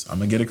bracelets. I'm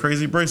gonna get a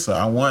crazy bracelet.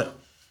 I want,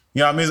 you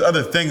know what I mean? There's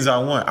other things I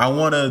want. I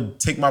want to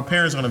take my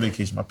parents on a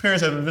vacation. My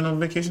parents haven't been on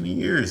vacation in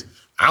years.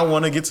 I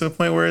want to get to the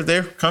point where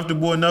they're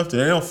comfortable enough that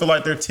they don't feel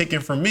like they're taking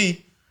from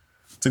me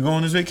to go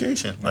on this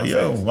vacation. Like,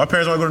 yo, my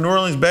parents want to go to New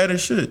Orleans bad as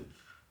shit.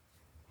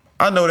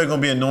 I know they're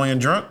gonna be annoying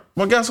drunk.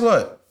 Well, guess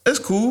what? It's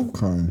cool.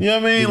 You know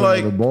what I mean?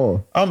 Like,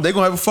 they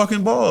gonna have a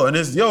fucking ball. And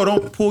it's, yo,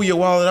 don't pull your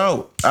wallet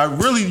out. I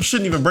really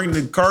shouldn't even bring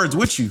the cards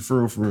with you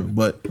for real.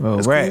 But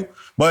it's right. cool.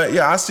 But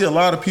yeah, I see a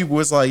lot of people.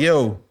 It's like,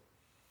 yo,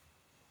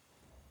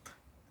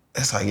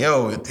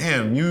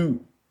 damn,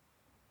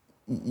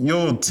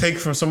 you'll take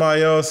from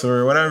somebody else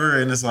or whatever,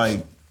 and it's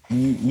like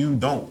you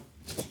don't.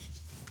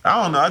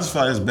 I don't know. I just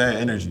feel like it's bad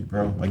energy,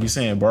 bro. Like you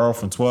saying, borrow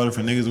from 12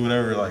 different niggas or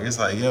whatever. Like, it's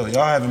like, yo,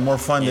 y'all having more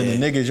fun than the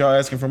niggas y'all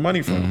asking for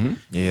money from.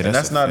 Yeah, and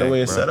that's not the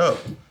way it's set up.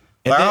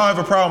 Like, I don't have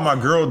a problem with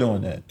my girl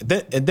doing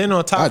that. And then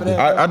on top of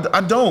that,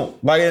 I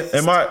don't. Like,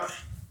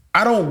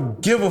 I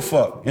don't give a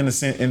fuck in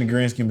the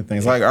grand scheme of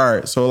things. Like, all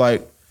right, so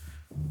like,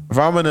 if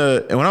I'm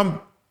gonna, and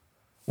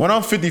when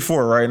I'm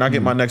 54, right, and I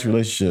get my next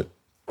relationship,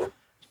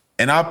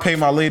 and I pay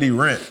my lady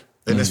rent,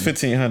 and it's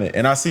 $1,500,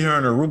 and I see her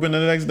in a Reuben the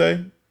next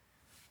day,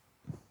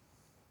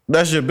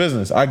 that's your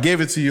business. I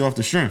gave it to you off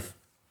the strength.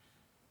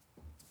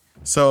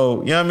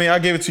 So, you know what I mean? I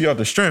gave it to you off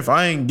the strength.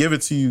 I ain't give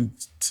it to you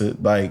to,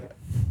 like,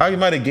 I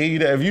might have gave you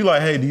that. If you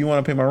like, hey, do you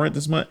want to pay my rent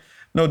this month?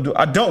 No,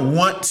 I don't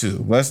want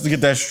to. Let's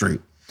get that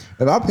straight.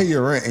 If I pay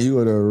your rent and you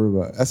go to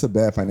Aruba, that's a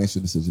bad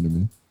financial decision to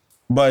me.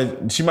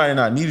 But she might have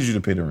not needed you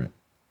to pay the rent.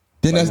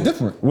 Then that's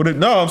different.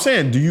 No, I'm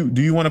saying, do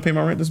you want to pay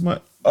my rent this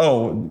month?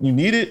 Oh, you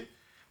need it?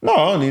 No,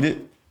 I don't need it.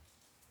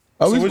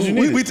 Oh, So we what you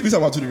need? talking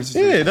about two different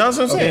situations. Yeah, that's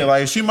what I'm saying.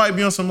 Like, she might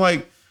be on some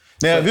like,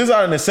 now if this is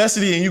out of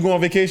necessity and you go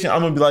on vacation,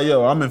 I'm gonna be like,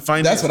 yo, I'm in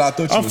finance. That's what I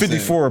thought you I'm were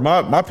 54.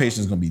 My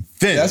patience gonna be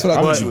thin. That's what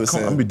I thought you were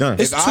saying. I'm gonna be done.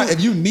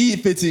 If you need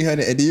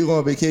 $1,500 and then you go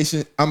on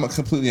vacation, I'm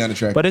completely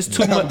unattractive. but it's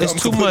too much. It's I'm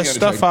too completely much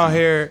stuff unattracted out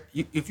to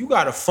you. here. If you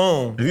got a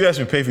phone, If you ask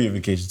me to pay for your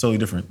vacation, totally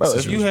different. bro, if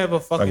you situation. have a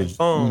fucking Like,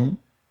 phone,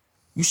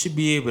 you should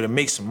be able to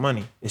make some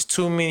money. There's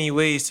too many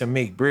ways to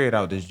make bread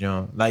out this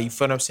joint. Like, you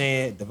feel what I'm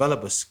saying?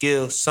 Develop a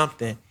skill,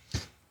 something.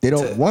 They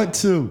don't want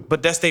to.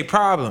 But that's their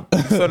problem.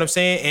 You feel what I'm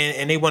saying?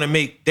 And they want to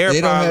make their They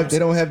problems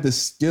don't have the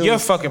skills. your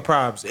fucking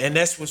problems. And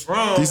that's what's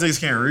wrong These niggas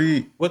can't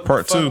read. with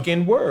Part the two.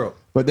 fucking world.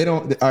 But they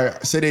don't. All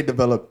right, say they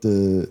develop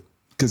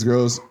because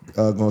girls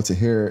going to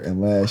hair and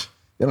lash,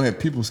 they don't have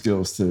people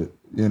skills to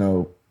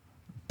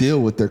deal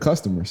with their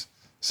customers.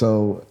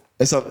 So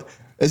it's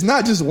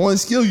not just one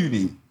skill you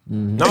need.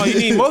 No, you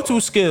need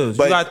multiple skills.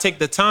 You But gotta take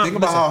the time. Think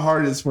about Listen, how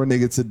hard it is for a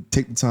nigga to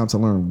take the time to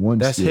learn one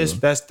that's skill.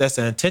 that's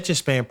an attention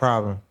span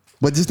problem.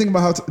 But just think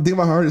about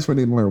how hard it is for a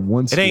nigga to learn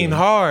one It skill. ain't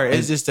hard.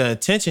 It's just the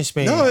attention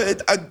span. No,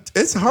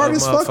 it's hard Like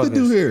as fuck to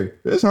do motherfuckers. here.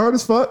 It's hard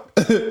as fuck.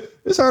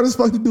 It's hard as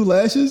fuck to do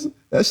lashes.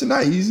 That shit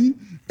not easy.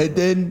 And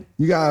then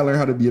you gotta learn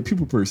how to be a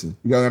people person.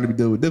 You gotta learn how to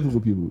deal with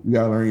difficult people. You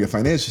gotta learn your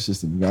financial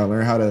system. You gotta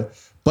learn how to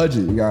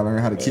budget. You gotta learn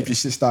how to keep your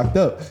shit stocked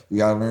up. You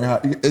gotta learn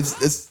how.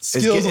 It's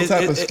skills on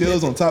top of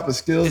skills on top of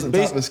skills on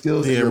top of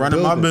skills. Yeah,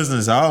 running my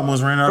business, I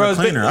almost ran out Bro, of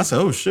cleaner. I said,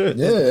 oh shit.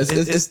 Yeah,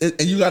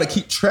 and you gotta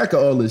keep track of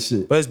all this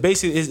shit. But it's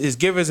basically it's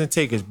givers and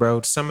takers, bro.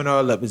 To sum it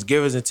all up, it's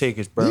givers and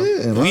takers, bro.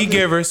 Yeah, and we like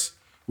givers,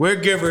 we're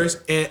givers,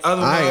 and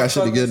other I ain't got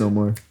shit to motherfuckers- get no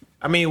more.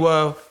 I mean,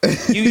 well,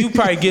 you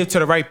probably give to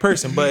the right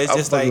person, but it's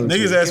just like fucking with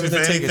Niggas ask me givers for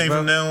and takers, anything bro.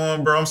 from now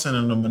on, bro. I'm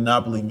sending them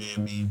Monopoly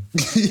man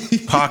meme.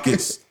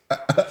 Pockets.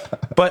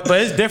 But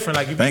it's different.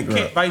 Like if you Bankrupt.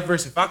 can't, vice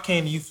versa. If I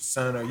came to you for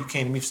something or you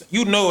came to me for something,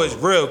 you know it's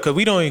real because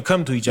we don't even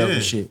come to each other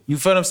for shit. You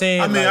feel what I'm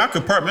saying? I mean, like, I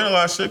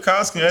compartmentalize shit.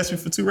 Kyle can ask me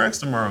for 2 racks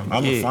tomorrow.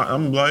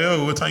 I'm like,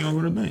 yo, what time you gonna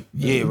go to the bank?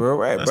 yeah, bro,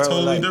 right, That's bro.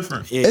 totally like,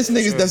 different. Yeah, It's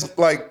niggas sure. that's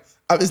like,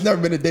 it's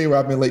never been a day where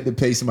I've been late to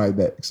pay somebody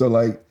back. So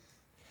like,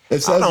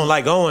 if I don't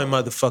like owing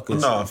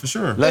motherfuckers. No, for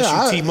sure.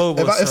 Unless you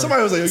T-Mobile. If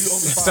somebody was like, yo, you owe me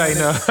Say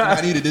no. $500,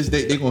 I needed this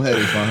date, they gonna have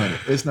it 500.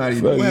 It's not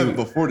even. We have it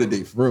before the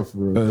date, for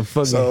real.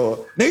 fuck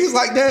So niggas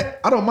like that,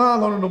 I don't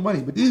mind loaning no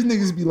money, but these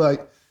niggas be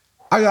like,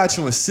 I got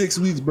you in 6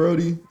 weeks,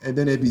 Brody, and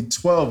then it'd be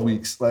 12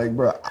 weeks. Like,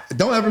 bro,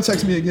 don't ever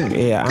text me again.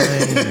 Yeah, I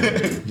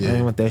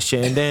ain't with that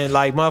shit. And then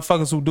like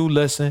motherfuckers who do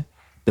listen,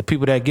 the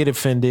people that get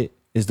offended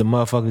is the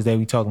motherfuckers that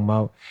we talking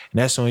about, and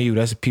that's on you.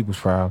 That's the people's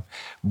problem.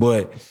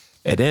 But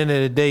at the end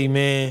of the day,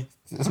 man.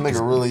 This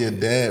nigga really a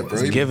dad,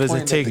 bro. Give us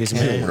and take us,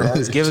 man.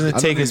 Give us and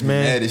take us,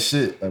 man. Mad as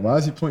shit. Like, why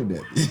is he pointing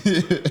at me?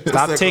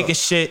 Stop taking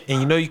shit, and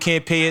you know you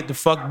can't pay it the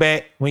fuck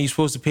back when you're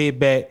supposed to pay it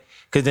back,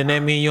 because then that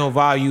means you don't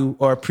value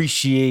or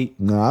appreciate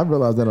No, I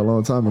realized that a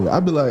long time ago. I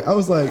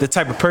was like, the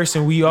type of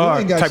person we you are,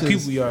 ain't got type your-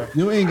 people we are.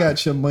 You ain't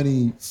got your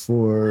money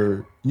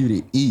for you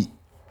to eat.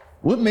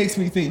 What makes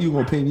me think you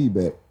gonna pay me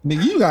back?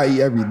 Nigga, you gotta eat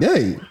every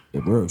day.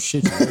 Yeah, bro,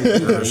 shit,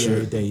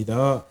 every day,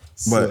 dog.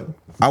 But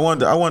I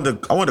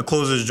wanted to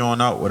close this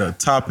joint out with a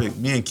topic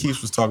me and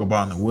Keith was talking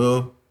about in the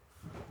will.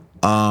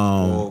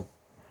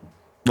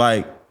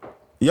 Like,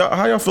 y'all,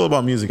 how y'all feel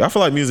about music? I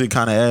feel like music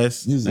kind of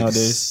ass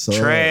nowadays. So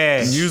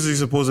Trash. Music's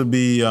supposed to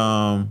be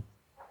a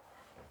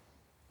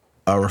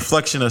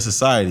reflection of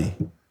society,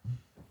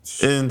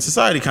 and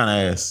society kind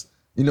of ass.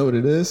 You know what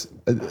it is?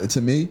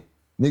 To me,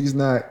 niggas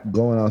not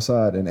going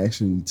outside and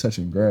actually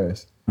touching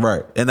grass.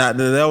 Right. And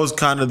that was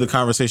kind of the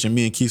conversation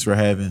me and Keith were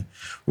having,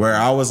 where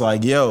I was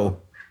like, yo,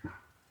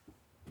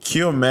 can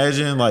you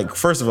imagine, like,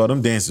 first of all,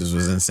 them dances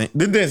was insane.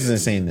 Them dances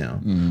insane now.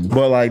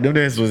 But like them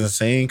dances was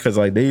insane because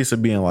like they used to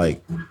be in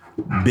like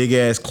big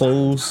ass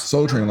clothes.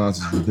 Soul Train lines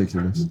is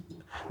ridiculous.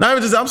 Not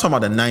even just, I'm talking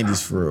about the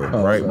 90s for real,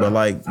 right? sorry. But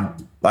like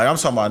I'm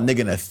talking about a nigga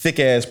in a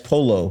thick ass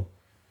polo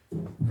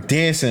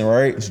dancing,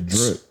 right?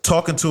 drip.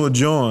 Talking to a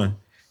John.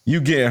 You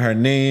get her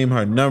name,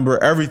 her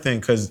number, everything,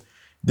 because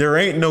there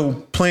ain't no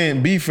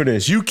plan B for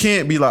this. You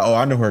can't be like, oh,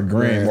 I know her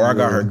grant or I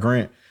got her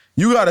grant.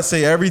 You got to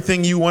say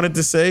everything you wanted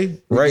to say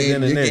right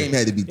then and Your there. game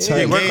had to be Yeah,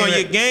 tight. work on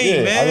your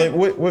game, man. I like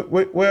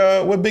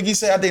what Biggie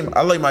said. I think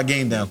I lay my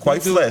game down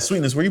quite flat.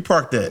 Sweetness, where you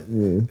parked that? You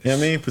know what I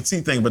mean?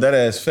 Petite thing, but that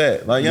ass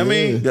fat. Like, you know what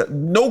I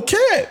mean? No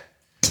cap.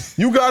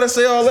 You got to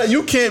say all that.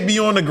 You can't be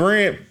on the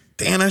gram.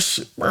 Damn, that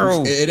shit,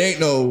 bro. It ain't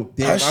no.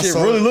 Damn, That shit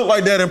really look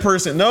like that in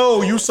person.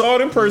 No, you saw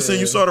it in person.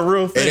 You saw the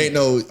real thing. It ain't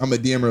no. I'm a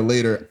DM her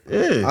later.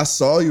 Yeah. I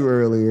saw you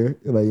earlier.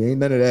 Like, ain't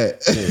none of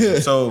that.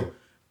 So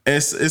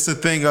it's a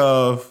thing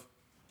of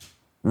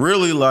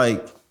really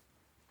like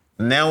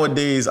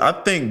nowadays, I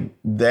think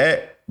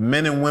that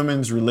men and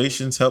women's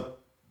relations help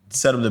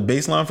set up the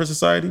baseline for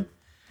society.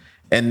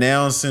 And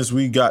now since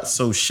we got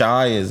so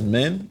shy as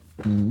men,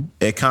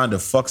 it kind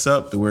of fucks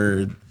up to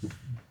where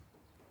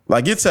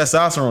like your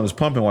testosterone is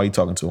pumping while you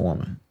talking to a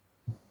woman.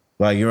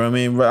 Like, you know what I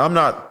mean? But I'm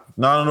not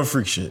on no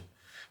freak shit.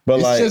 But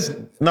It's like, just-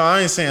 no,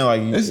 I ain't saying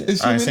like, It's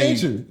I ain't human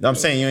saying nature. I'm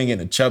saying you ain't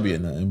getting a chubby or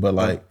nothing. But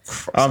like,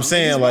 I'm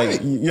saying He's like,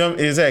 right. you know,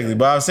 exactly.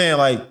 But I'm saying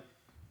like,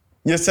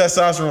 your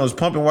testosterone is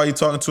pumping while you're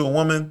talking to a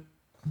woman,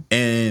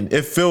 and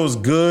it feels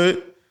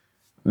good.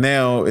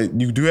 Now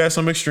you do have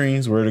some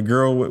extremes where the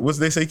girl, what's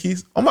they say,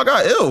 Keith? Oh my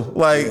God, ill.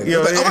 Like,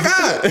 yo, Like, oh my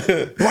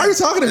God, why are you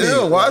talking to me?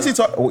 Ew, why is he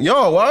talking?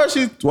 Yo, why is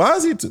he?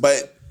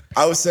 But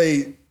I would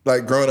say,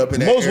 like, growing up in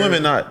that Most era,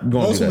 women not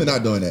going Most through women that.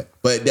 not doing that.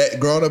 But that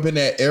growing up in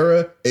that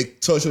era,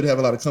 it taught you to have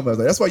a lot of comebacks.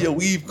 Like, that's why your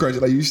weave crunch.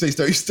 Like, you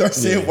start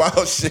saying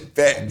wild shit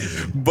back.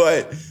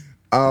 But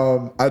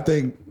I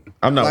think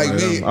I'm not like one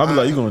of me. them. I'll be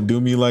like, you gonna do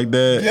me like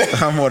that?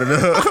 I'm one of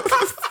them.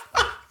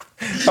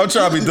 I'm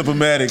trying to be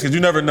diplomatic because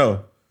you never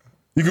know.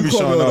 You could be call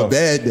showing me on a off.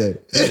 bad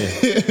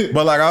day.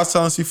 But like I was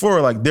telling C4,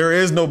 like there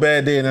is no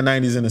bad day in the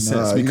 90s in a sense you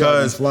gotta be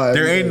because fly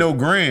there every ain't day. no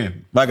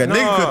gram. Like a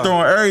nigga could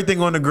throw everything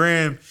on the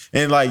gram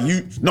and like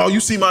you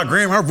see my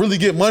gram, I really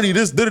get money.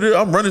 This,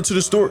 I'm running to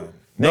the store.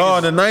 No,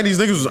 in the 90s,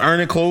 niggas was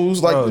earning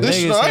clothes. Like, Bro, this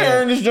shit, niggas I had-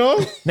 earned this job.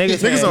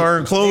 Niggas don't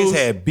earn clothes. Niggas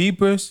had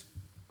beepers.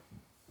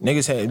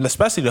 Niggas had,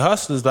 especially the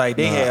hustlers, like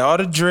they had all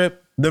the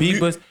drip, The mu-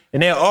 beepers,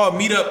 and they all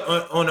meet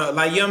up on a,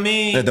 like, you know what I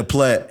mean? At the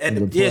Plat. At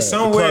the, The yeah, Plat.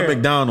 somewhere. Club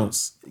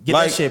McDonald's. Get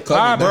like, that shit Club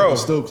poppin',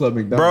 McDonald's, bro. still Club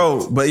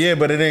McDonald's. Bro,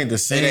 but it ain't the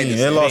same. ain't the It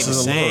same. lost It ain't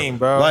its the allure. same,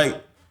 bro.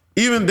 Like,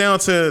 even down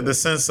to the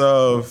sense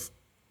of,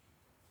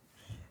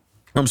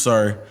 I'm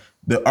sorry,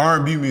 the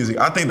R&B music.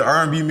 I think the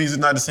R&B music is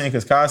not the same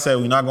because Kai said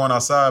we're not going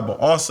outside, but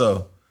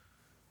also,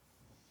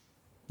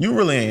 you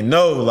really ain't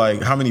know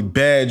like how many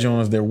bad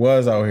joints there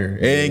was out here.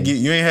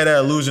 You ain't had that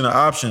illusion of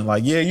option.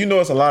 Like, yeah, you know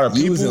it's a lot of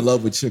people. You was in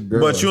love with your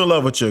girl. But you in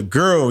love with your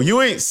girl.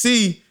 You ain't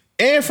see,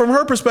 and from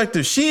her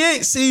perspective, she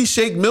ain't see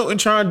Shake Milton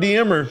trying to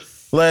DM her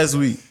last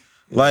week.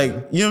 Like,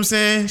 you know what I'm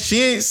saying?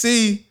 She ain't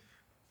see.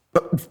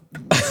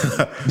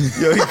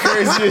 Yo, he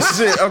crazy as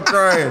shit. I'm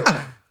crying.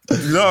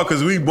 No,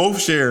 because we both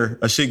share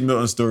a Shake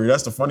Milton story.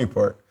 That's the funny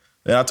part.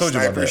 Yeah, I told you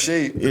about Sniper that.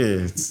 shape.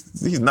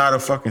 Yeah, he's not a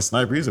fucking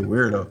sniper. He's a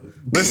weirdo.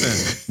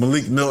 Listen,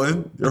 Malik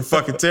Milton, you're a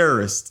fucking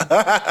terrorist.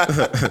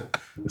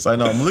 It's like,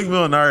 no, Malik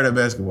Milton alright at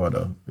basketball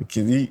though.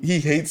 He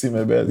hates him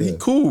at basketball. He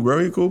cool, bro.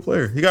 He a cool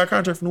player. He got a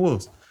contract from the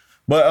Wolves.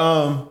 But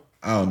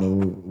I don't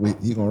know.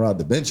 He gonna ride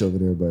the bench over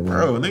there, but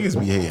bro, niggas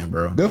be hating,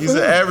 bro. Good for He's an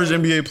him. average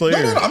NBA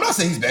player. No, I'm not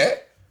saying he's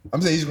bad.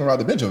 I'm saying he's gonna ride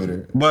the bench over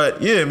there.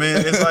 But yeah,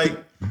 man, it's like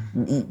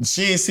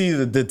she ain't see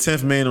the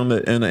 10th man in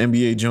the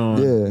NBA joint.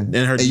 Yeah,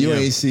 in her and you DM.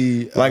 ain't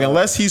see Like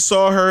unless he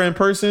saw her in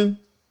person,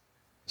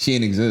 she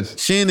ain't exist.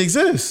 she ain't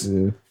exist.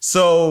 Yeah.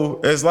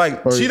 So it's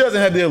like she doesn't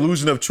have the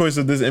illusion of choice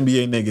of this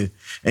NBA nigga,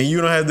 and you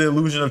don't have the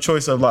illusion of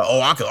choice of like, oh,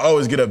 I could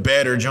always get a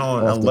better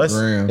joint Off the unless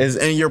gram. it's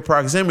in your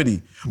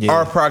proximity. Yeah.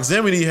 Our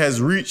proximity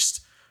has reached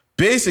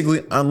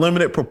basically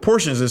unlimited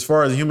proportions as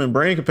far as human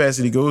brain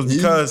capacity goes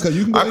because 'cause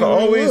you can go I can anywhere in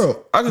the always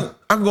world.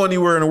 I can go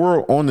anywhere in the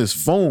world on this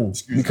phone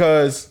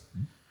because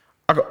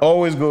I could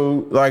always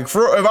go like if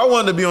I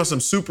wanted to be on some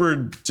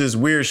super just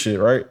weird shit,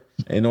 right?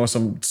 And on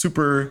some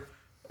super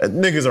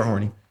niggas are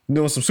horny.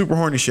 Doing some super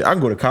horny shit. I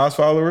can go to Kyle's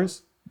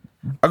followers.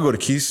 I go to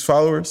Keith's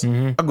followers.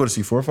 I go to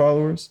C4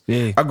 followers.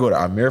 Yeah. I go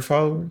to Amir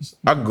followers.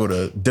 I can go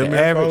to Demir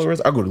average.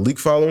 followers. I go to Leak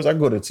followers. I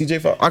go to TJ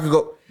followers. I could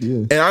go Yeah.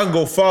 and I can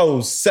go follow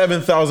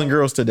 7,000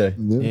 girls today.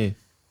 Yeah.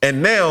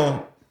 And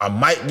now I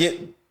might get,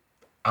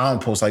 I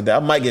don't post like that. I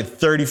might get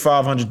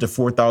 3,500 to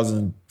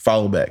 4,000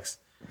 follow backs.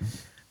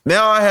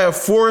 Now I have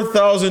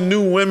 4,000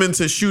 new women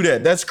to shoot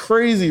at. That's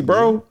crazy,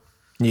 bro.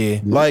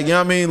 Yeah. Like, you know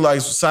what I mean? Like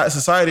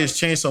society has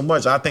changed so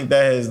much. I think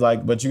that has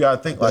like, but you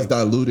gotta think That's like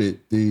diluted.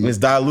 it's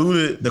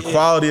diluted the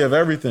quality of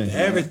everything.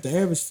 The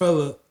average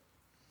fella,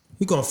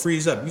 he gonna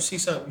freeze up. You see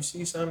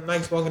something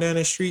nice walking down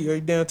the street or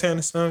downtown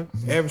or something,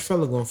 the average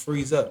fella gonna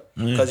freeze up.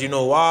 Cause you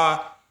know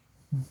why?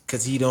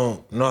 Cause he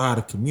don't know how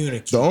to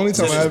communicate. The only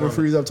time This I is ever one-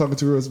 freeze up talking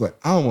to her is like,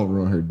 I don't want to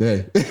ruin her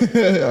day.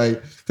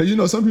 Like, cause you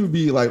know, some people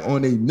be like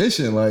on a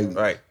mission. Like,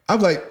 Right. I'm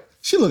like,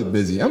 she look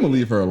busy. I'm gonna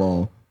leave her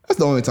alone. That's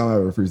the only time I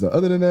ever freeze up.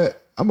 Other than that,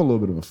 I'm a little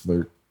bit of a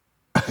flirt.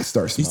 I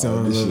start He's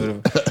smiling. telling and a little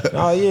shit. bit of,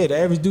 oh yeah, the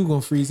average dude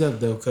gonna freeze up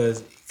though,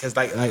 cause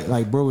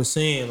like bro was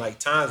saying, like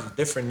times are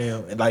different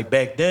now, and like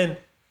back then,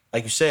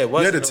 like you said, You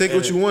had to take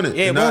what you wanted.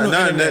 Yeah, not wasn't no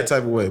in that internet.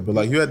 type of way, but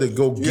like you had to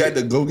go You had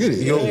to go get it.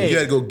 you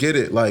had to go get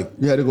it. Like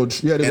You had to go.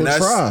 You had to and go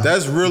try.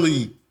 that's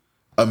really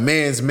a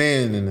man's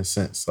man in a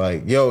sense.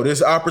 Like, yo,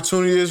 this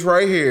opportunity is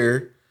right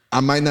here. I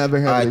might never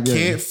have I it again.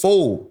 can't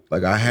fold.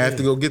 Like I have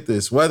to go get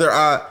this. Whether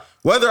I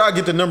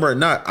get the number or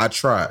not, I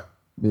tried.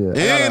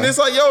 Yeah, And it's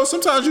like, yo,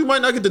 sometimes you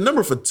might not get the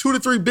number for 2 to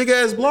 3 big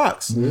ass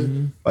blocks.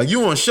 Like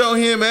you on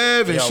Showham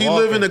Ave and Yeah, she walking.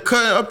 live in the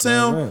cut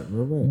uptown.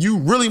 Right. You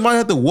really might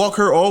have to walk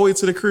her all the way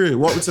to the crib. You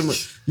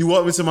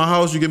walk me to my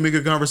house, you give me a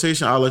good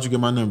conversation, I'll let you get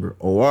my number.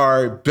 Oh,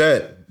 all right,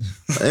 bet.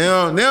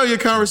 Now your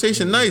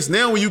conversation nice.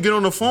 Now when you get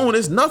on the phone,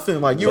 it's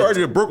nothing. Like you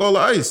already broke all the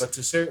ice. But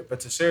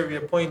to serve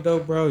your point though,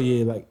 bro,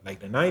 yeah, like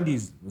the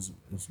 90s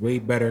was way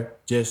better.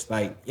 Just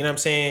like, you know what I'm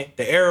saying?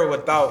 The era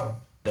without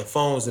the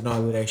phones and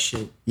all of that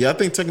shit. Yeah, I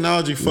think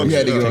technology fucks You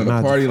had to you get up. on the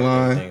Technology party fucked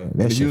line. everything up.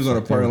 And That if you shit was on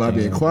the fucked party line being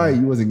everything up, quiet,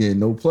 you wasn't getting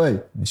no play.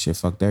 That shit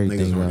fucked Niggas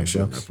everything running up,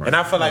 shit bro. in that party. And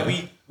I feel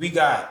like we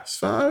got It's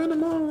 5 in the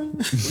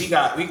morning. we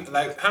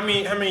like how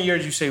many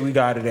years you say we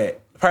got it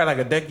at? Probably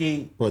like a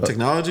decade. What,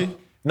 technology?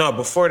 No,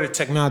 before the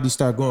technology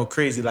started going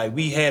crazy, like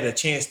we had a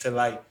chance to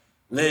like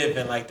live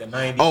in like the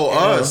 90s. Oh,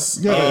 era us.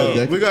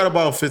 Yeah, We got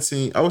about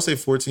 15, I would say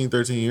 14,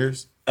 13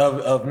 years.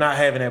 of not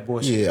having that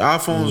bullshit. Yeah,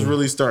 iPhones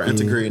really start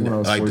integrating When I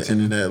was like the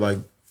 14. internet, like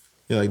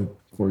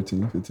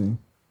 14, 15.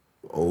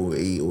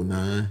 08,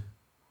 09.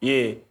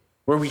 Yeah.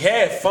 Where we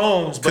had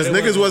phones, but Because it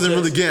niggas wasn't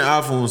just- really getting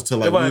iPhones till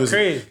like It wasn't we was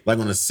crazy. like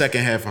on the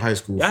second half of high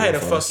school. I had a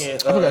for us. fucking. I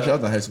forgot y'all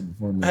was in high school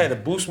before me. I had a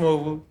Boost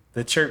Mobile,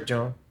 the Chirp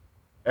John.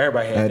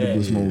 Everybody had, I had that. the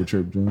Boost Mobile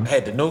trip, John. I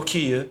had the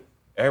Nokia.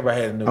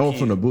 Everybody had a Nokia. I went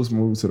from the Boost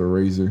Mobile to the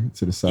Razor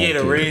to the Sidekick.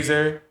 yeah, the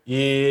Razor.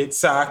 Yeah,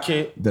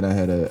 Socket. Then I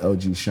had a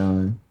LG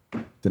Shine.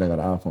 Then I got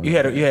an iPhone. You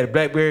had a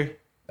BlackBerry.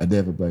 I did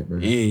have a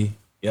BlackBerry. Yeah.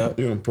 Yep.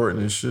 You're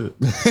important as shit.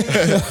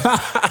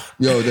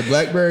 Yo, the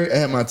BlackBerry, I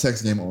had my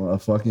text game on a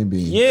fucking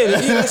beam. Yeah,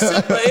 that's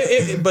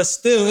it, but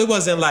still, it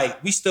wasn't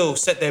like we still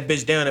set that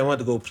bitch down and went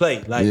to go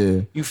play. Like,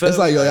 Yeah. you feel It's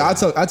like, me? yo, I'll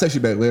text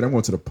you back later. I'm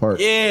going to the park.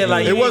 Yeah,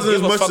 like It you wasn't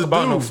as didn't give a much fuck to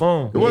about do. no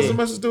phone. It wasn't Yeah.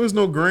 much to do. There's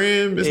no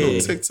gram. There's no Yeah.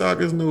 TikTok.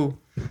 There's no.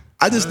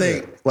 I just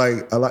think,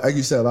 like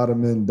you said, a lot of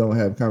men don't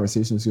have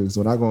conversation skills.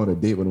 So when I go on a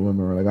date with a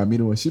woman or like I meet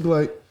her, she'd be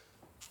like,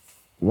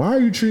 why are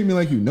you treating me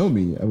like you know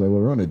me? I'm like, well,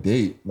 we're on a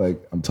date.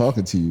 Like, I'm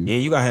talking to you. Yeah,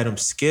 you gotta have them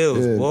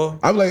skills, Yeah. boy.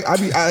 I'll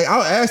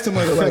ask them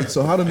like,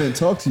 so how do men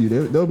talk to you?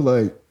 They'll be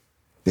like,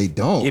 they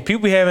don't. Yeah,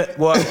 people haven't.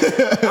 Well,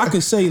 I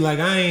could say like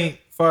I ain't,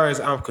 far as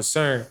I'm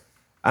concerned,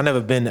 I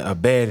never been a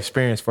bad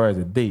experience as far as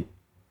a date.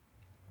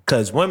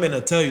 Cause women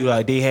will tell you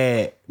like they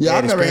had. Yeah,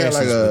 bad I've never had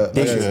like experiences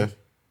with a. dicks.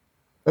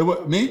 Hey,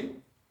 what, me?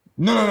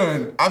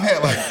 No. I've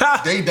had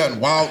like they done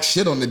wild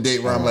shit on the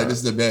date where I'm like, this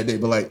is a bad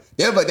date, but like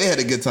they had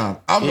a good time.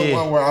 I'm the Yeah.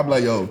 one where I'm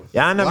like, yo,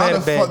 Yeah, I never why had a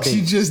the bad fuck date.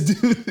 she just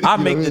do? I You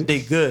know make what the mean?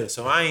 date good,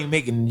 so I ain't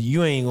making.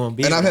 You ain't gonna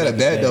be. And I've able had to a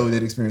make it bad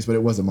date experience, but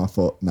it wasn't my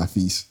fault, not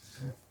feast.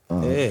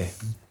 Yeah.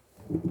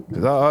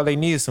 Cause all they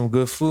need is some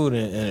good food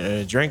and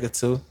a drink or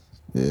two.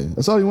 Yeah,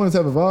 that's all you want is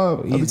to have a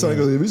vibe. I be telling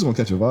you, if you just want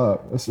to catch a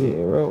vibe, that's it.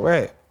 Yeah, real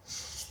right.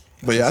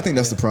 But yeah, I think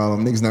that's the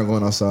problem. Niggas not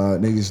going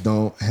outside. Niggas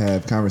don't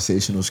have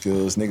conversational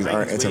skills. Niggas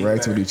aren't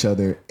interacting with each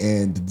other.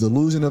 And the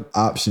delusion of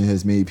option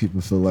has made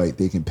people feel like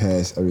they can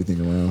pass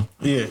everything around.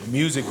 Yeah,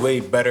 music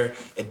way better.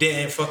 It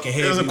didn't fucking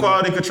hit. It was a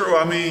quality control.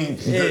 I mean,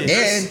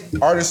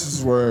 And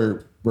artists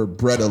were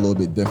bred a little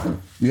bit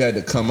different. You had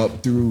to come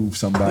up through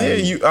somebody.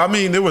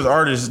 Yeah, there was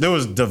artists, there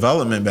was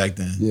development back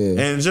then.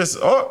 Yeah. And just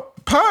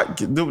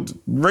the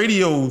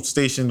radio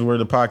stations were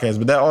the podcast,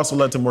 but that also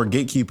led to more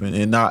gatekeeping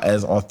and not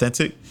as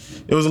authentic.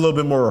 It was a little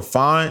bit more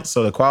refined,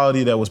 so the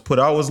quality that was put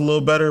out was a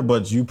little better,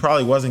 but you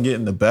probably wasn't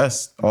getting the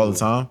best all the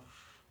time.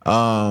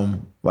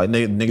 Like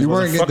niggas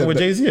wasn't fucking with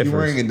Jay-Z at You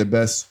weren't first. getting the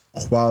best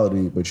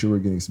quality, but you were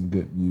getting some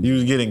good music. You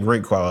was getting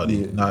great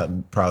quality,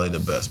 not probably the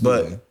best.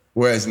 But Yeah.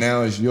 Whereas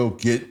now is you'll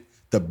get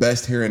the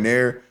best here and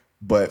there,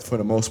 but for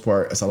the most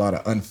part, it's a lot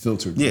of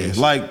unfiltered. yeah, bullshit.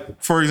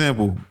 like for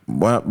example,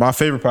 my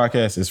favorite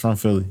podcast is from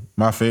Philly.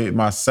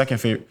 My second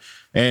favorite,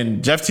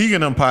 and Jeff Teague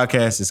and them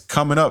podcast is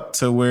coming up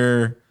to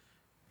where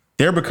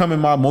they're becoming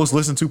my most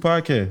listened to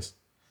podcast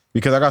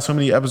because I got so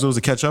many episodes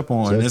to catch up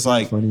on. And it's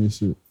like funny as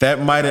shit. that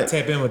might have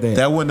Tap in with that.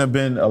 that wouldn't have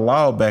been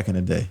allowed back in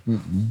the day.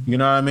 You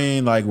know what I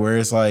mean? Like where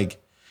it's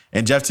like,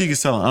 and Jeff Teague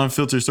is telling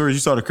unfiltered stories. You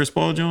saw the Chris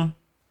Paul joint?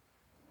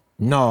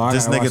 No, I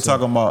This gotta nigga watch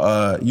talking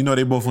about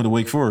they both went to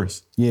Wake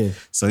Forest. Yeah.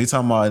 So he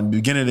talking about in the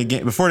beginning of the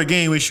game, before the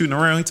game we shooting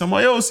around, he talking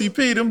about, yo,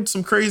 CP, them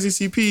some crazy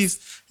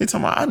CPs. He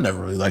talking about, I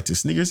never really liked the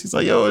sneakers. He's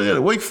like, yo, yeah,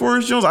 the Wake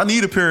Forest Jones, I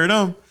need a pair of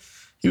them.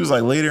 He was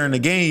like later in the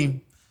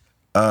game,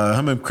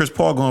 him and Chris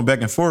Paul going back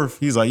and forth.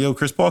 He's like, yo,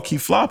 Chris Paul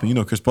keep flopping. You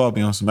know Chris Paul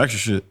be on some extra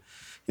shit.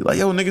 He's like,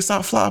 yo, nigga,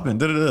 stop flopping.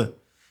 Da-da-da.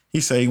 He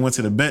said he went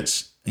to the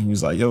bench and he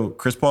was like, yo,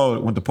 Chris Paul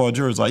went to Paul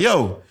George, like,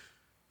 yo,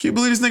 can you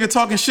believe this nigga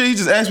talking shit? He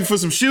just asked me for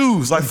some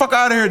shoes. Like, fuck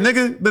out of here,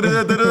 nigga.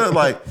 Da-da-da-da-da.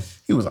 Like,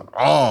 he was like,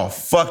 oh,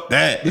 fuck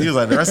that. He was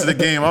like, the rest of the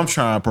game, I'm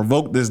trying to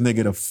provoke this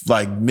nigga to,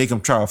 like, make him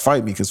try to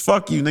fight me. Because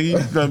fuck you,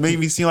 nigga. You made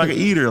me seem like an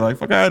eater. Like,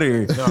 fuck out of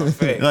here.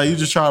 Like, you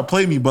just trying to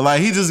play me. But,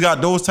 like, he just got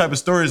those type of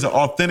stories, of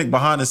authentic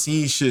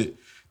behind-the-scenes shit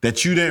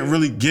that you didn't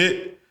really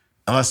get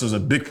unless it was a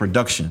big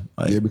production.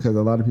 Like, Yeah, because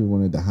a lot of people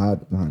wanted to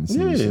hide behind the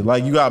scenes. yeah,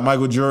 like, you got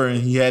Michael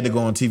Jordan. He had to go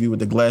on TV with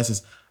the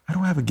glasses. I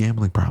don't have a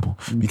gambling problem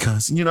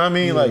because, you know what I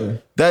mean? Like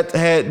that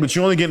but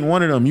you're only getting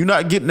one of them. You're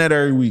not getting that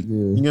every week. You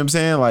know what I'm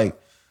saying? Like,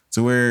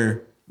 to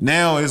where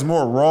now it's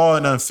more raw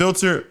and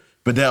unfiltered,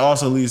 but that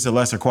also leads to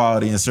lesser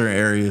quality in certain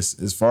areas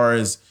as far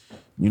as,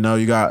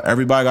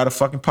 everybody got a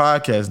fucking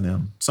podcast now.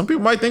 Some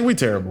people might think we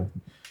terrible.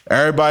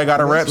 Everybody got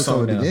a rap That's what's song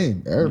over now. the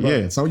game. Everybody.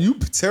 Yeah. So you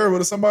terrible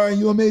to somebody,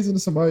 you amazing to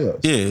somebody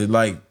else. Yeah,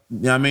 like, you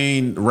know what I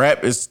mean?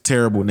 Rap is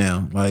terrible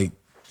now. Like,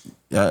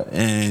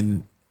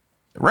 and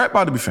rap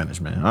about to be finished,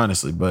 man,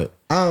 honestly, but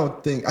I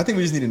think we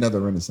just need another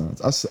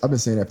renaissance. I've been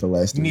saying that for the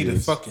last 2 You years. need a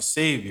fucking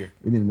savior.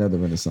 We need another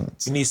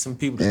renaissance. You need some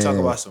people to talk And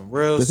about some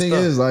real The stuff. thing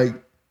is, like,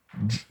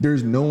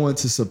 there's no one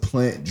to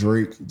supplant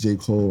Drake, J.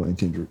 Cole, and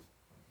Kendrick.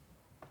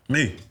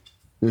 me.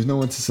 There's no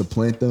one to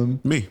supplant them.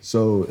 Me.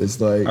 So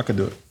it's like, I could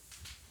do it.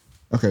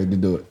 okay,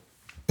 then do it.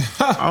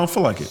 I don't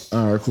feel like it.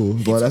 All right, cool.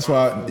 But that's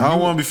why I don't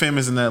want to be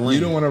famous in that lane.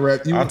 you don't want to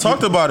rap. I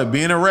talked about it,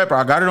 being a rapper.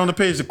 I got it on the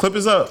page. The clip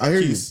is up. I hear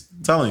you. Keys,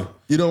 telling you.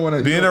 You don't want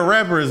to. Being a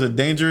rapper is a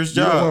dangerous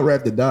You don't want job.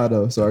 rap to die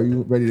though. So are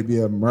you ready to be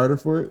a martyr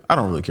for it? I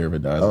don't really care if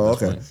it dies. Oh, at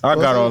this okay. point. I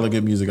got all the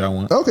good music I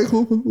want. Okay,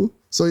 cool.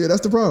 So yeah,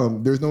 that's the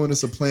problem. There's no one to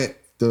supplant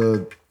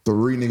the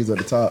three niggas at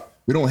the top.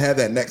 We don't have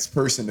that next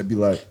person to be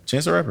like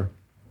Chance the Rapper.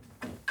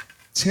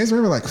 Chance the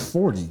Rapper like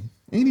 40,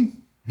 ain't he?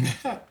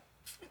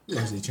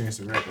 Chance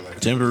the Rapper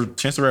like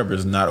Chance the Rapper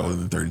is not older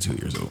than 32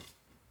 years old.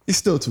 He's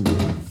still too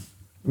old.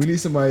 We need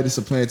somebody to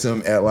supplant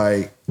him at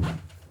like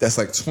that's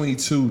like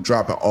 22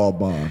 dropping all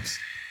bombs.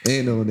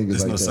 Ain't no niggas There's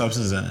like no that.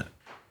 substance in it.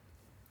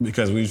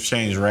 Because we've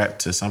changed rap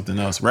to something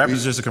else. Rap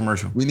is just a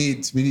commercial. We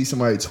need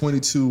somebody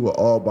 22 with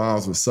all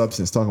bombs with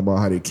substance talking about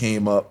how they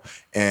came up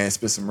and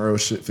spit some real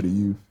shit for the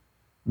youth.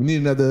 We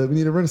need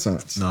a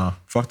renaissance. No,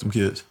 fuck them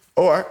kids.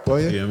 Oh, all right. Well,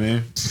 yeah. Yeah,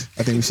 man.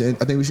 I think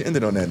we should end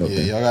it on that note. Yeah,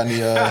 then.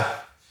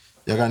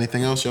 y'all got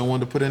anything else y'all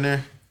wanted to put in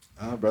there?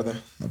 Brother.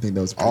 I think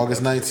that was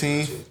August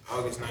 19th.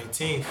 August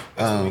 19th.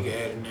 That's what we can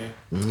add in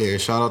there. Yeah,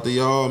 shout out to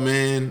y'all,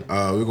 man.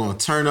 We're gonna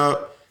turn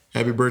up.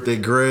 Happy birthday,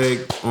 Greg.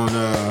 On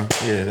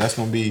that's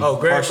gonna be. Oh,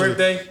 Greg's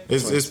birthday?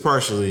 It's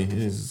partially.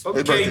 His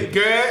Okay, birthday.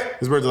 Greg.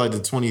 His birthday like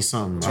the 20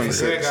 something.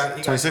 Greg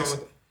got 26.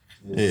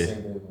 Yeah.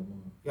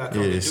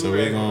 Yeah, So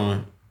we're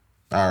going.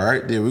 All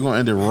right, yeah, we're gonna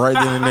end it right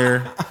then and there.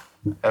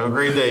 Have a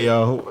great day,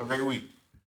 y'all. Have a great week.